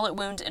from a bullet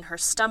wound in her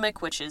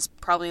stomach, which is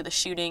probably the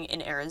shooting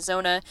in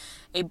Arizona,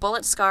 a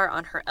bullet scar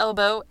on her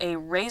elbow, a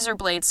razor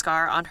blade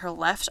scar on her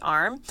left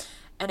arm,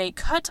 and a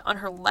cut on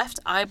her left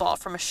eyeball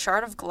from a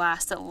shard of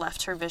glass that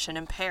left her vision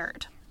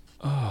impaired.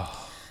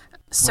 Oh.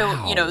 So,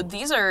 Wow.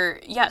 these are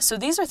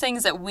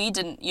things that we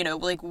didn't,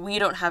 we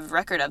don't have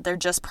record of. They're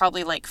just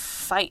probably like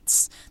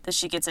fights that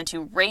she gets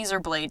into, razor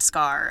blade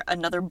scar,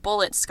 another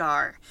bullet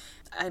scar.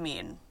 I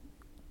mean,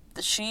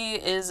 she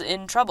is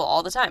in trouble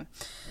all the time.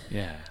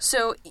 Yeah.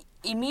 So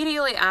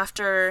immediately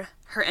after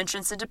her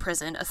entrance into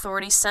prison,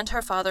 authorities sent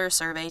her father a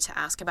survey to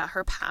ask about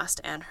her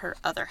past and her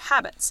other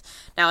habits.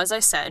 Now, as I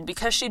said,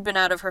 because she'd been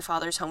out of her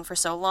father's home for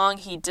so long,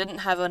 he didn't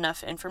have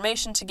enough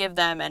information to give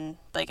them, and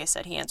like I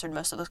said, he answered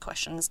most of those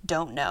questions,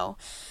 don't know.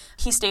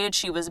 He stated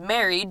she was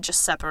married,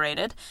 just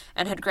separated,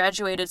 and had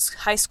graduated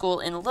high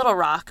school in Little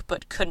Rock,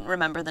 but couldn't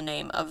remember the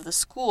name of the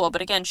school.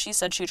 But again, she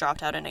said she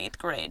dropped out in 8th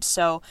grade,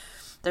 so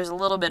there's a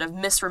little bit of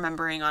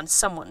misremembering on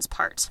someone's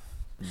part.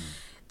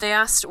 They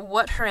asked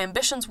what her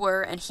ambitions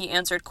were, and he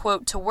answered,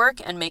 quote, to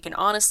work and make an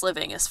honest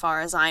living as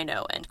far as I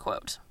know, end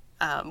quote,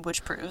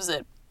 which proves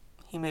that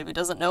he maybe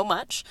doesn't know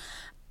much.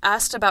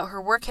 Asked about her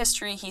work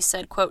history, he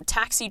said, quote,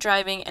 taxi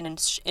driving and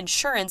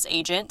insurance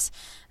agent,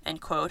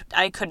 end quote.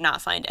 I could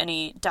not find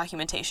any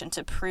documentation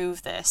to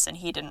prove this, and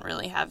he didn't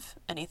really have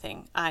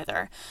anything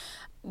either.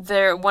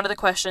 One of the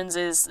questions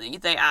is,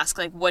 they ask,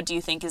 like, what do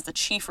you think is the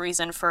chief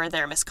reason for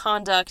their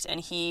misconduct?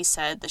 And he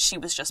said that she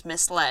was just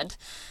misled,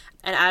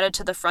 and added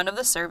to the front of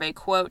the survey,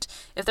 quote,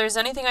 if there's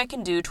anything I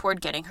can do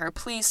toward getting her,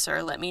 please,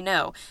 sir, let me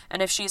know.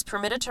 And if she's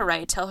permitted to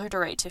write, tell her to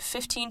write to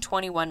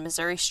 1521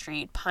 Missouri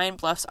Street, Pine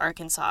Bluffs,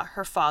 Arkansas,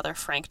 her father,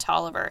 Frank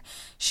Tolliver.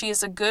 She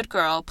is a good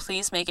girl.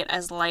 Please make it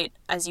as light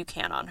as you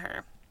can on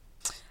her.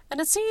 And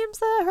it seems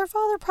that her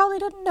father probably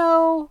didn't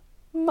know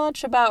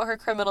much about her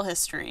criminal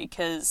history,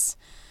 because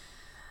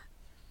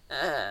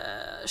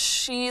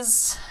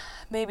she's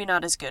maybe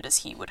not as good as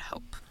he would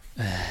hope.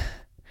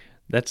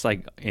 That's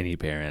like any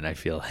parent, I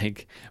feel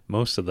like.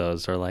 Most of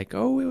those are like,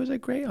 oh, it was a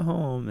great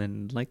home,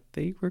 and like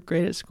they were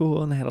great at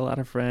school and they had a lot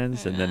of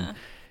friends. And then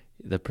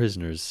the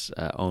prisoner's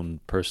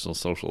own personal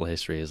social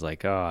history is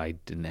like, oh, I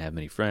didn't have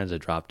many friends. I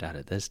dropped out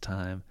at this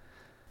time.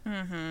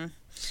 Mm-hmm.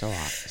 So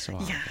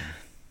often. Yeah.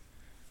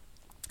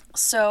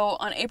 So,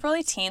 on April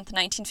 18th,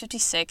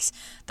 1956,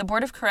 the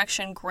Board of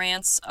Correction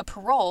grants a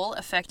parole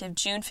effective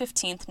June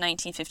 15th,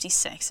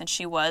 1956, and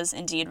she was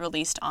indeed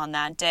released on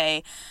that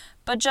day.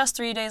 But just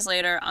 3 days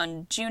later,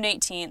 on June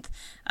 18th,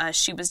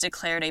 she was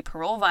declared a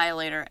parole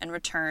violator and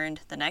returned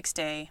the next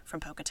day from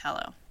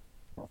Pocatello.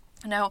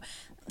 Now,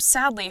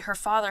 sadly, her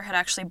father had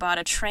actually bought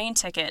a train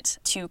ticket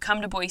to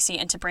come to Boise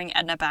and to bring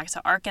Edna back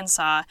to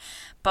Arkansas,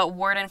 but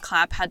Warden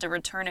Clapp had to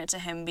return it to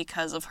him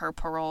because of her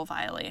parole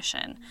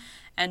violation.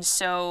 And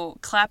so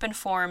Clapp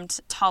informed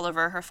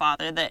Tolliver, her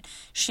father, that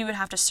she would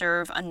have to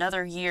serve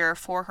another year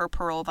for her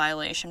parole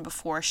violation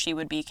before she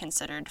would be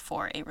considered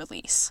for a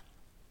release.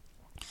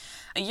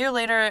 A year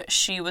later,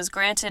 she was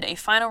granted a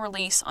final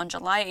release on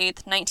July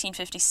 8th,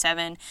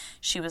 1957.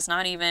 She was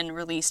not even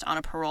released on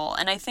a parole.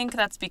 And I think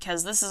that's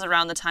because this is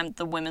around the time that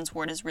the women's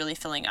ward is really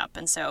filling up.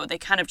 And so they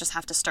kind of just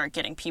have to start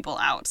getting people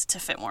out to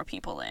fit more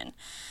people in.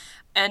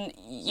 And,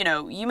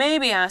 you may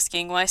be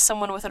asking why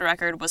someone with a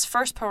record was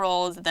first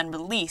paroled, then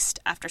released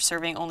after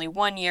serving only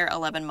 1 year,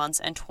 11 months,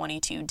 and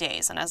 22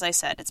 days. And as I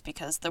said, it's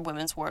because the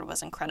women's ward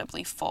was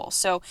incredibly full.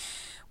 So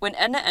when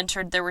Edna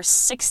entered, there were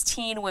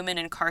 16 women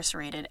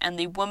incarcerated, and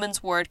the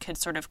women's ward could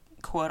sort of,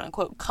 quote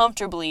unquote,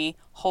 comfortably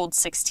hold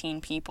 16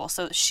 people.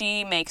 So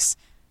she makes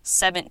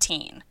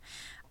 17.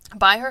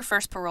 By her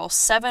first parole,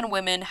 7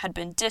 women had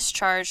been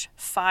discharged,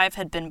 5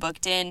 had been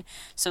booked in,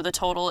 so the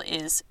total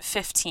is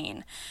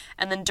 15.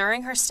 And then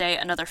during her stay,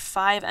 another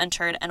 5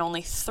 entered and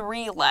only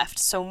 3 left,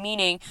 so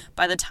meaning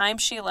by the time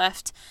she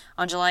left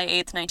on July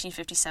 8th,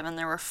 1957,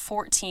 there were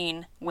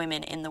 14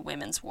 women in the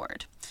women's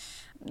ward.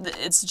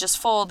 It's just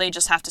full, they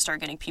just have to start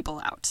getting people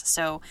out.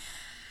 So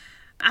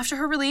after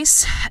her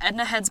release,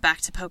 Edna heads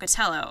back to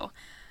Pocatello.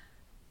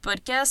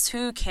 But guess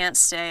who can't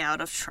stay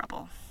out of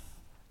trouble?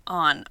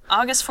 On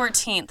August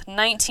 14th,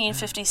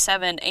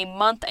 1957, a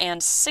month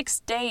and 6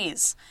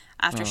 days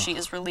after she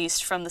is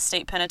released from the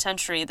state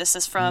penitentiary. This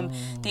is from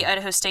the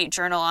Idaho State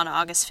Journal on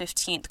August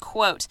 15th.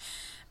 Quote,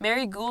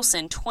 Mary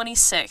Goulson,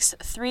 26,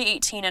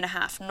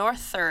 318.5,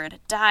 North 3rd,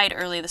 died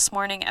early this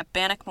morning at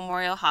Bannock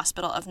Memorial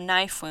Hospital of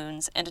knife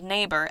wounds, and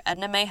neighbor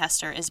Edna Mae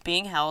Hester is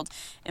being held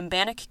in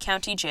Bannock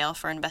County Jail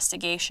for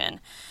investigation.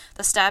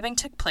 The stabbing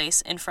took place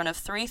in front of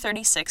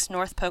 336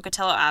 North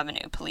Pocatello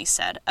Avenue, police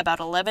said, about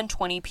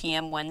 11:20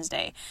 p.m.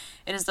 Wednesday.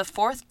 It is the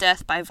 4th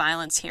death by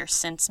violence here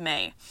since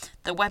May.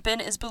 The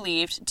weapon is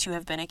believed to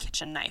have been a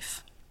kitchen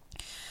knife.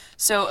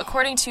 So,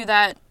 according to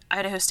that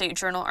Idaho State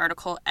Journal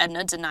article,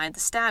 Edna denied the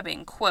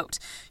stabbing. Quote,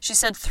 she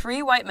said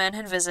 3 white men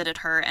had visited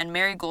her and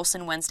Mary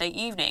Goulson Wednesday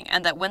evening,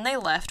 and that when they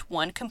left,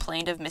 one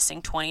complained of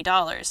missing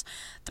 $20.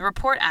 The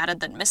report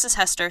added that Mrs.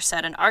 Hester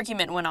said an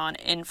argument went on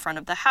in front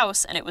of the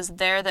house, and it was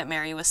there that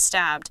Mary was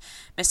stabbed.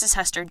 Mrs.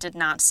 Hester did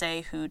not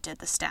say who did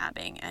the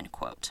stabbing, end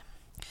quote.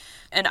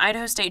 An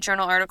Idaho State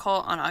Journal article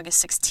on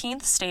August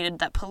 16th stated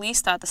that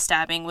police thought the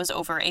stabbing was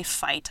over a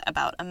fight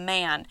about a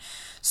man.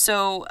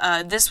 So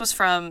this was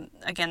from,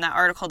 again, that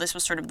article, this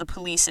was sort of the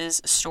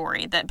police's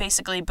story, that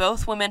basically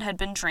both women had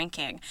been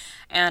drinking,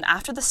 and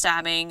after the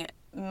stabbing,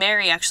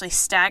 Mary actually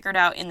staggered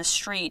out in the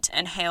street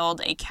and hailed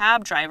a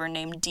cab driver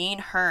named Dean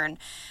Hearn.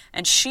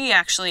 And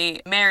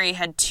Mary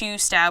had 2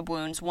 stab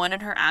wounds, one in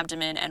her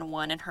abdomen and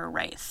one in her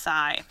right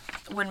thigh.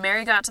 When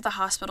Mary got to the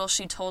hospital,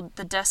 she told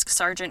the desk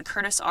sergeant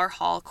Curtis R.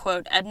 Hall,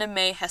 quote, "Edna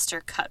Mae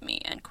Hester cut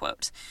me," end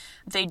quote.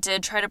 They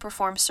did try to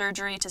perform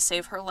surgery to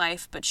save her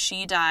life, but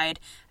she died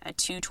at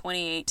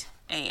 2:28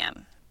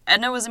 a.m.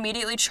 Edna was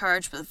immediately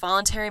charged with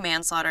voluntary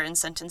manslaughter and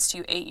sentenced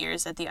to 8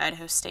 years at the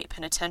Idaho State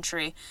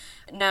Penitentiary.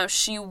 Now,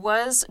 she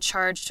was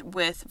charged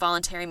with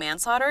voluntary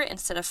manslaughter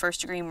instead of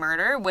first-degree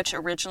murder, which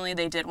originally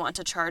they did want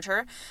to charge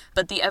her,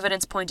 but the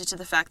evidence pointed to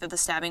the fact that the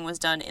stabbing was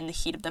done in the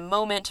heat of the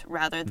moment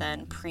rather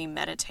than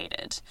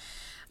premeditated.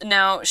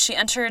 Now, she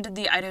entered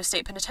the Idaho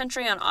State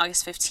Penitentiary on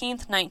August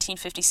 15th,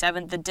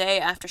 1957, the day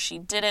after she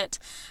did it.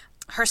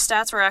 Her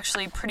stats were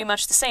actually pretty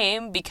much the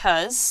same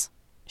because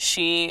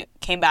she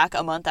came back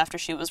a month after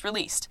she was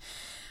released.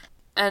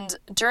 And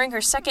during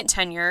her second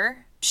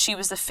tenure, she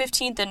was the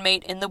 15th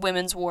inmate in the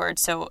women's ward.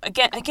 So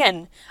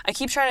again, I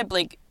keep trying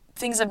to,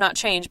 things have not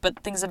changed, but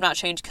things have not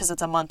changed because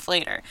it's a month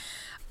later.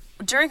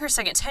 During her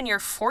second tenure,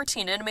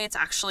 14 inmates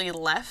actually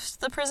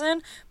left the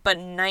prison, but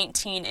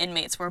 19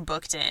 inmates were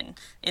booked in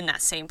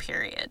that same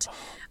period.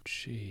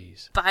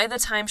 Jeez. By the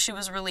time she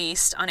was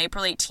released on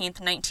April 18th,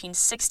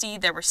 1960,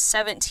 there were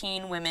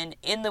 17 women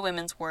in the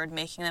women's ward,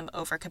 making them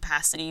over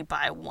capacity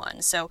by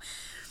 1. So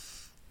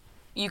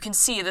you can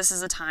see this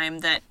is a time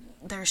that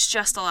there's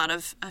just a lot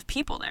of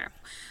people there.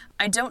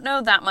 I don't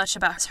know that much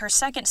about her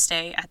second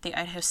stay at the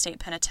Idaho State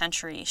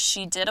Penitentiary.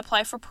 She did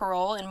apply for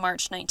parole in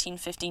March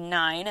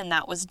 1959, and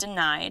that was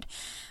denied.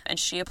 And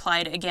she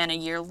applied again a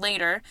year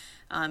later,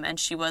 and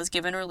she was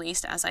given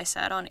release, as I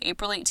said, on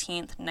April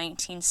 18th,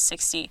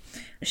 1960.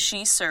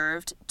 She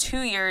served 2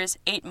 years,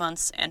 8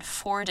 months, and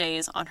 4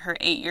 days on her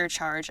 8-year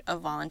charge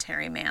of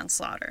voluntary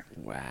manslaughter.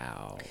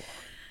 Wow.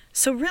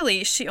 So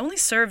really, she only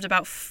served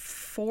about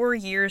 4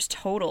 years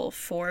total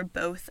for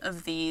both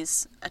of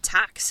these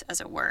attacks, as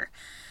it were.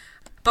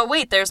 But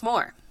wait, there's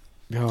more.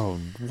 Oh,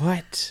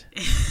 what?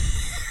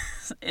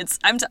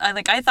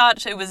 I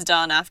thought it was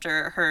done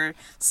after her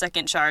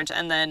second charge,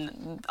 and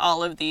then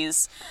all of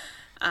these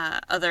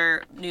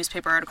other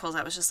newspaper articles,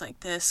 I was just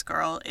like, this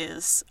girl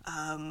is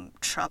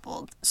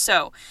troubled.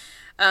 So,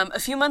 a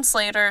few months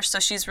later, so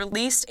she's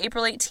released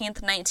April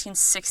 18th,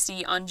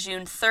 1960. On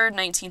June 3rd,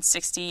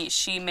 1960,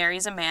 she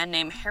marries a man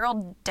named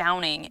Harold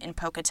Downing in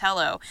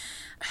Pocatello.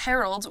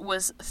 Harold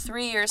was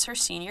 3 years her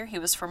senior. He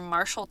was from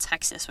Marshall,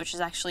 Texas, which is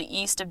actually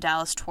east of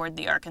Dallas toward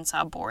the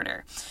Arkansas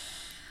border.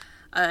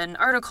 An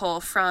article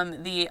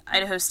from the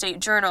Idaho State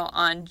Journal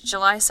on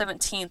July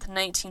 17th,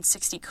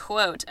 1960,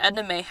 quote,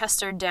 "Edna Mae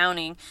Hester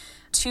Downing,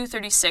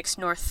 236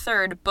 North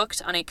 3rd,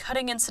 booked on a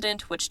cutting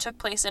incident which took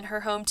place in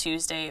her home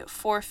Tuesday,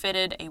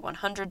 forfeited a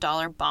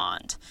 $100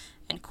 bond,"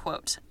 end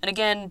quote. And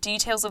again,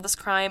 details of this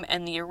crime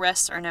and the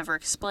arrests are never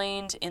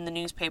explained in the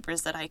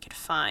newspapers that I could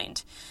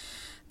find.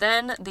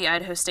 Then, the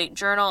Idaho State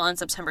Journal on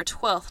September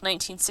 12th,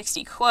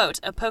 1960, quote,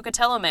 "A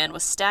Pocatello man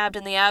was stabbed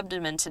in the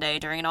abdomen today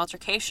during an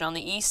altercation on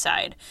the east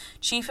side.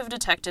 Chief of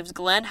Detectives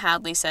Glenn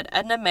Hadley said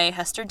Edna Mae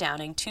Hester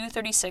Downing,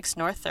 236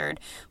 North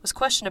 3rd, was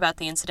questioned about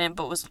the incident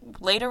but was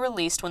later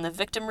released when the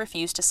victim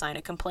refused to sign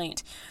a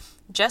complaint.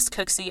 Jess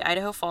Cooksey,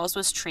 Idaho Falls,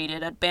 was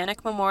treated at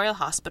Bannock Memorial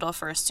Hospital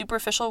for a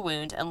superficial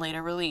wound and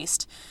later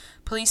released.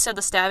 Police said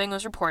the stabbing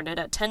was reported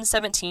at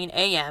 10:17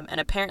 a.m.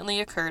 and apparently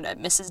occurred at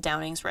Mrs.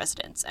 Downing's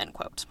residence," end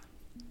quote.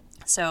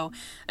 So,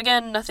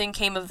 again, nothing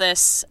came of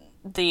this.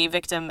 The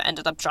victim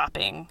ended up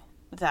dropping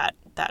that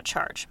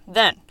charge.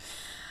 Then,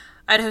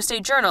 Idaho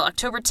State Journal,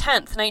 October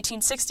 10th,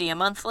 1960, a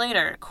month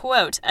later,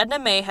 quote, "Edna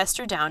Mae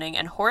Hester Downing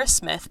and Horace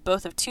Smith,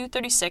 both of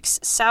 236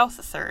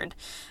 South 3rd,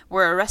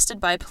 were arrested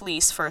by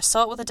police for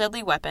assault with a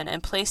deadly weapon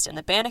and placed in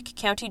the Bannock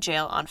County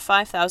Jail on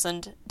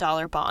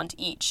 $5,000 bond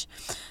each.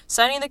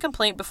 Signing the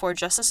complaint before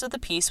Justice of the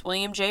Peace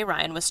William J.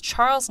 Ryan was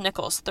Charles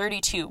Nichols,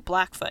 32,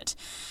 Blackfoot.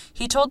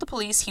 He told the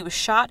police he was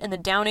shot in the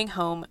Downing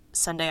home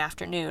Sunday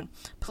afternoon.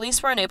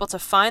 Police were unable to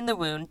find the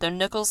wound, though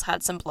Nichols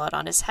had some blood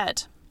on his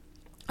head.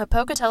 A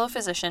Pocatello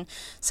physician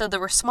said there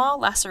were small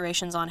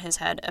lacerations on his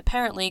head,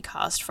 apparently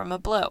caused from a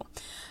blow.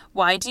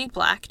 Y.D.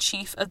 Black,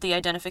 chief of the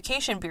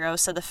Identification Bureau,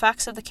 said the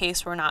facts of the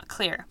case were not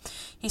clear.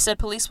 He said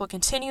police will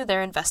continue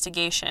their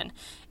investigation.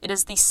 It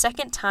is the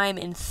second time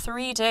in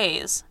 3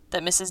 days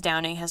that Mrs.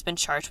 Downing has been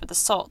charged with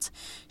assault.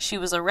 She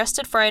was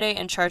arrested Friday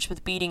and charged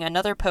with beating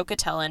another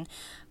Pocatellan,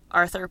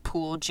 Arthur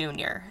Poole,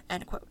 Jr.,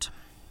 end quote.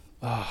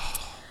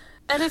 Oh.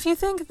 And if you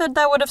think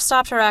that would have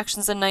stopped her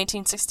actions in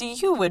 1960,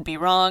 you would be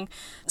wrong.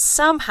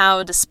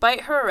 Somehow,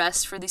 despite her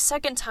arrest for the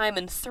second time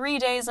in 3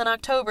 days in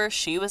October,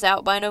 she was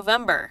out by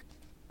November.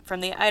 from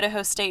the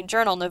Idaho State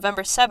Journal,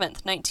 November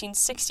 7th,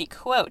 1960,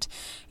 quote,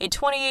 "A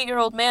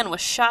 28-year-old man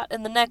was shot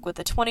in the neck with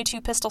a .22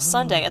 pistol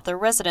Sunday at the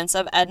residence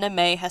of Edna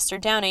Mae Hester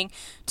Downing,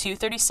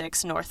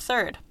 236 North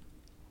 3rd.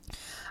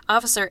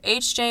 Officer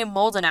H.J.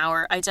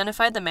 Moldenauer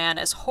identified the man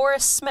as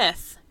Horace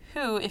Smith,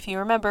 who, if you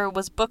remember,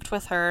 was booked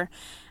with her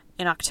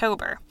in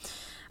October.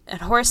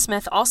 And Horace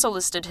Smith also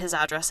listed his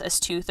address as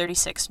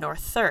 236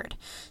 North 3rd.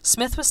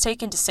 Smith was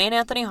taken to St.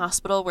 Anthony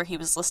Hospital, where he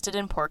was listed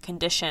in poor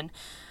condition.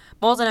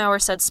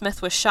 Moldenauer said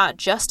Smith was shot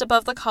just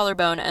above the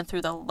collarbone and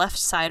through the left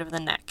side of the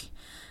neck.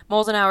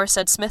 Moldenauer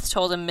said Smith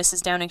told him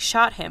Mrs. Downing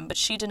shot him, but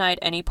she denied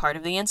any part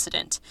of the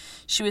incident.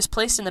 She was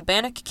placed in the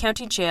Bannock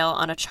County Jail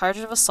on a charge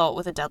of assault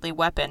with a deadly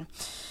weapon.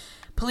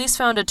 Police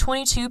found a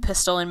 .22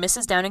 pistol in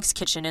Mrs. Downing's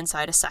kitchen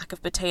inside a sack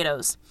of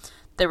potatoes.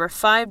 There were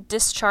 5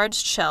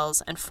 discharged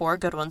shells and 4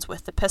 good ones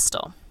with the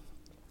pistol."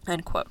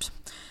 End quote.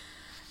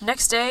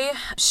 Next day,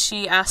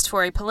 she asked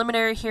for a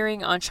preliminary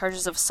hearing on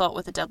charges of assault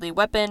with a deadly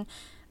weapon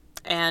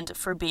and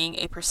for being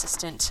a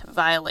persistent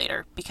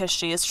violator, because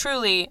she is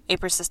truly a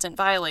persistent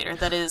violator.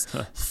 That is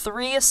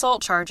 3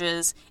 assault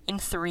charges in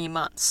 3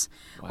 months.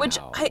 Wow. Which,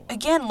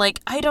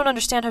 I don't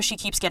understand how she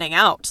keeps getting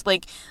out.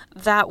 Like,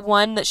 that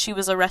one that she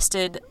was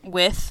arrested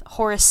with,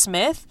 Horace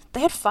Smith, they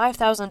had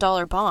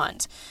 $5,000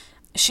 bond.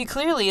 She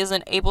clearly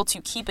isn't able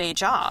to keep a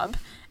job.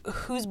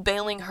 Who's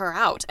bailing her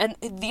out? And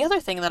the other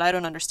thing that I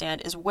don't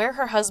understand is where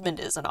her husband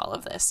is in all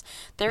of this.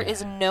 There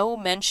is no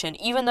mention,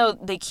 even though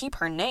they keep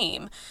her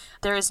name,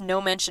 there is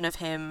no mention of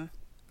him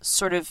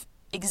sort of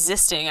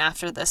existing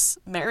after this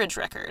marriage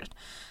record.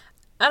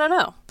 I don't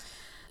know.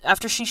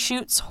 After she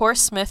shoots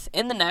Horace Smith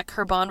in the neck,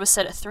 her bond was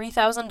set at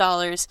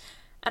 $3,000,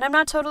 and I'm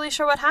not totally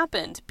sure what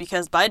happened,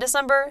 because by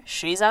December,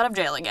 she's out of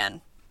jail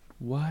again.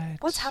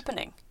 What? What's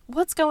happening?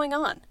 What's going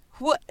on?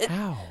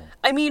 How?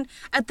 I mean,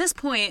 at this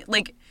point,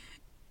 like,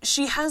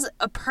 she has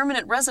a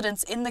permanent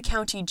residence in the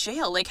county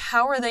jail. Like,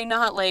 how are they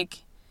not,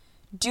 like,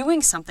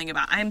 doing something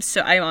about it?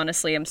 I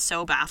honestly am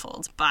so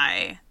baffled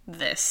by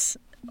this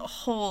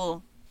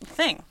whole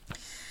thing.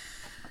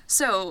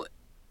 So,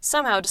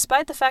 somehow,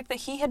 despite the fact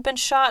that he had been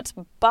shot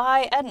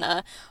by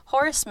Edna,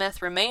 Horace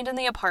Smith remained in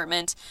the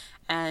apartment,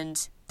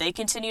 and they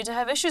continued to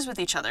have issues with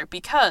each other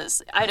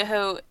because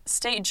Idaho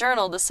State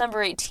Journal,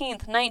 December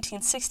 18th,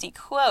 1960,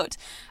 quote,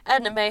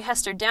 "Edna Mae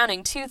Hester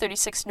Downing,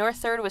 236 North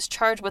 3rd, was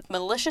charged with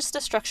malicious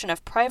destruction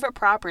of private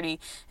property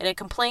in a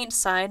complaint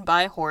signed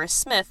by Horace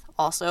Smith,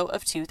 also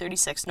of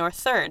 236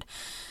 North 3rd.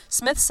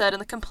 Smith said in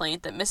the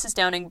complaint that Mrs.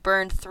 Downing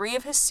burned 3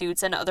 of his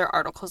suits and other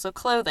articles of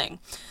clothing.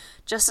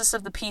 Justice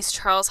of the Peace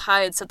Charles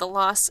Hyde said the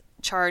loss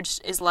charged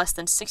is less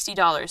than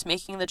 $60,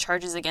 making the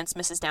charges against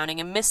Mrs.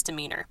 Downing a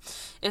misdemeanor.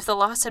 If the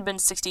loss had been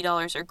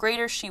 $60 or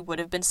greater, she would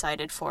have been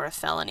cited for a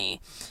felony."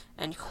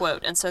 End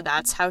quote. And so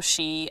that's how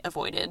she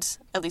avoided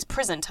at least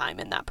prison time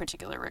in that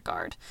particular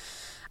regard.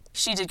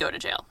 She did go to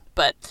jail.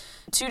 But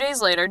 2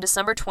 days later,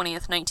 December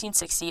 20th,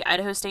 1960,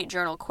 Idaho State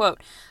Journal,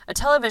 quote, "A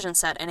television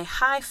set and a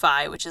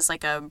hi-fi," which is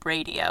like a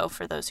radio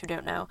for those who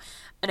don't know,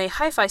 "and a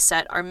hi-fi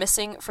set are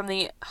missing from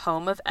the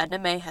home of Edna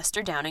Mae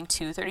Hester Downing,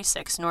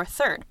 236 North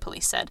 3rd,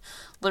 police said.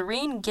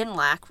 Lorene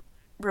Ginlack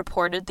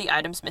reported the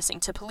items missing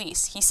to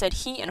police. He said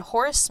he and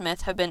Horace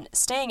Smith have been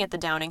staying at the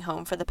Downing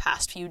home for the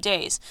past few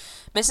days.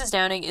 Mrs.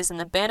 Downing is in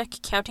the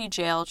Bannock County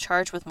Jail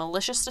charged with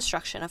malicious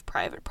destruction of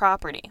private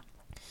property."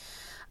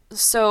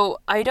 So,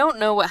 I don't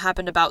know what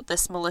happened about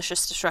this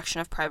malicious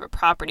destruction of private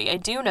property. I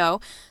do know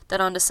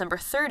that on December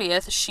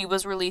 30th, she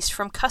was released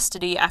from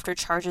custody after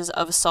charges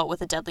of assault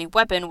with a deadly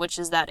weapon, which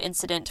is that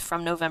incident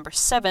from November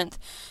 7th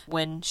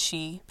when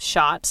she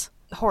shot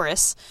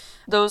Horace.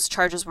 Those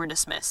charges were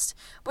dismissed.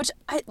 Which,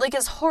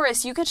 as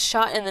Horace, you get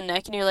shot in the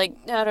neck and you're like,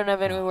 I don't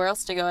have anywhere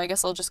else to go, I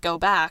guess I'll just go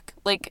back.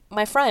 Like,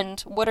 my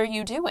friend, what are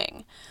you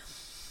doing?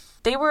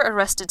 They were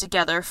arrested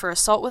together for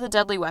assault with a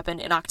deadly weapon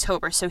in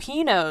October, so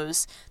he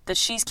knows that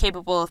she's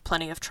capable of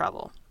plenty of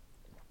trouble.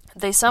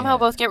 They somehow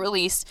both get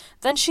released,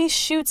 then she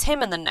shoots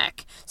him in the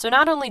neck. So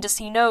not only does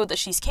he know that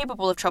she's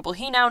capable of trouble,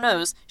 he now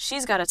knows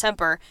she's got a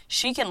temper.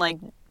 She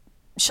can,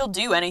 she'll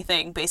do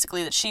anything,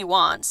 basically, that she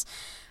wants.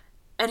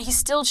 And he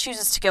still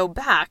chooses to go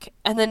back,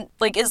 and then,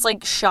 is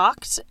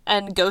shocked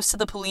and goes to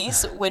the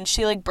police when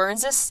she,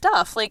 burns his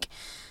stuff. I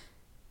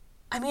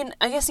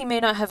guess he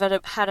may not have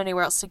had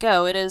anywhere else to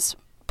go. It is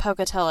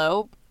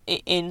Pocatello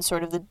in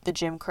sort of the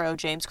Jim Crow,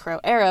 James Crow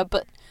era,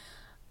 but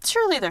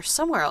surely there's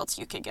somewhere else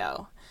you could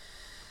go.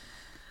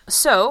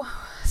 So,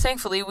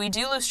 thankfully, we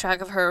do lose track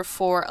of her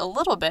for a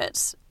little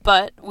bit,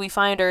 but we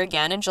find her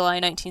again in July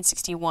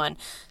 1961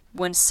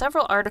 when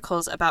several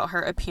articles about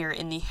her appear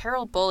in the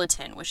Herald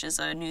Bulletin, which is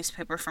a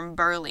newspaper from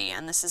Burley,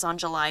 and this is on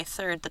July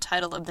 3rd. The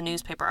title of the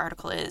newspaper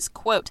article is,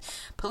 quote,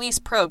 "Police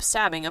probe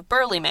stabbing of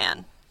Burley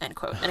man." End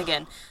quote. And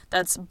again,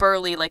 that's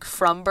Burley,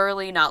 from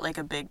Burley, not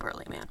a big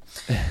burly man.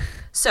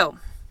 So,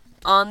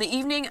 On the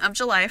evening of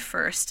July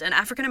 1st, an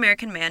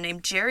African-American man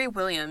named Jerry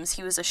Williams,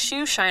 he was a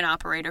shoe shine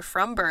operator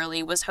from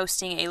Burley, was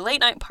hosting a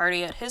late-night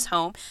party at his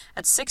home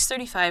at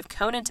 635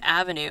 Conant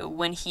Avenue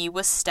when he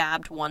was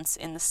stabbed once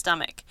in the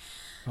stomach.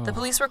 The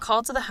police were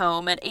called to the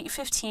home at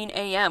 8:15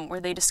 a.m. where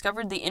they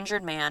discovered the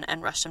injured man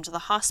and rushed him to the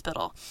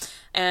hospital.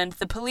 And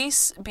the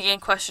police began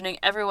questioning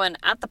everyone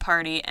at the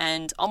party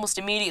and almost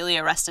immediately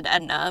arrested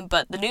Edna,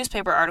 but the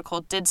newspaper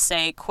article did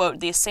say, quote,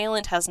 "The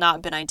assailant has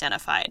not been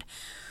identified."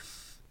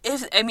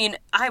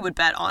 I would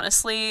bet,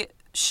 honestly,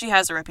 she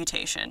has a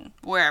reputation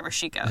wherever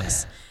she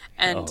goes.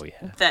 And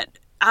that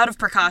out of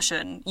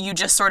precaution, you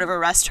just sort of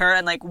arrest her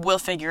and, we'll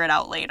figure it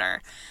out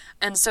later.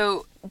 And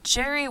so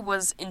Jerry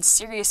was in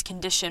serious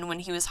condition when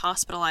he was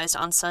hospitalized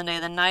on Sunday.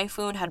 The knife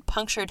wound had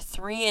punctured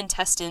 3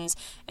 intestines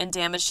and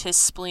damaged his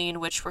spleen,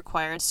 which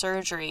required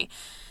surgery.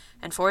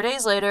 And 4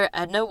 days later,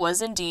 Edna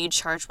was indeed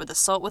charged with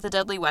assault with a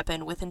deadly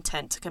weapon with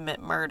intent to commit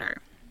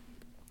murder.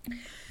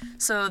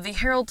 So the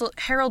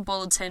Herald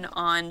Bulletin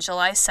on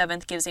July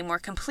 7th gives a more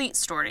complete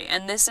story,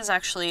 and this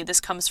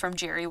comes from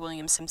Jerry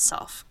Williams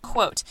himself.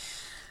 Quote,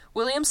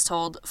 Williams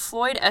told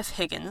Floyd F.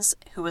 Higgins,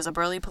 who was a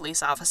Burley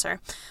police officer,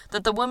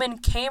 that the woman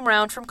came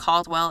round from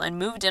Caldwell and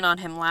moved in on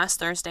him last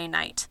Thursday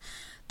night.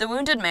 The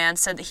wounded man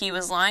said that he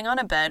was lying on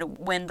a bed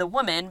when the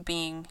woman,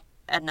 being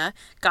Edna,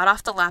 got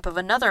off the lap of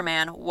another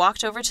man,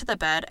 walked over to the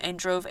bed, and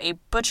drove a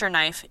butcher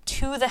knife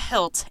to the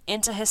hilt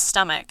into his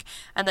stomach,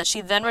 and that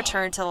she then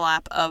returned to the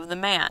lap of the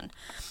man.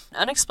 An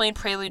unexplained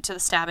prelude to the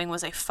stabbing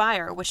was a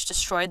fire which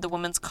destroyed the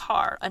woman's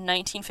car, a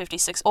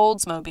 1956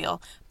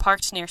 Oldsmobile,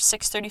 parked near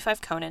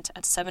 635 Conant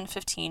at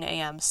 7:15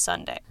 a.m.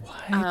 Sunday.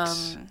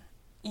 What?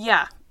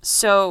 Yeah.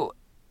 So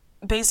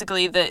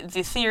basically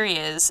the theory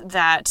is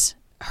that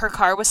her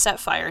car was set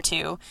fire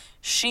to.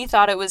 She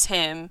thought it was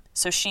him,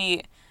 so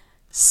she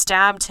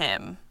stabbed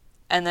him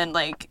and then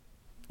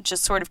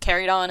just sort of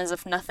carried on as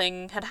if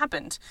nothing had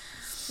happened.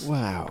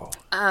 Wow.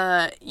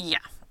 Yeah.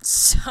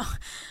 So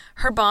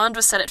her bond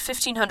was set at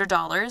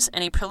 $1,500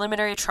 and a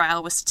preliminary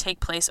trial was to take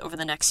place over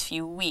the next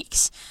few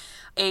weeks.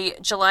 A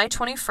July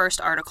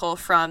 21st article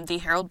from the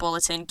Herald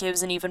Bulletin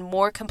gives an even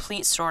more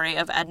complete story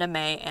of Edna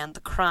May and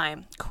the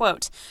crime.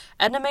 Quote,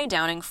 Edna May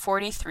Downing,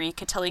 43,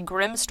 could tell a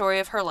grim story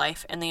of her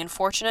life and the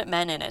unfortunate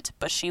men in it,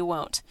 but she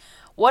won't.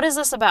 What is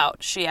this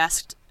about? She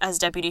asked as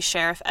Deputy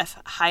Sheriff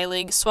F.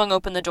 Heilig swung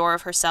open the door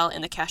of her cell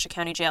in the Cassia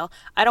County Jail.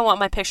 I don't want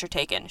my picture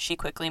taken, she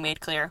quickly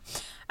made clear.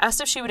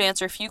 Asked if she would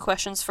answer a few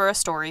questions for a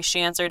story, she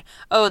answered,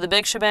 Oh, the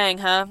big shebang,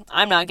 huh?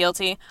 I'm not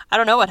guilty. I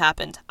don't know what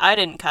happened. I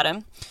didn't cut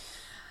him.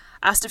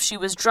 Asked if she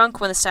was drunk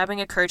when the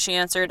stabbing occurred, she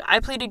answered, I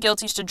pleaded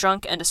guilty to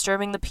drunk and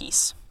disturbing the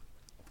peace.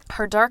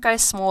 Her dark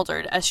eyes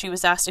smoldered as she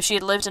was asked if she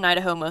had lived in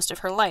Idaho most of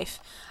her life.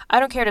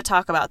 I don't care to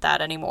talk about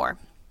that anymore.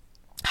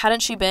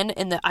 Hadn't she been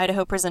in the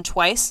Idaho prison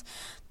twice?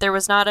 There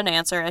was not an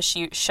answer as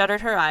she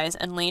shuttered her eyes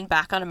and leaned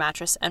back on a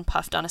mattress and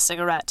puffed on a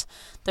cigarette.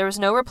 There was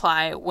no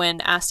reply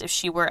when asked if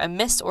she were a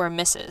Miss or a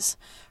Mrs.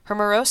 Her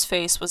morose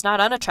face was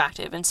not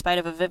unattractive in spite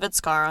of a vivid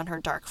scar on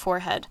her dark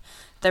forehead.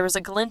 There was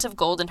a glint of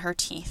gold in her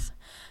teeth.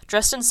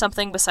 Dressed in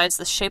something besides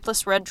the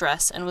shapeless red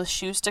dress and with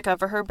shoes to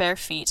cover her bare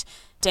feet,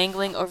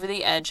 dangling over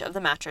the edge of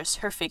the mattress,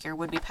 her figure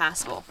would be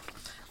passable.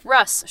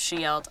 Russ,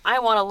 she yelled, I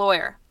want a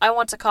lawyer. I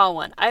want to call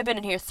one. I've been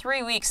in here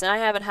 3 weeks and I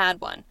haven't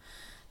had one.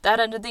 That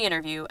ended the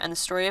interview, and the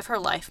story of her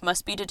life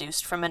must be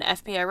deduced from an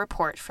FBI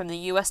report from the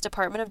U.S.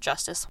 Department of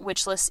Justice,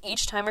 which lists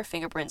each time her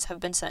fingerprints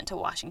have been sent to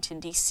Washington,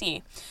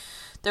 D.C.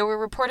 There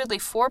were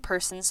reportedly 4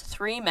 persons,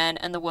 3 men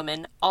and the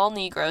woman, all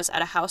Negroes,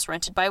 at a house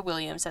rented by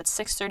Williams at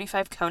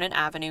 635 Conant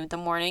Avenue the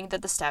morning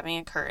that the stabbing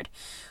occurred.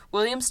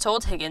 Williams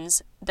told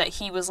Higgins that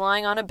he was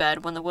lying on a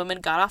bed when the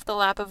woman got off the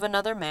lap of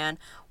another man,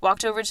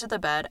 walked over to the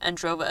bed, and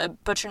drove a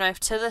butcher knife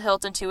to the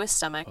hilt into his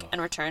stomach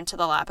and returned to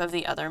the lap of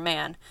the other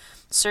man.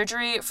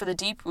 Surgery for the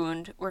deep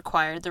wound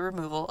required the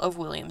removal of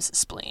Williams'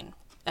 spleen.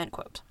 End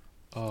quote.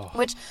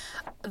 Which,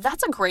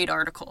 that's a great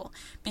article,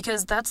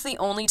 because that's the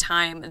only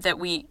time that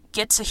we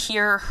get to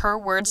hear her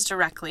words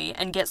directly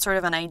and get sort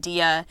of an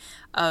idea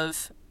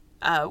of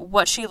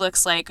what she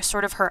looks like,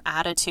 sort of her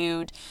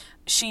attitude.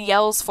 She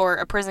yells for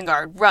a prison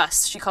guard,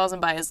 Russ. She calls him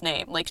by his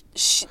name. Like,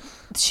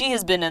 she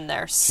has been in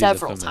there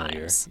several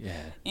times.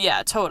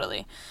 Yeah,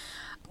 totally.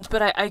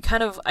 But I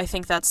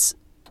think that's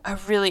a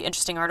really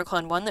interesting article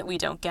and one that we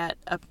don't get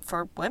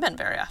for women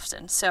very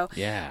often. So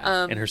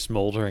and her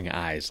smoldering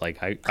eyes,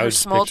 like I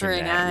was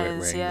picturing that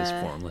wearing this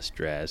formless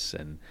dress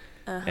and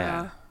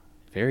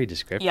very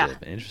descriptive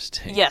and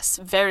interesting. Yes,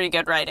 very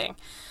good writing.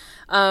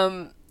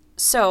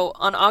 So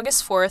on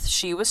August 4th,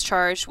 she was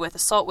charged with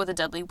assault with a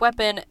deadly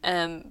weapon,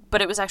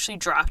 but it was actually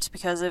dropped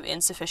because of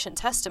insufficient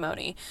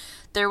testimony.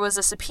 There was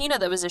a subpoena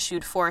that was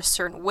issued for a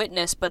certain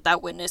witness, but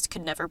that witness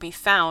could never be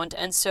found.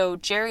 And so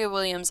Jerry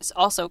Williams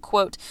also,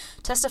 quote,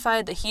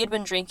 testified that he had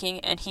been drinking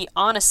and he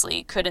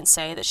honestly couldn't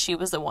say that she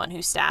was the one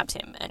who stabbed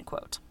him, end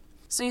quote.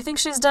 So you think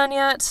she's done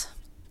yet?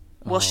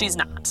 Well, she's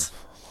not.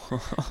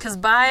 Because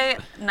by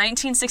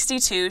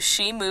 1962,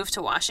 she moved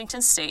to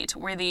Washington State,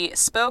 where the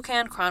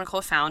Spokane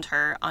Chronicle found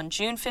her on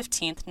June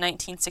 15th,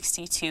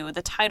 1962.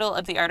 The title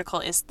of the article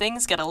is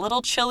Things Get a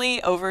Little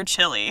Chilly Over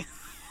Chile.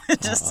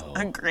 Just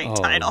a great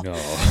title. No.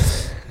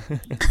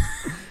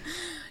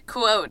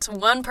 Quote,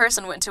 one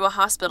person went to a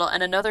hospital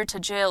and another to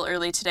jail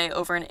early today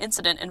over an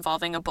incident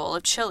involving a bowl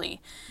of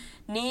chili.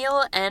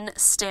 Neil N.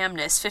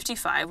 Stamness,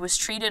 55, was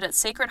treated at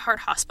Sacred Heart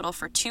Hospital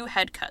for 2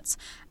 head cuts.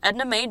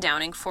 Edna Mae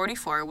Downing,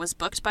 44, was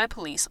booked by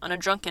police on a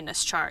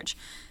drunkenness charge.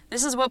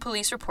 This is what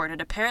police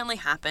reported apparently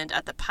happened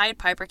at the Pied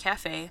Piper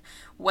Cafe,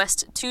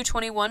 West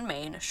 221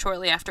 Main,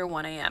 shortly after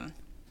 1 a.m.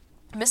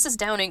 Mrs.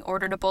 Downing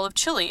ordered a bowl of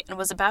chili and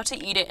was about to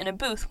eat it in a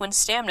booth when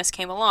Stamness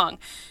came along.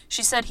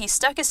 She said he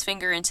stuck his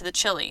finger into the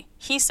chili.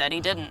 He said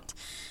he didn't.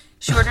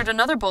 She ordered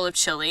another bowl of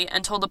chili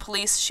and told the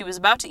police she was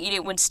about to eat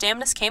it when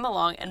Stamness came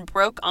along and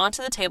broke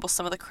onto the table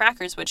some of the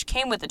crackers which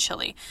came with the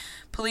chili.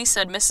 Police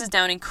said Mrs.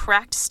 Downing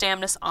cracked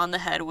Stamness on the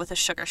head with a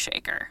sugar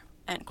shaker.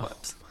 End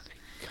quote.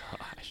 Oh my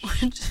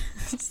gosh. Which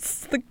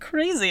is the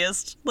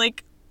craziest.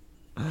 Like,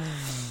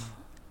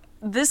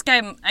 this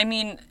guy, I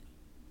mean,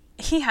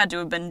 he had to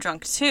have been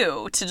drunk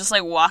too, to just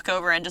like walk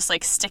over and just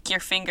like stick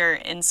your finger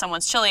in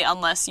someone's chili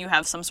unless you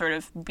have some sort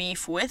of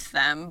beef with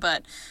them,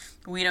 but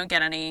we don't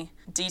get any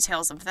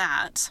details of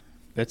that.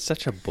 That's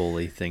such a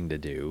bully thing to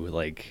do.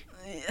 Like,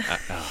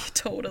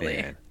 Totally.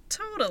 Man.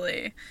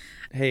 Totally.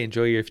 Hey,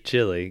 enjoy your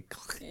chili.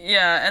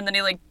 Yeah, and then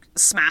he like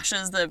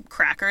smashes the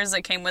crackers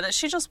that came with it.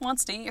 She just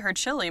wants to eat her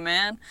chili,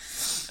 man.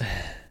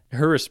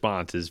 Her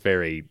response is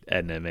very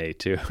Edna Mae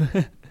too.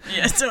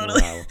 Yeah,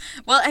 totally. Wow.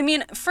 Well, I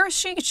mean, first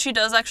she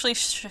does actually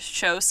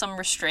show some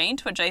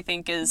restraint, which I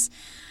think is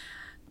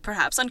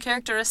perhaps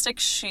uncharacteristic.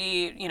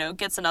 She,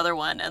 gets another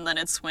one, and then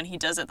it's when he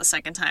does it the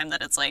second time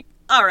that it's like,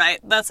 all right,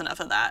 that's enough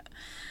of that.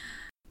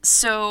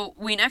 So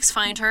we next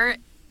find her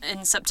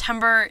in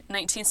September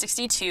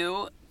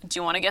 1962. Do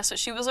you want to guess what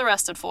she was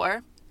arrested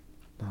for?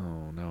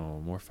 Oh,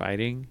 no. More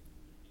fighting?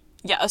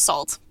 Yeah,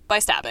 assault by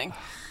stabbing.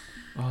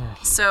 Oh.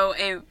 So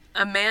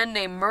a man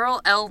named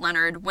Merle L.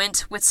 Leonard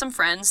went with some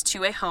friends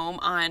to a home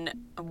on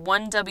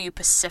 1W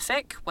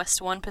Pacific, West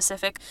 1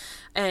 Pacific,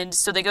 and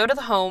so they go to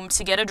the home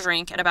to get a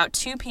drink at about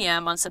 2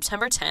 p.m. on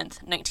September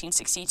 10th,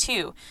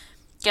 1962.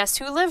 Guess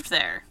who lived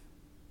there?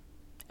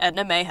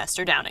 Edna Mae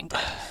Hester Downing did.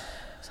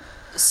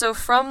 So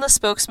from the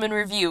Spokesman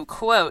Review,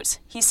 quote,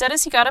 he said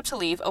as he got up to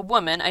leave, a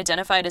woman,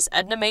 identified as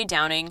Edna Mae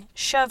Downing,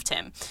 shoved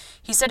him.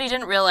 He said he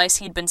didn't realize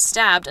he'd been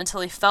stabbed until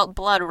he felt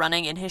blood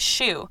running in his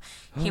shoe.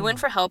 He went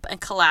for help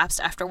and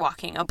collapsed after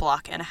walking a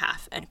block and a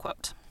half, end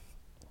quote.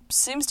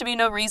 Seems to be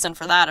no reason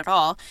for that at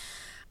all.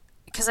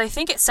 Because I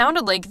think it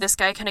sounded like this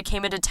guy kind of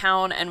came into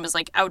town and was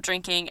like out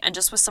drinking and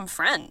just with some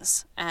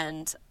friends.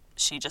 And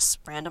she just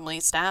randomly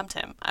stabbed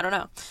him. I don't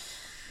know.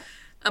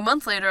 A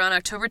month later, on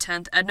October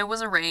 10th, Edna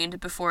was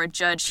arraigned before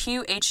Judge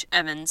Hugh H.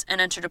 Evans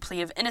and entered a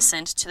plea of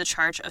innocent to the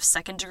charge of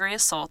second-degree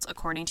assault,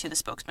 according to the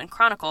Spokesman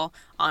Chronicle,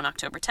 on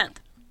October 10th.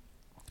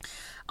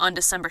 On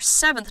December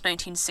 7th,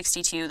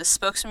 1962, the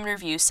Spokesman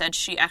Review said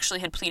she actually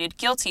had pleaded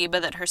guilty,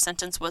 but that her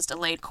sentence was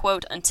delayed,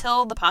 quote,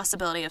 until the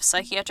possibility of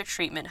psychiatric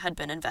treatment had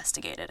been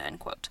investigated, end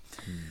quote.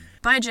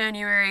 By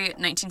January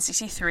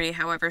 1963,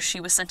 however, she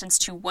was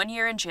sentenced to 1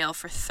 year in jail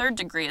for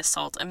third-degree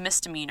assault, a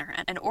misdemeanor,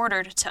 and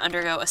ordered to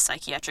undergo a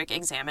psychiatric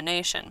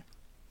examination.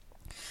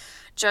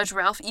 Judge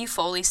Ralph E.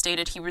 Foley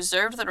stated he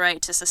reserved the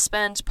right to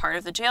suspend part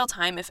of the jail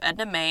time if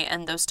Edna Mae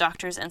and those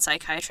doctors and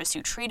psychiatrists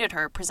who treated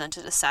her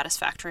presented a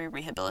satisfactory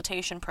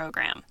rehabilitation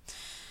program.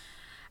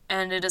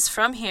 And it is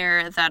from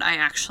here that I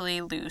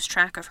actually lose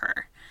track of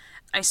her.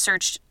 I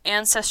searched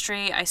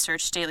Ancestry, I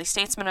searched Daily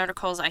Statesman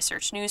articles, I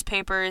searched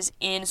newspapers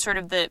in sort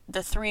of the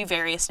 3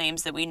 various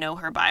names that we know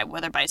her by,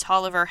 whether by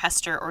Tolliver,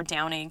 Hester, or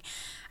Downing,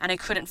 and I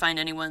couldn't find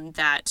anyone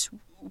that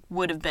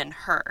would have been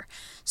her.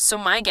 So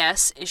my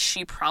guess is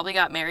she probably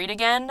got married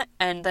again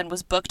and then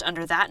was booked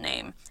under that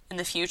name in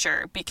the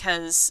future,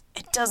 because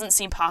it doesn't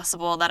seem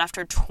possible that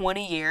after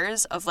 20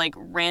 years of like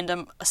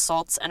random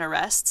assaults and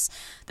arrests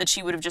that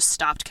she would have just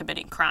stopped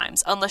committing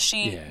crimes, unless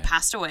she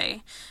passed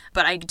away.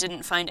 But I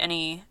didn't find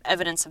any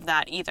evidence of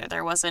that either.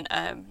 There wasn't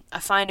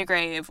a find a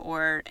grave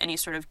or any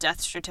sort of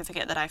death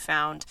certificate that I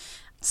found.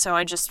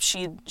 So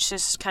she's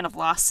just kind of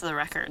lost to the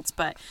records.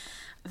 But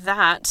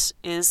that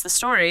is the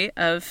story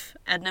of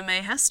Edna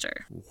Mae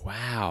Hester.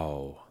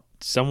 Wow.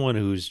 Someone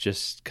who's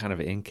just kind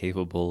of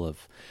incapable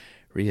of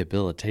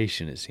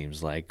rehabilitation, it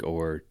seems like,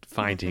 or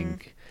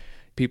finding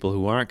people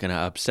who aren't going to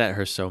upset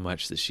her so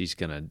much that she's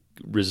going to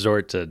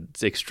resort to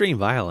extreme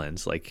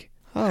violence. Like,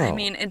 I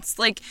mean, it's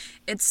like,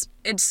 it's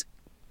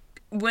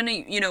when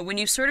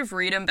you sort of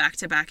read them back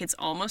to back, it's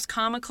almost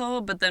comical,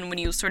 but then when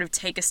you sort of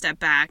take a step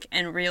back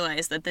and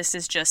realize that this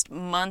is just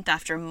month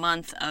after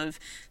month of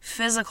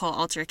physical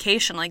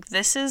altercation, like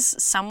this is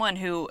someone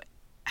who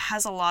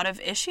has a lot of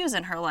issues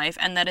in her life,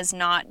 and that is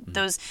not,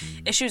 those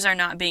issues are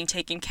not being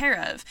taken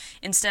care of.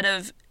 Instead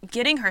of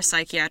getting her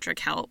psychiatric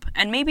help,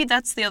 and maybe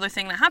that's the other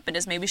thing that happened,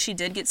 is maybe she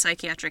did get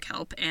psychiatric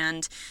help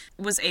and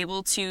was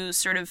able to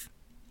sort of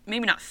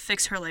maybe not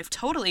fix her life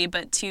totally,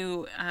 but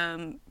to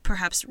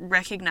perhaps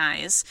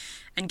recognize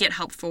and get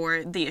help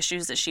for the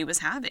issues that she was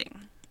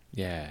having.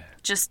 Yeah.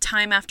 Just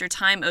time after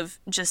time of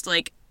just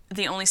like,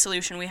 the only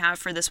solution we have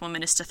for this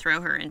woman is to throw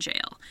her in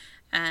jail.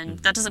 And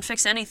that doesn't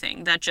fix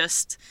anything. That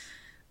just,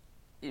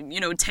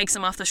 takes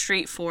them off the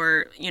street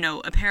for,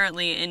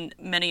 apparently in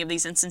many of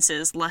these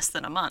instances, less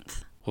than a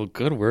month. Well,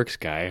 good works,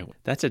 Guy.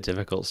 That's a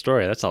difficult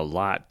story. That's a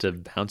lot to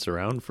bounce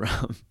around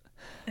from.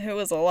 It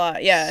was a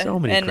lot, yeah. So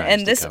many crimes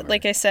and this, to cover.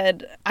 like I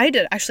said, I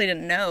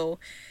didn't know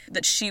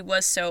that she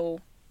was so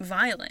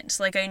violent.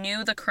 Like, I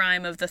knew the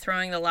crime of the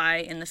throwing the lie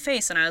in the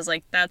face, and I was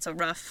like, that's a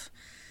rough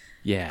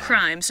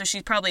crime. So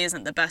she probably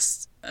isn't the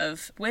best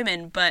of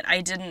women, but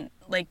I didn't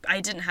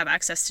have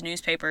access to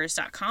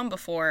newspapers.com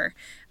before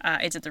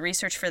I did the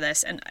research for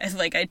this, and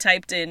I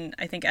typed in,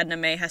 I think, Edna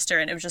Mae Hester,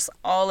 and it was just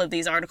all of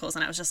these articles,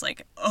 and I was just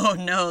like, oh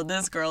no,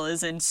 this girl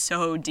is in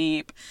so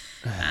deep.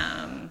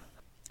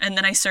 And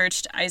then I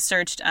searched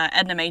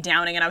Edna Mae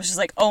Downing, and I was just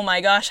like, oh my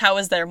gosh, how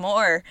is there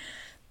more?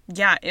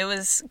 Yeah, it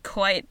was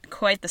quite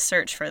the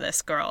search for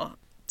this girl.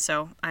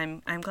 So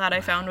I'm glad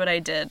I found what I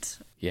did.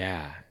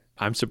 Yeah.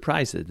 I'm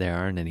surprised that there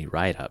aren't any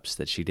write-ups,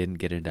 that she didn't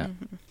get it up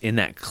in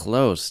that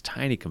close,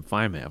 tiny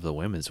confinement of the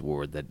women's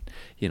ward, that,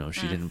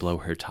 she didn't blow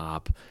her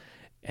top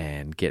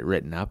and get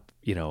written up,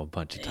 a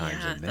bunch of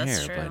times in there.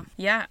 That's true. But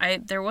yeah,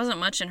 there wasn't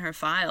much in her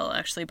file,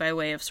 actually, by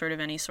way of sort of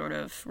any sort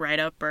of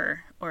write-up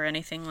or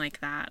anything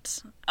like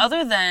that.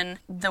 Other than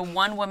the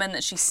one woman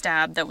that she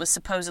stabbed that was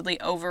supposedly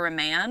over a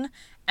man,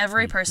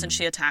 every person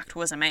she attacked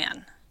was a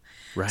man.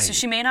 Right. So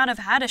she may not have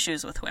had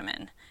issues with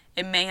women.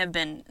 It may have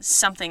been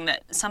something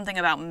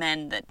about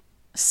men that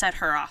set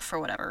her off for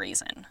whatever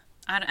reason.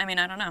 I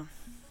don't know.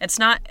 It's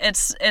not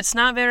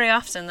very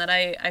often that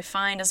I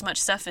find as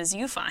much stuff as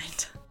you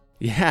find.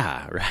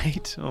 Yeah,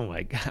 right? Oh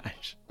my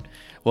gosh.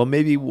 Well,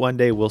 maybe one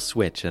day we'll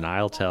switch, and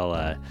I'll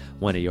tell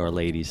one of your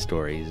ladies'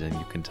 stories, and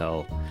you can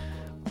tell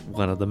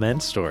one of the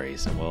men's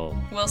stories, and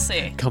we'll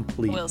see.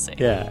 Complete. We'll see.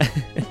 Yeah.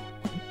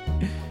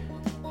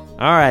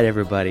 All right,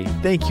 everybody.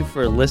 Thank you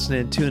for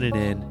listening, tuning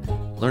in.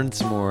 Learn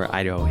some more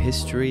Idaho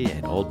history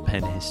and Old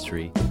Penn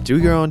history. Do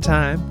your own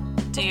time.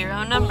 Do your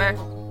own number.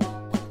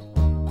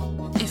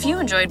 If you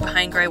enjoyed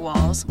Behind Gray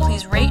Walls,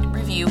 please rate,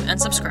 review, and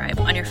subscribe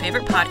on your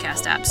favorite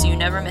podcast app so you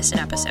never miss an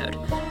episode.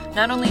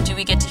 Not only do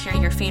we get to hear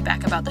your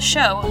feedback about the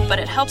show, but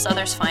it helps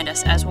others find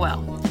us as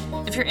well.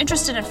 If you're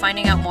interested in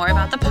finding out more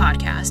about the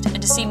podcast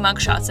and to see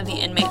mugshots of the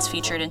inmates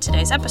featured in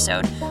today's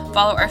episode,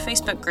 follow our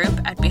Facebook group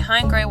at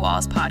Behind Gray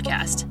Walls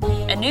Podcast.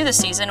 And new this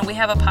season, we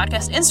have a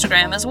podcast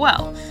Instagram as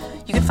well.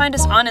 You can find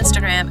us on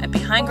Instagram at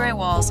Behind Gray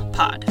Walls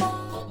Pod.